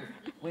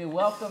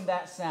welcome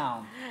that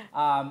sound.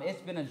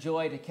 It's been a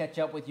joy to catch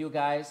up with you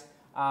guys.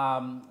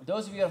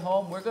 Those of you at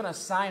home, we're going to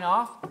sign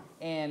off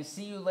and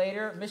see you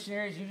later.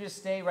 Missionaries, you just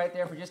stay right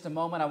there for just a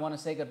moment. I want to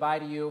say goodbye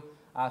to you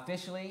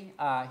officially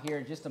here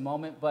in just a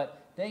moment.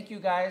 But thank you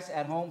guys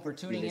at home for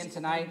tuning in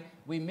tonight.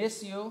 We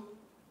miss you.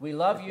 We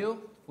love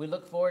you. We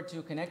look forward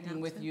to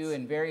connecting with you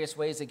in various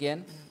ways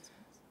again.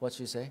 What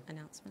you say?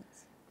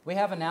 Announcements. We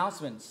have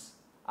announcements.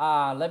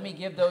 Let me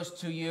give those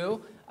to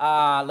you.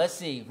 Let's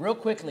see, real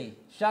quickly.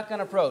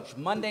 Shotgun Approach,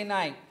 Monday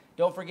night.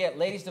 Don't forget,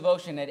 Ladies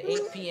Devotion at 8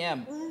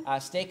 p.m.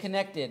 Stay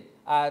connected.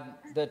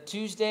 Next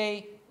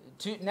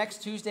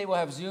Tuesday, we'll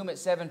have Zoom at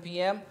 7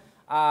 p.m.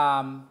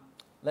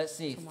 Let's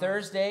see,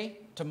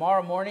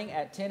 tomorrow morning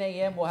at 10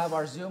 a.m., we'll have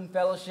our Zoom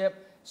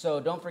fellowship. So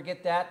don't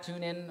forget that.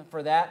 Tune in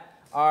for that.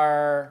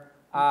 Our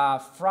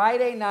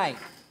Friday night,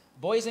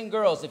 boys and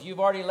girls, if you've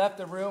already left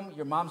the room,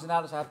 your mom's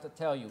not, so I have to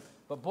tell you.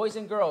 But boys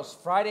and girls,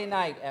 Friday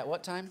night at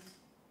what time?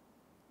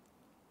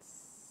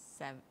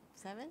 7?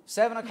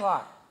 7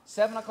 o'clock.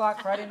 7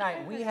 o'clock Friday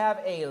night. We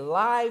have a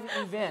live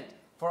event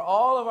for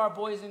all of our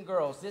boys and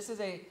girls. This is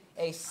a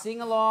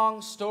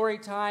sing-along story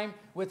time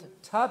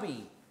with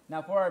Tubby.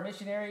 Now, for our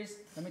missionaries,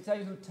 let me tell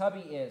you who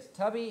Tubby is.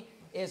 Tubby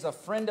is a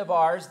friend of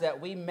ours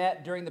that we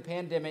met during the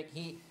pandemic.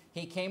 He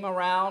came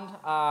around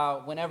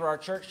whenever our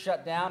church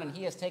shut down, and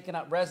he has taken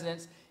up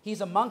residence.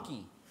 He's a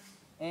monkey.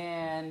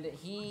 And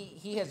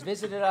he has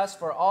visited us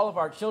for all of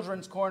our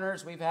children's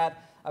corners. We've had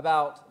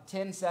about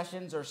 10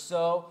 sessions or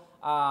so.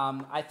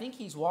 I think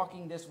he's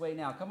walking this way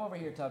now. Come over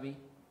here, Tubby.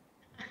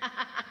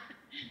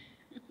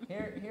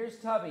 Here's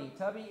Tubby.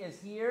 Tubby is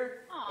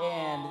here. Aww.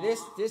 And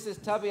this is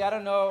Tubby. I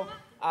don't know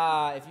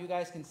if you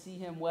guys can see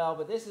him well,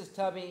 but this is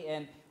Tubby.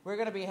 And we're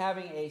going to be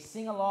having a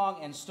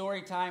sing-along and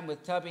story time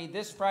with Tubby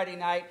this Friday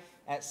night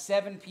at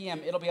 7 p.m.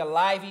 It'll be a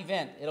live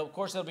event. Of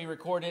course, it'll be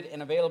recorded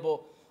and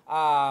available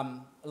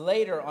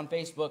later on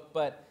Facebook,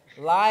 but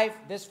live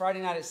this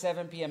Friday night at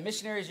 7 p.m.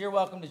 Missionaries, you're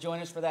welcome to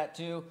join us for that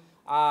too.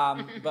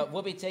 But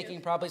we'll be taking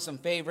probably some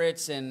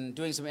favorites and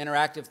doing some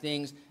interactive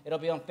things. It'll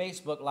be on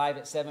Facebook live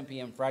at 7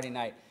 p.m. Friday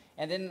night.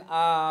 And then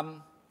I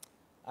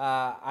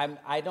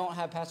don't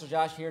have Pastor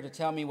Josh here to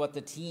tell me what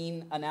the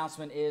teen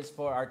announcement is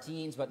for our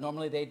teens, but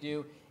normally they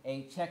do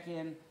a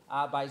check-in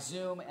by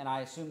Zoom, and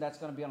I assume that's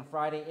going to be on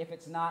Friday. If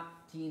it's not,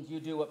 teens, you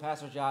do what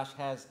Pastor Josh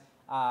has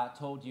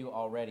told you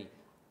already.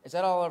 Is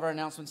that all of our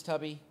announcements,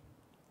 Tubby?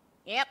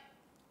 Yep.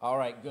 All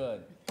right,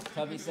 good.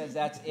 Tubby says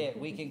that's it.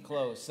 We can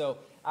close. So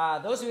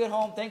those of you at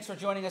home, thanks for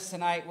joining us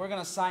tonight. We're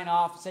going to sign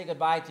off, say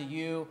goodbye to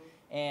you,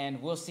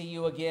 and we'll see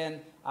you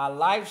again.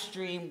 Live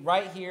stream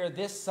right here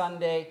this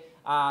Sunday,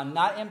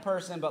 not in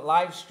person, but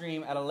live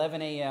stream at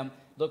 11 a.m.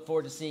 Look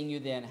forward to seeing you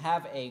then.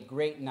 Have a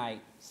great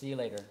night. See you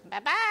later.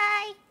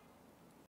 Bye-bye.